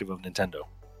perspective of Nintendo.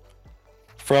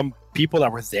 From people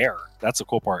that were there. That's the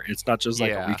cool part. It's not just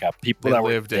like a recap. People that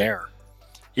were there.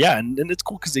 Yeah, and it's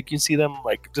cool because you can see them,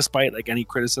 like, despite like any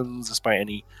criticisms, despite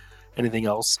anything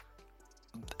else,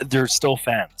 they're still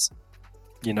fans,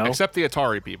 Except the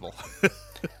Atari people.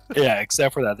 Yeah,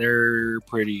 except for that, they're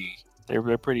pretty. They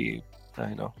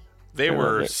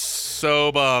were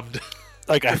so bummed.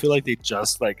 Like I feel like they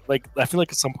just like I feel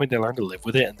like at some point they learned to live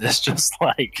with it, and this just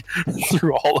like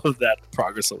threw all of that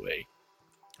progress away.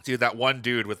 Dude, that one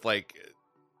dude with like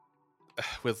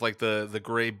the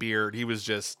gray beard, he was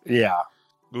just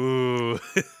Ooh.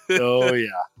 Oh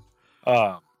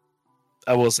yeah.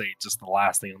 I will say just the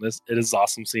last thing on this. It is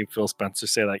awesome seeing Phil Spencer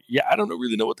say like, yeah, I don't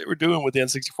really know what they were doing with the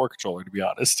N64 controller, to be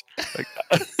honest. Like,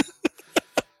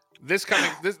 this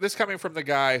coming from the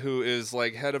guy who is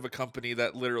like head of a company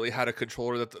that literally had a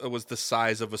controller that was the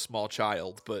size of a small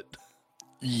child, but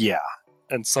yeah.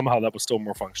 and somehow that was still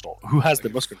more functional. Who has the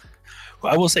most?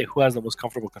 I will say, who has the most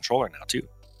comfortable controller now too?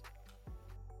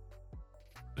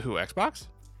 Who, Xbox?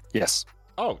 Yes.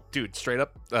 Oh, dude, straight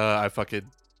up, I fucking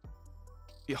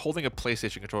holding a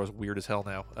PlayStation controller is weird as hell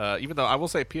now. Even though I will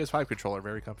say PS5 controller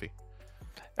very comfy.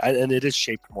 And it is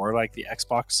shaped more like the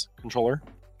Xbox controller,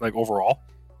 like overall.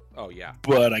 Oh yeah.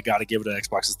 But I gotta give it an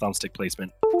Xbox's thumbstick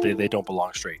placement. They don't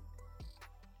belong straight.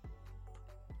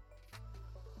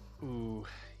 Ooh,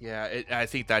 yeah. I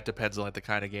think that depends on like the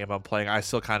kind of game I'm playing. I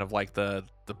still kind of like the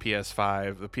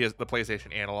PS5, the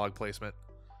PlayStation analog placement.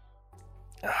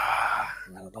 I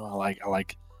don't know. I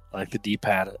like the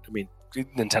D-pad. I mean,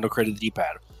 Nintendo created the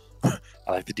D-pad.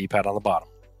 I like the D-pad on the bottom.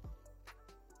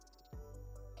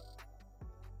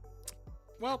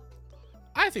 Well,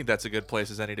 I think that's a good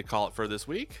place as any to call it for this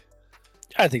week.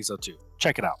 I think so too.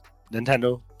 Check it out.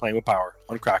 Nintendo playing with power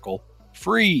on Crackle,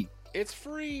 free. It's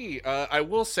free. I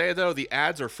will say though, the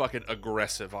ads are fucking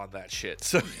aggressive on that shit.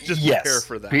 So just prepare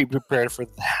for that. Be prepared for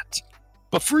that.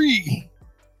 But free.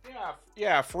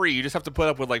 Yeah, free. You just have to put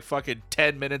up with like fucking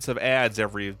 10 minutes of ads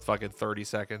every fucking 30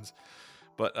 seconds.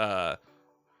 But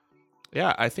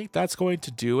yeah, I think that's going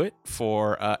to do it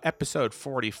for episode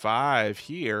 45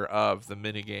 here of the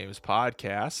Minigames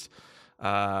podcast.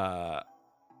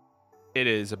 It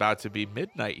is about to be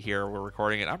midnight here. We're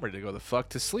recording it. I'm ready to go the fuck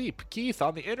to sleep. Keith,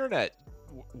 on the internet,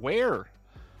 where?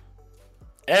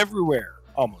 Everywhere,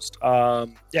 almost.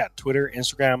 Yeah, Twitter,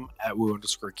 Instagram at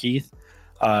woo_Keith,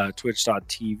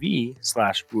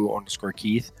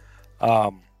 twitch.tv/woo_Keith.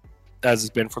 As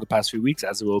it's been for the past few weeks,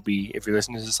 as it will be if you're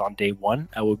listening to this on day one,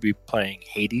 I will be playing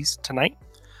Hades tonight.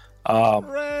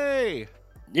 Hooray!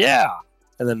 Yeah,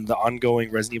 and then the ongoing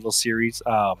Resident Evil series.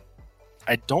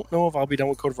 I don't know if I'll be done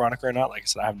with Code Veronica or not. Like I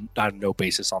said, I have no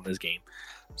basis on this game,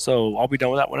 so I'll be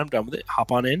done with that when I'm done with it.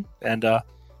 Hop on in and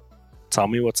tell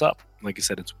me what's up. Like I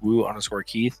said, it's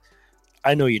woo_Keith.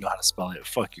 I know you know how to spell it.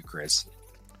 Fuck you, Chris.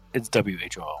 It's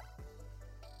WHOO.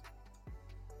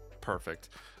 Perfect.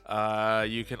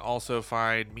 You can also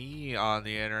find me on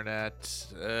the internet,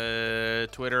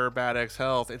 Twitter,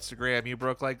 BadXHealth, Instagram, You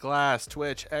Broke Like Glass,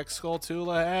 Twitch,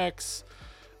 XSkullTulaX.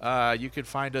 You can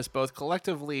find us both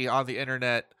collectively on the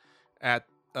internet at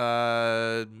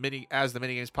the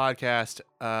Minigames Podcast,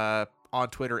 on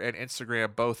Twitter and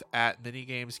Instagram, both at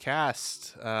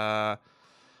MinigamesCast.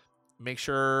 Make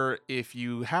sure if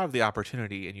you have the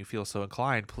opportunity and you feel so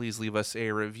inclined, please leave us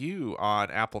a review on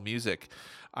Apple Music.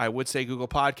 I would say Google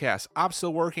Podcasts. I'm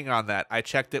still working on that. I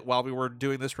checked it while we were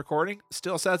doing this recording.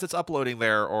 Still says it's uploading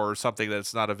there or something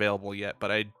that's not available yet,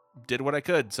 but I did what I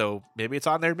could, so maybe it's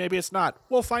on there, maybe it's not.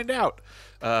 We'll find out.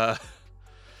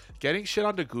 Getting shit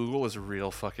onto Google is real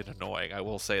fucking annoying. I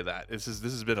will say that. This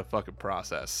has been a fucking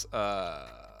process. But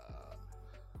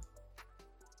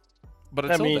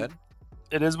until then,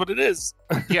 it is what it is.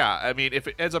 yeah, I mean, if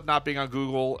it ends up not being on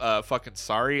Google, fucking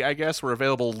sorry, I guess. We're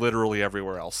available literally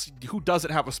everywhere else. Who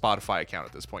doesn't have a Spotify account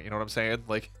at this point? You know what I'm saying?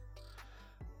 Like,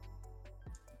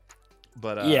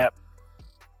 but yeah.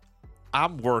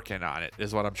 I'm working on it,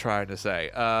 is what I'm trying to say.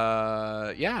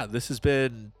 Yeah, this has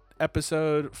been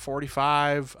episode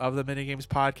 45 of the Minigames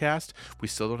podcast. We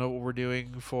still don't know what we're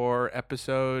doing for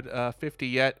episode 50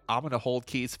 yet. I'm going to hold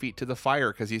Keith's feet to the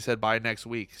fire because he said by next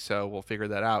week, so we'll figure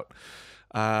that out.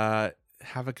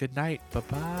 Have a good night.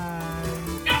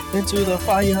 Bye-bye. Into the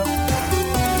fire.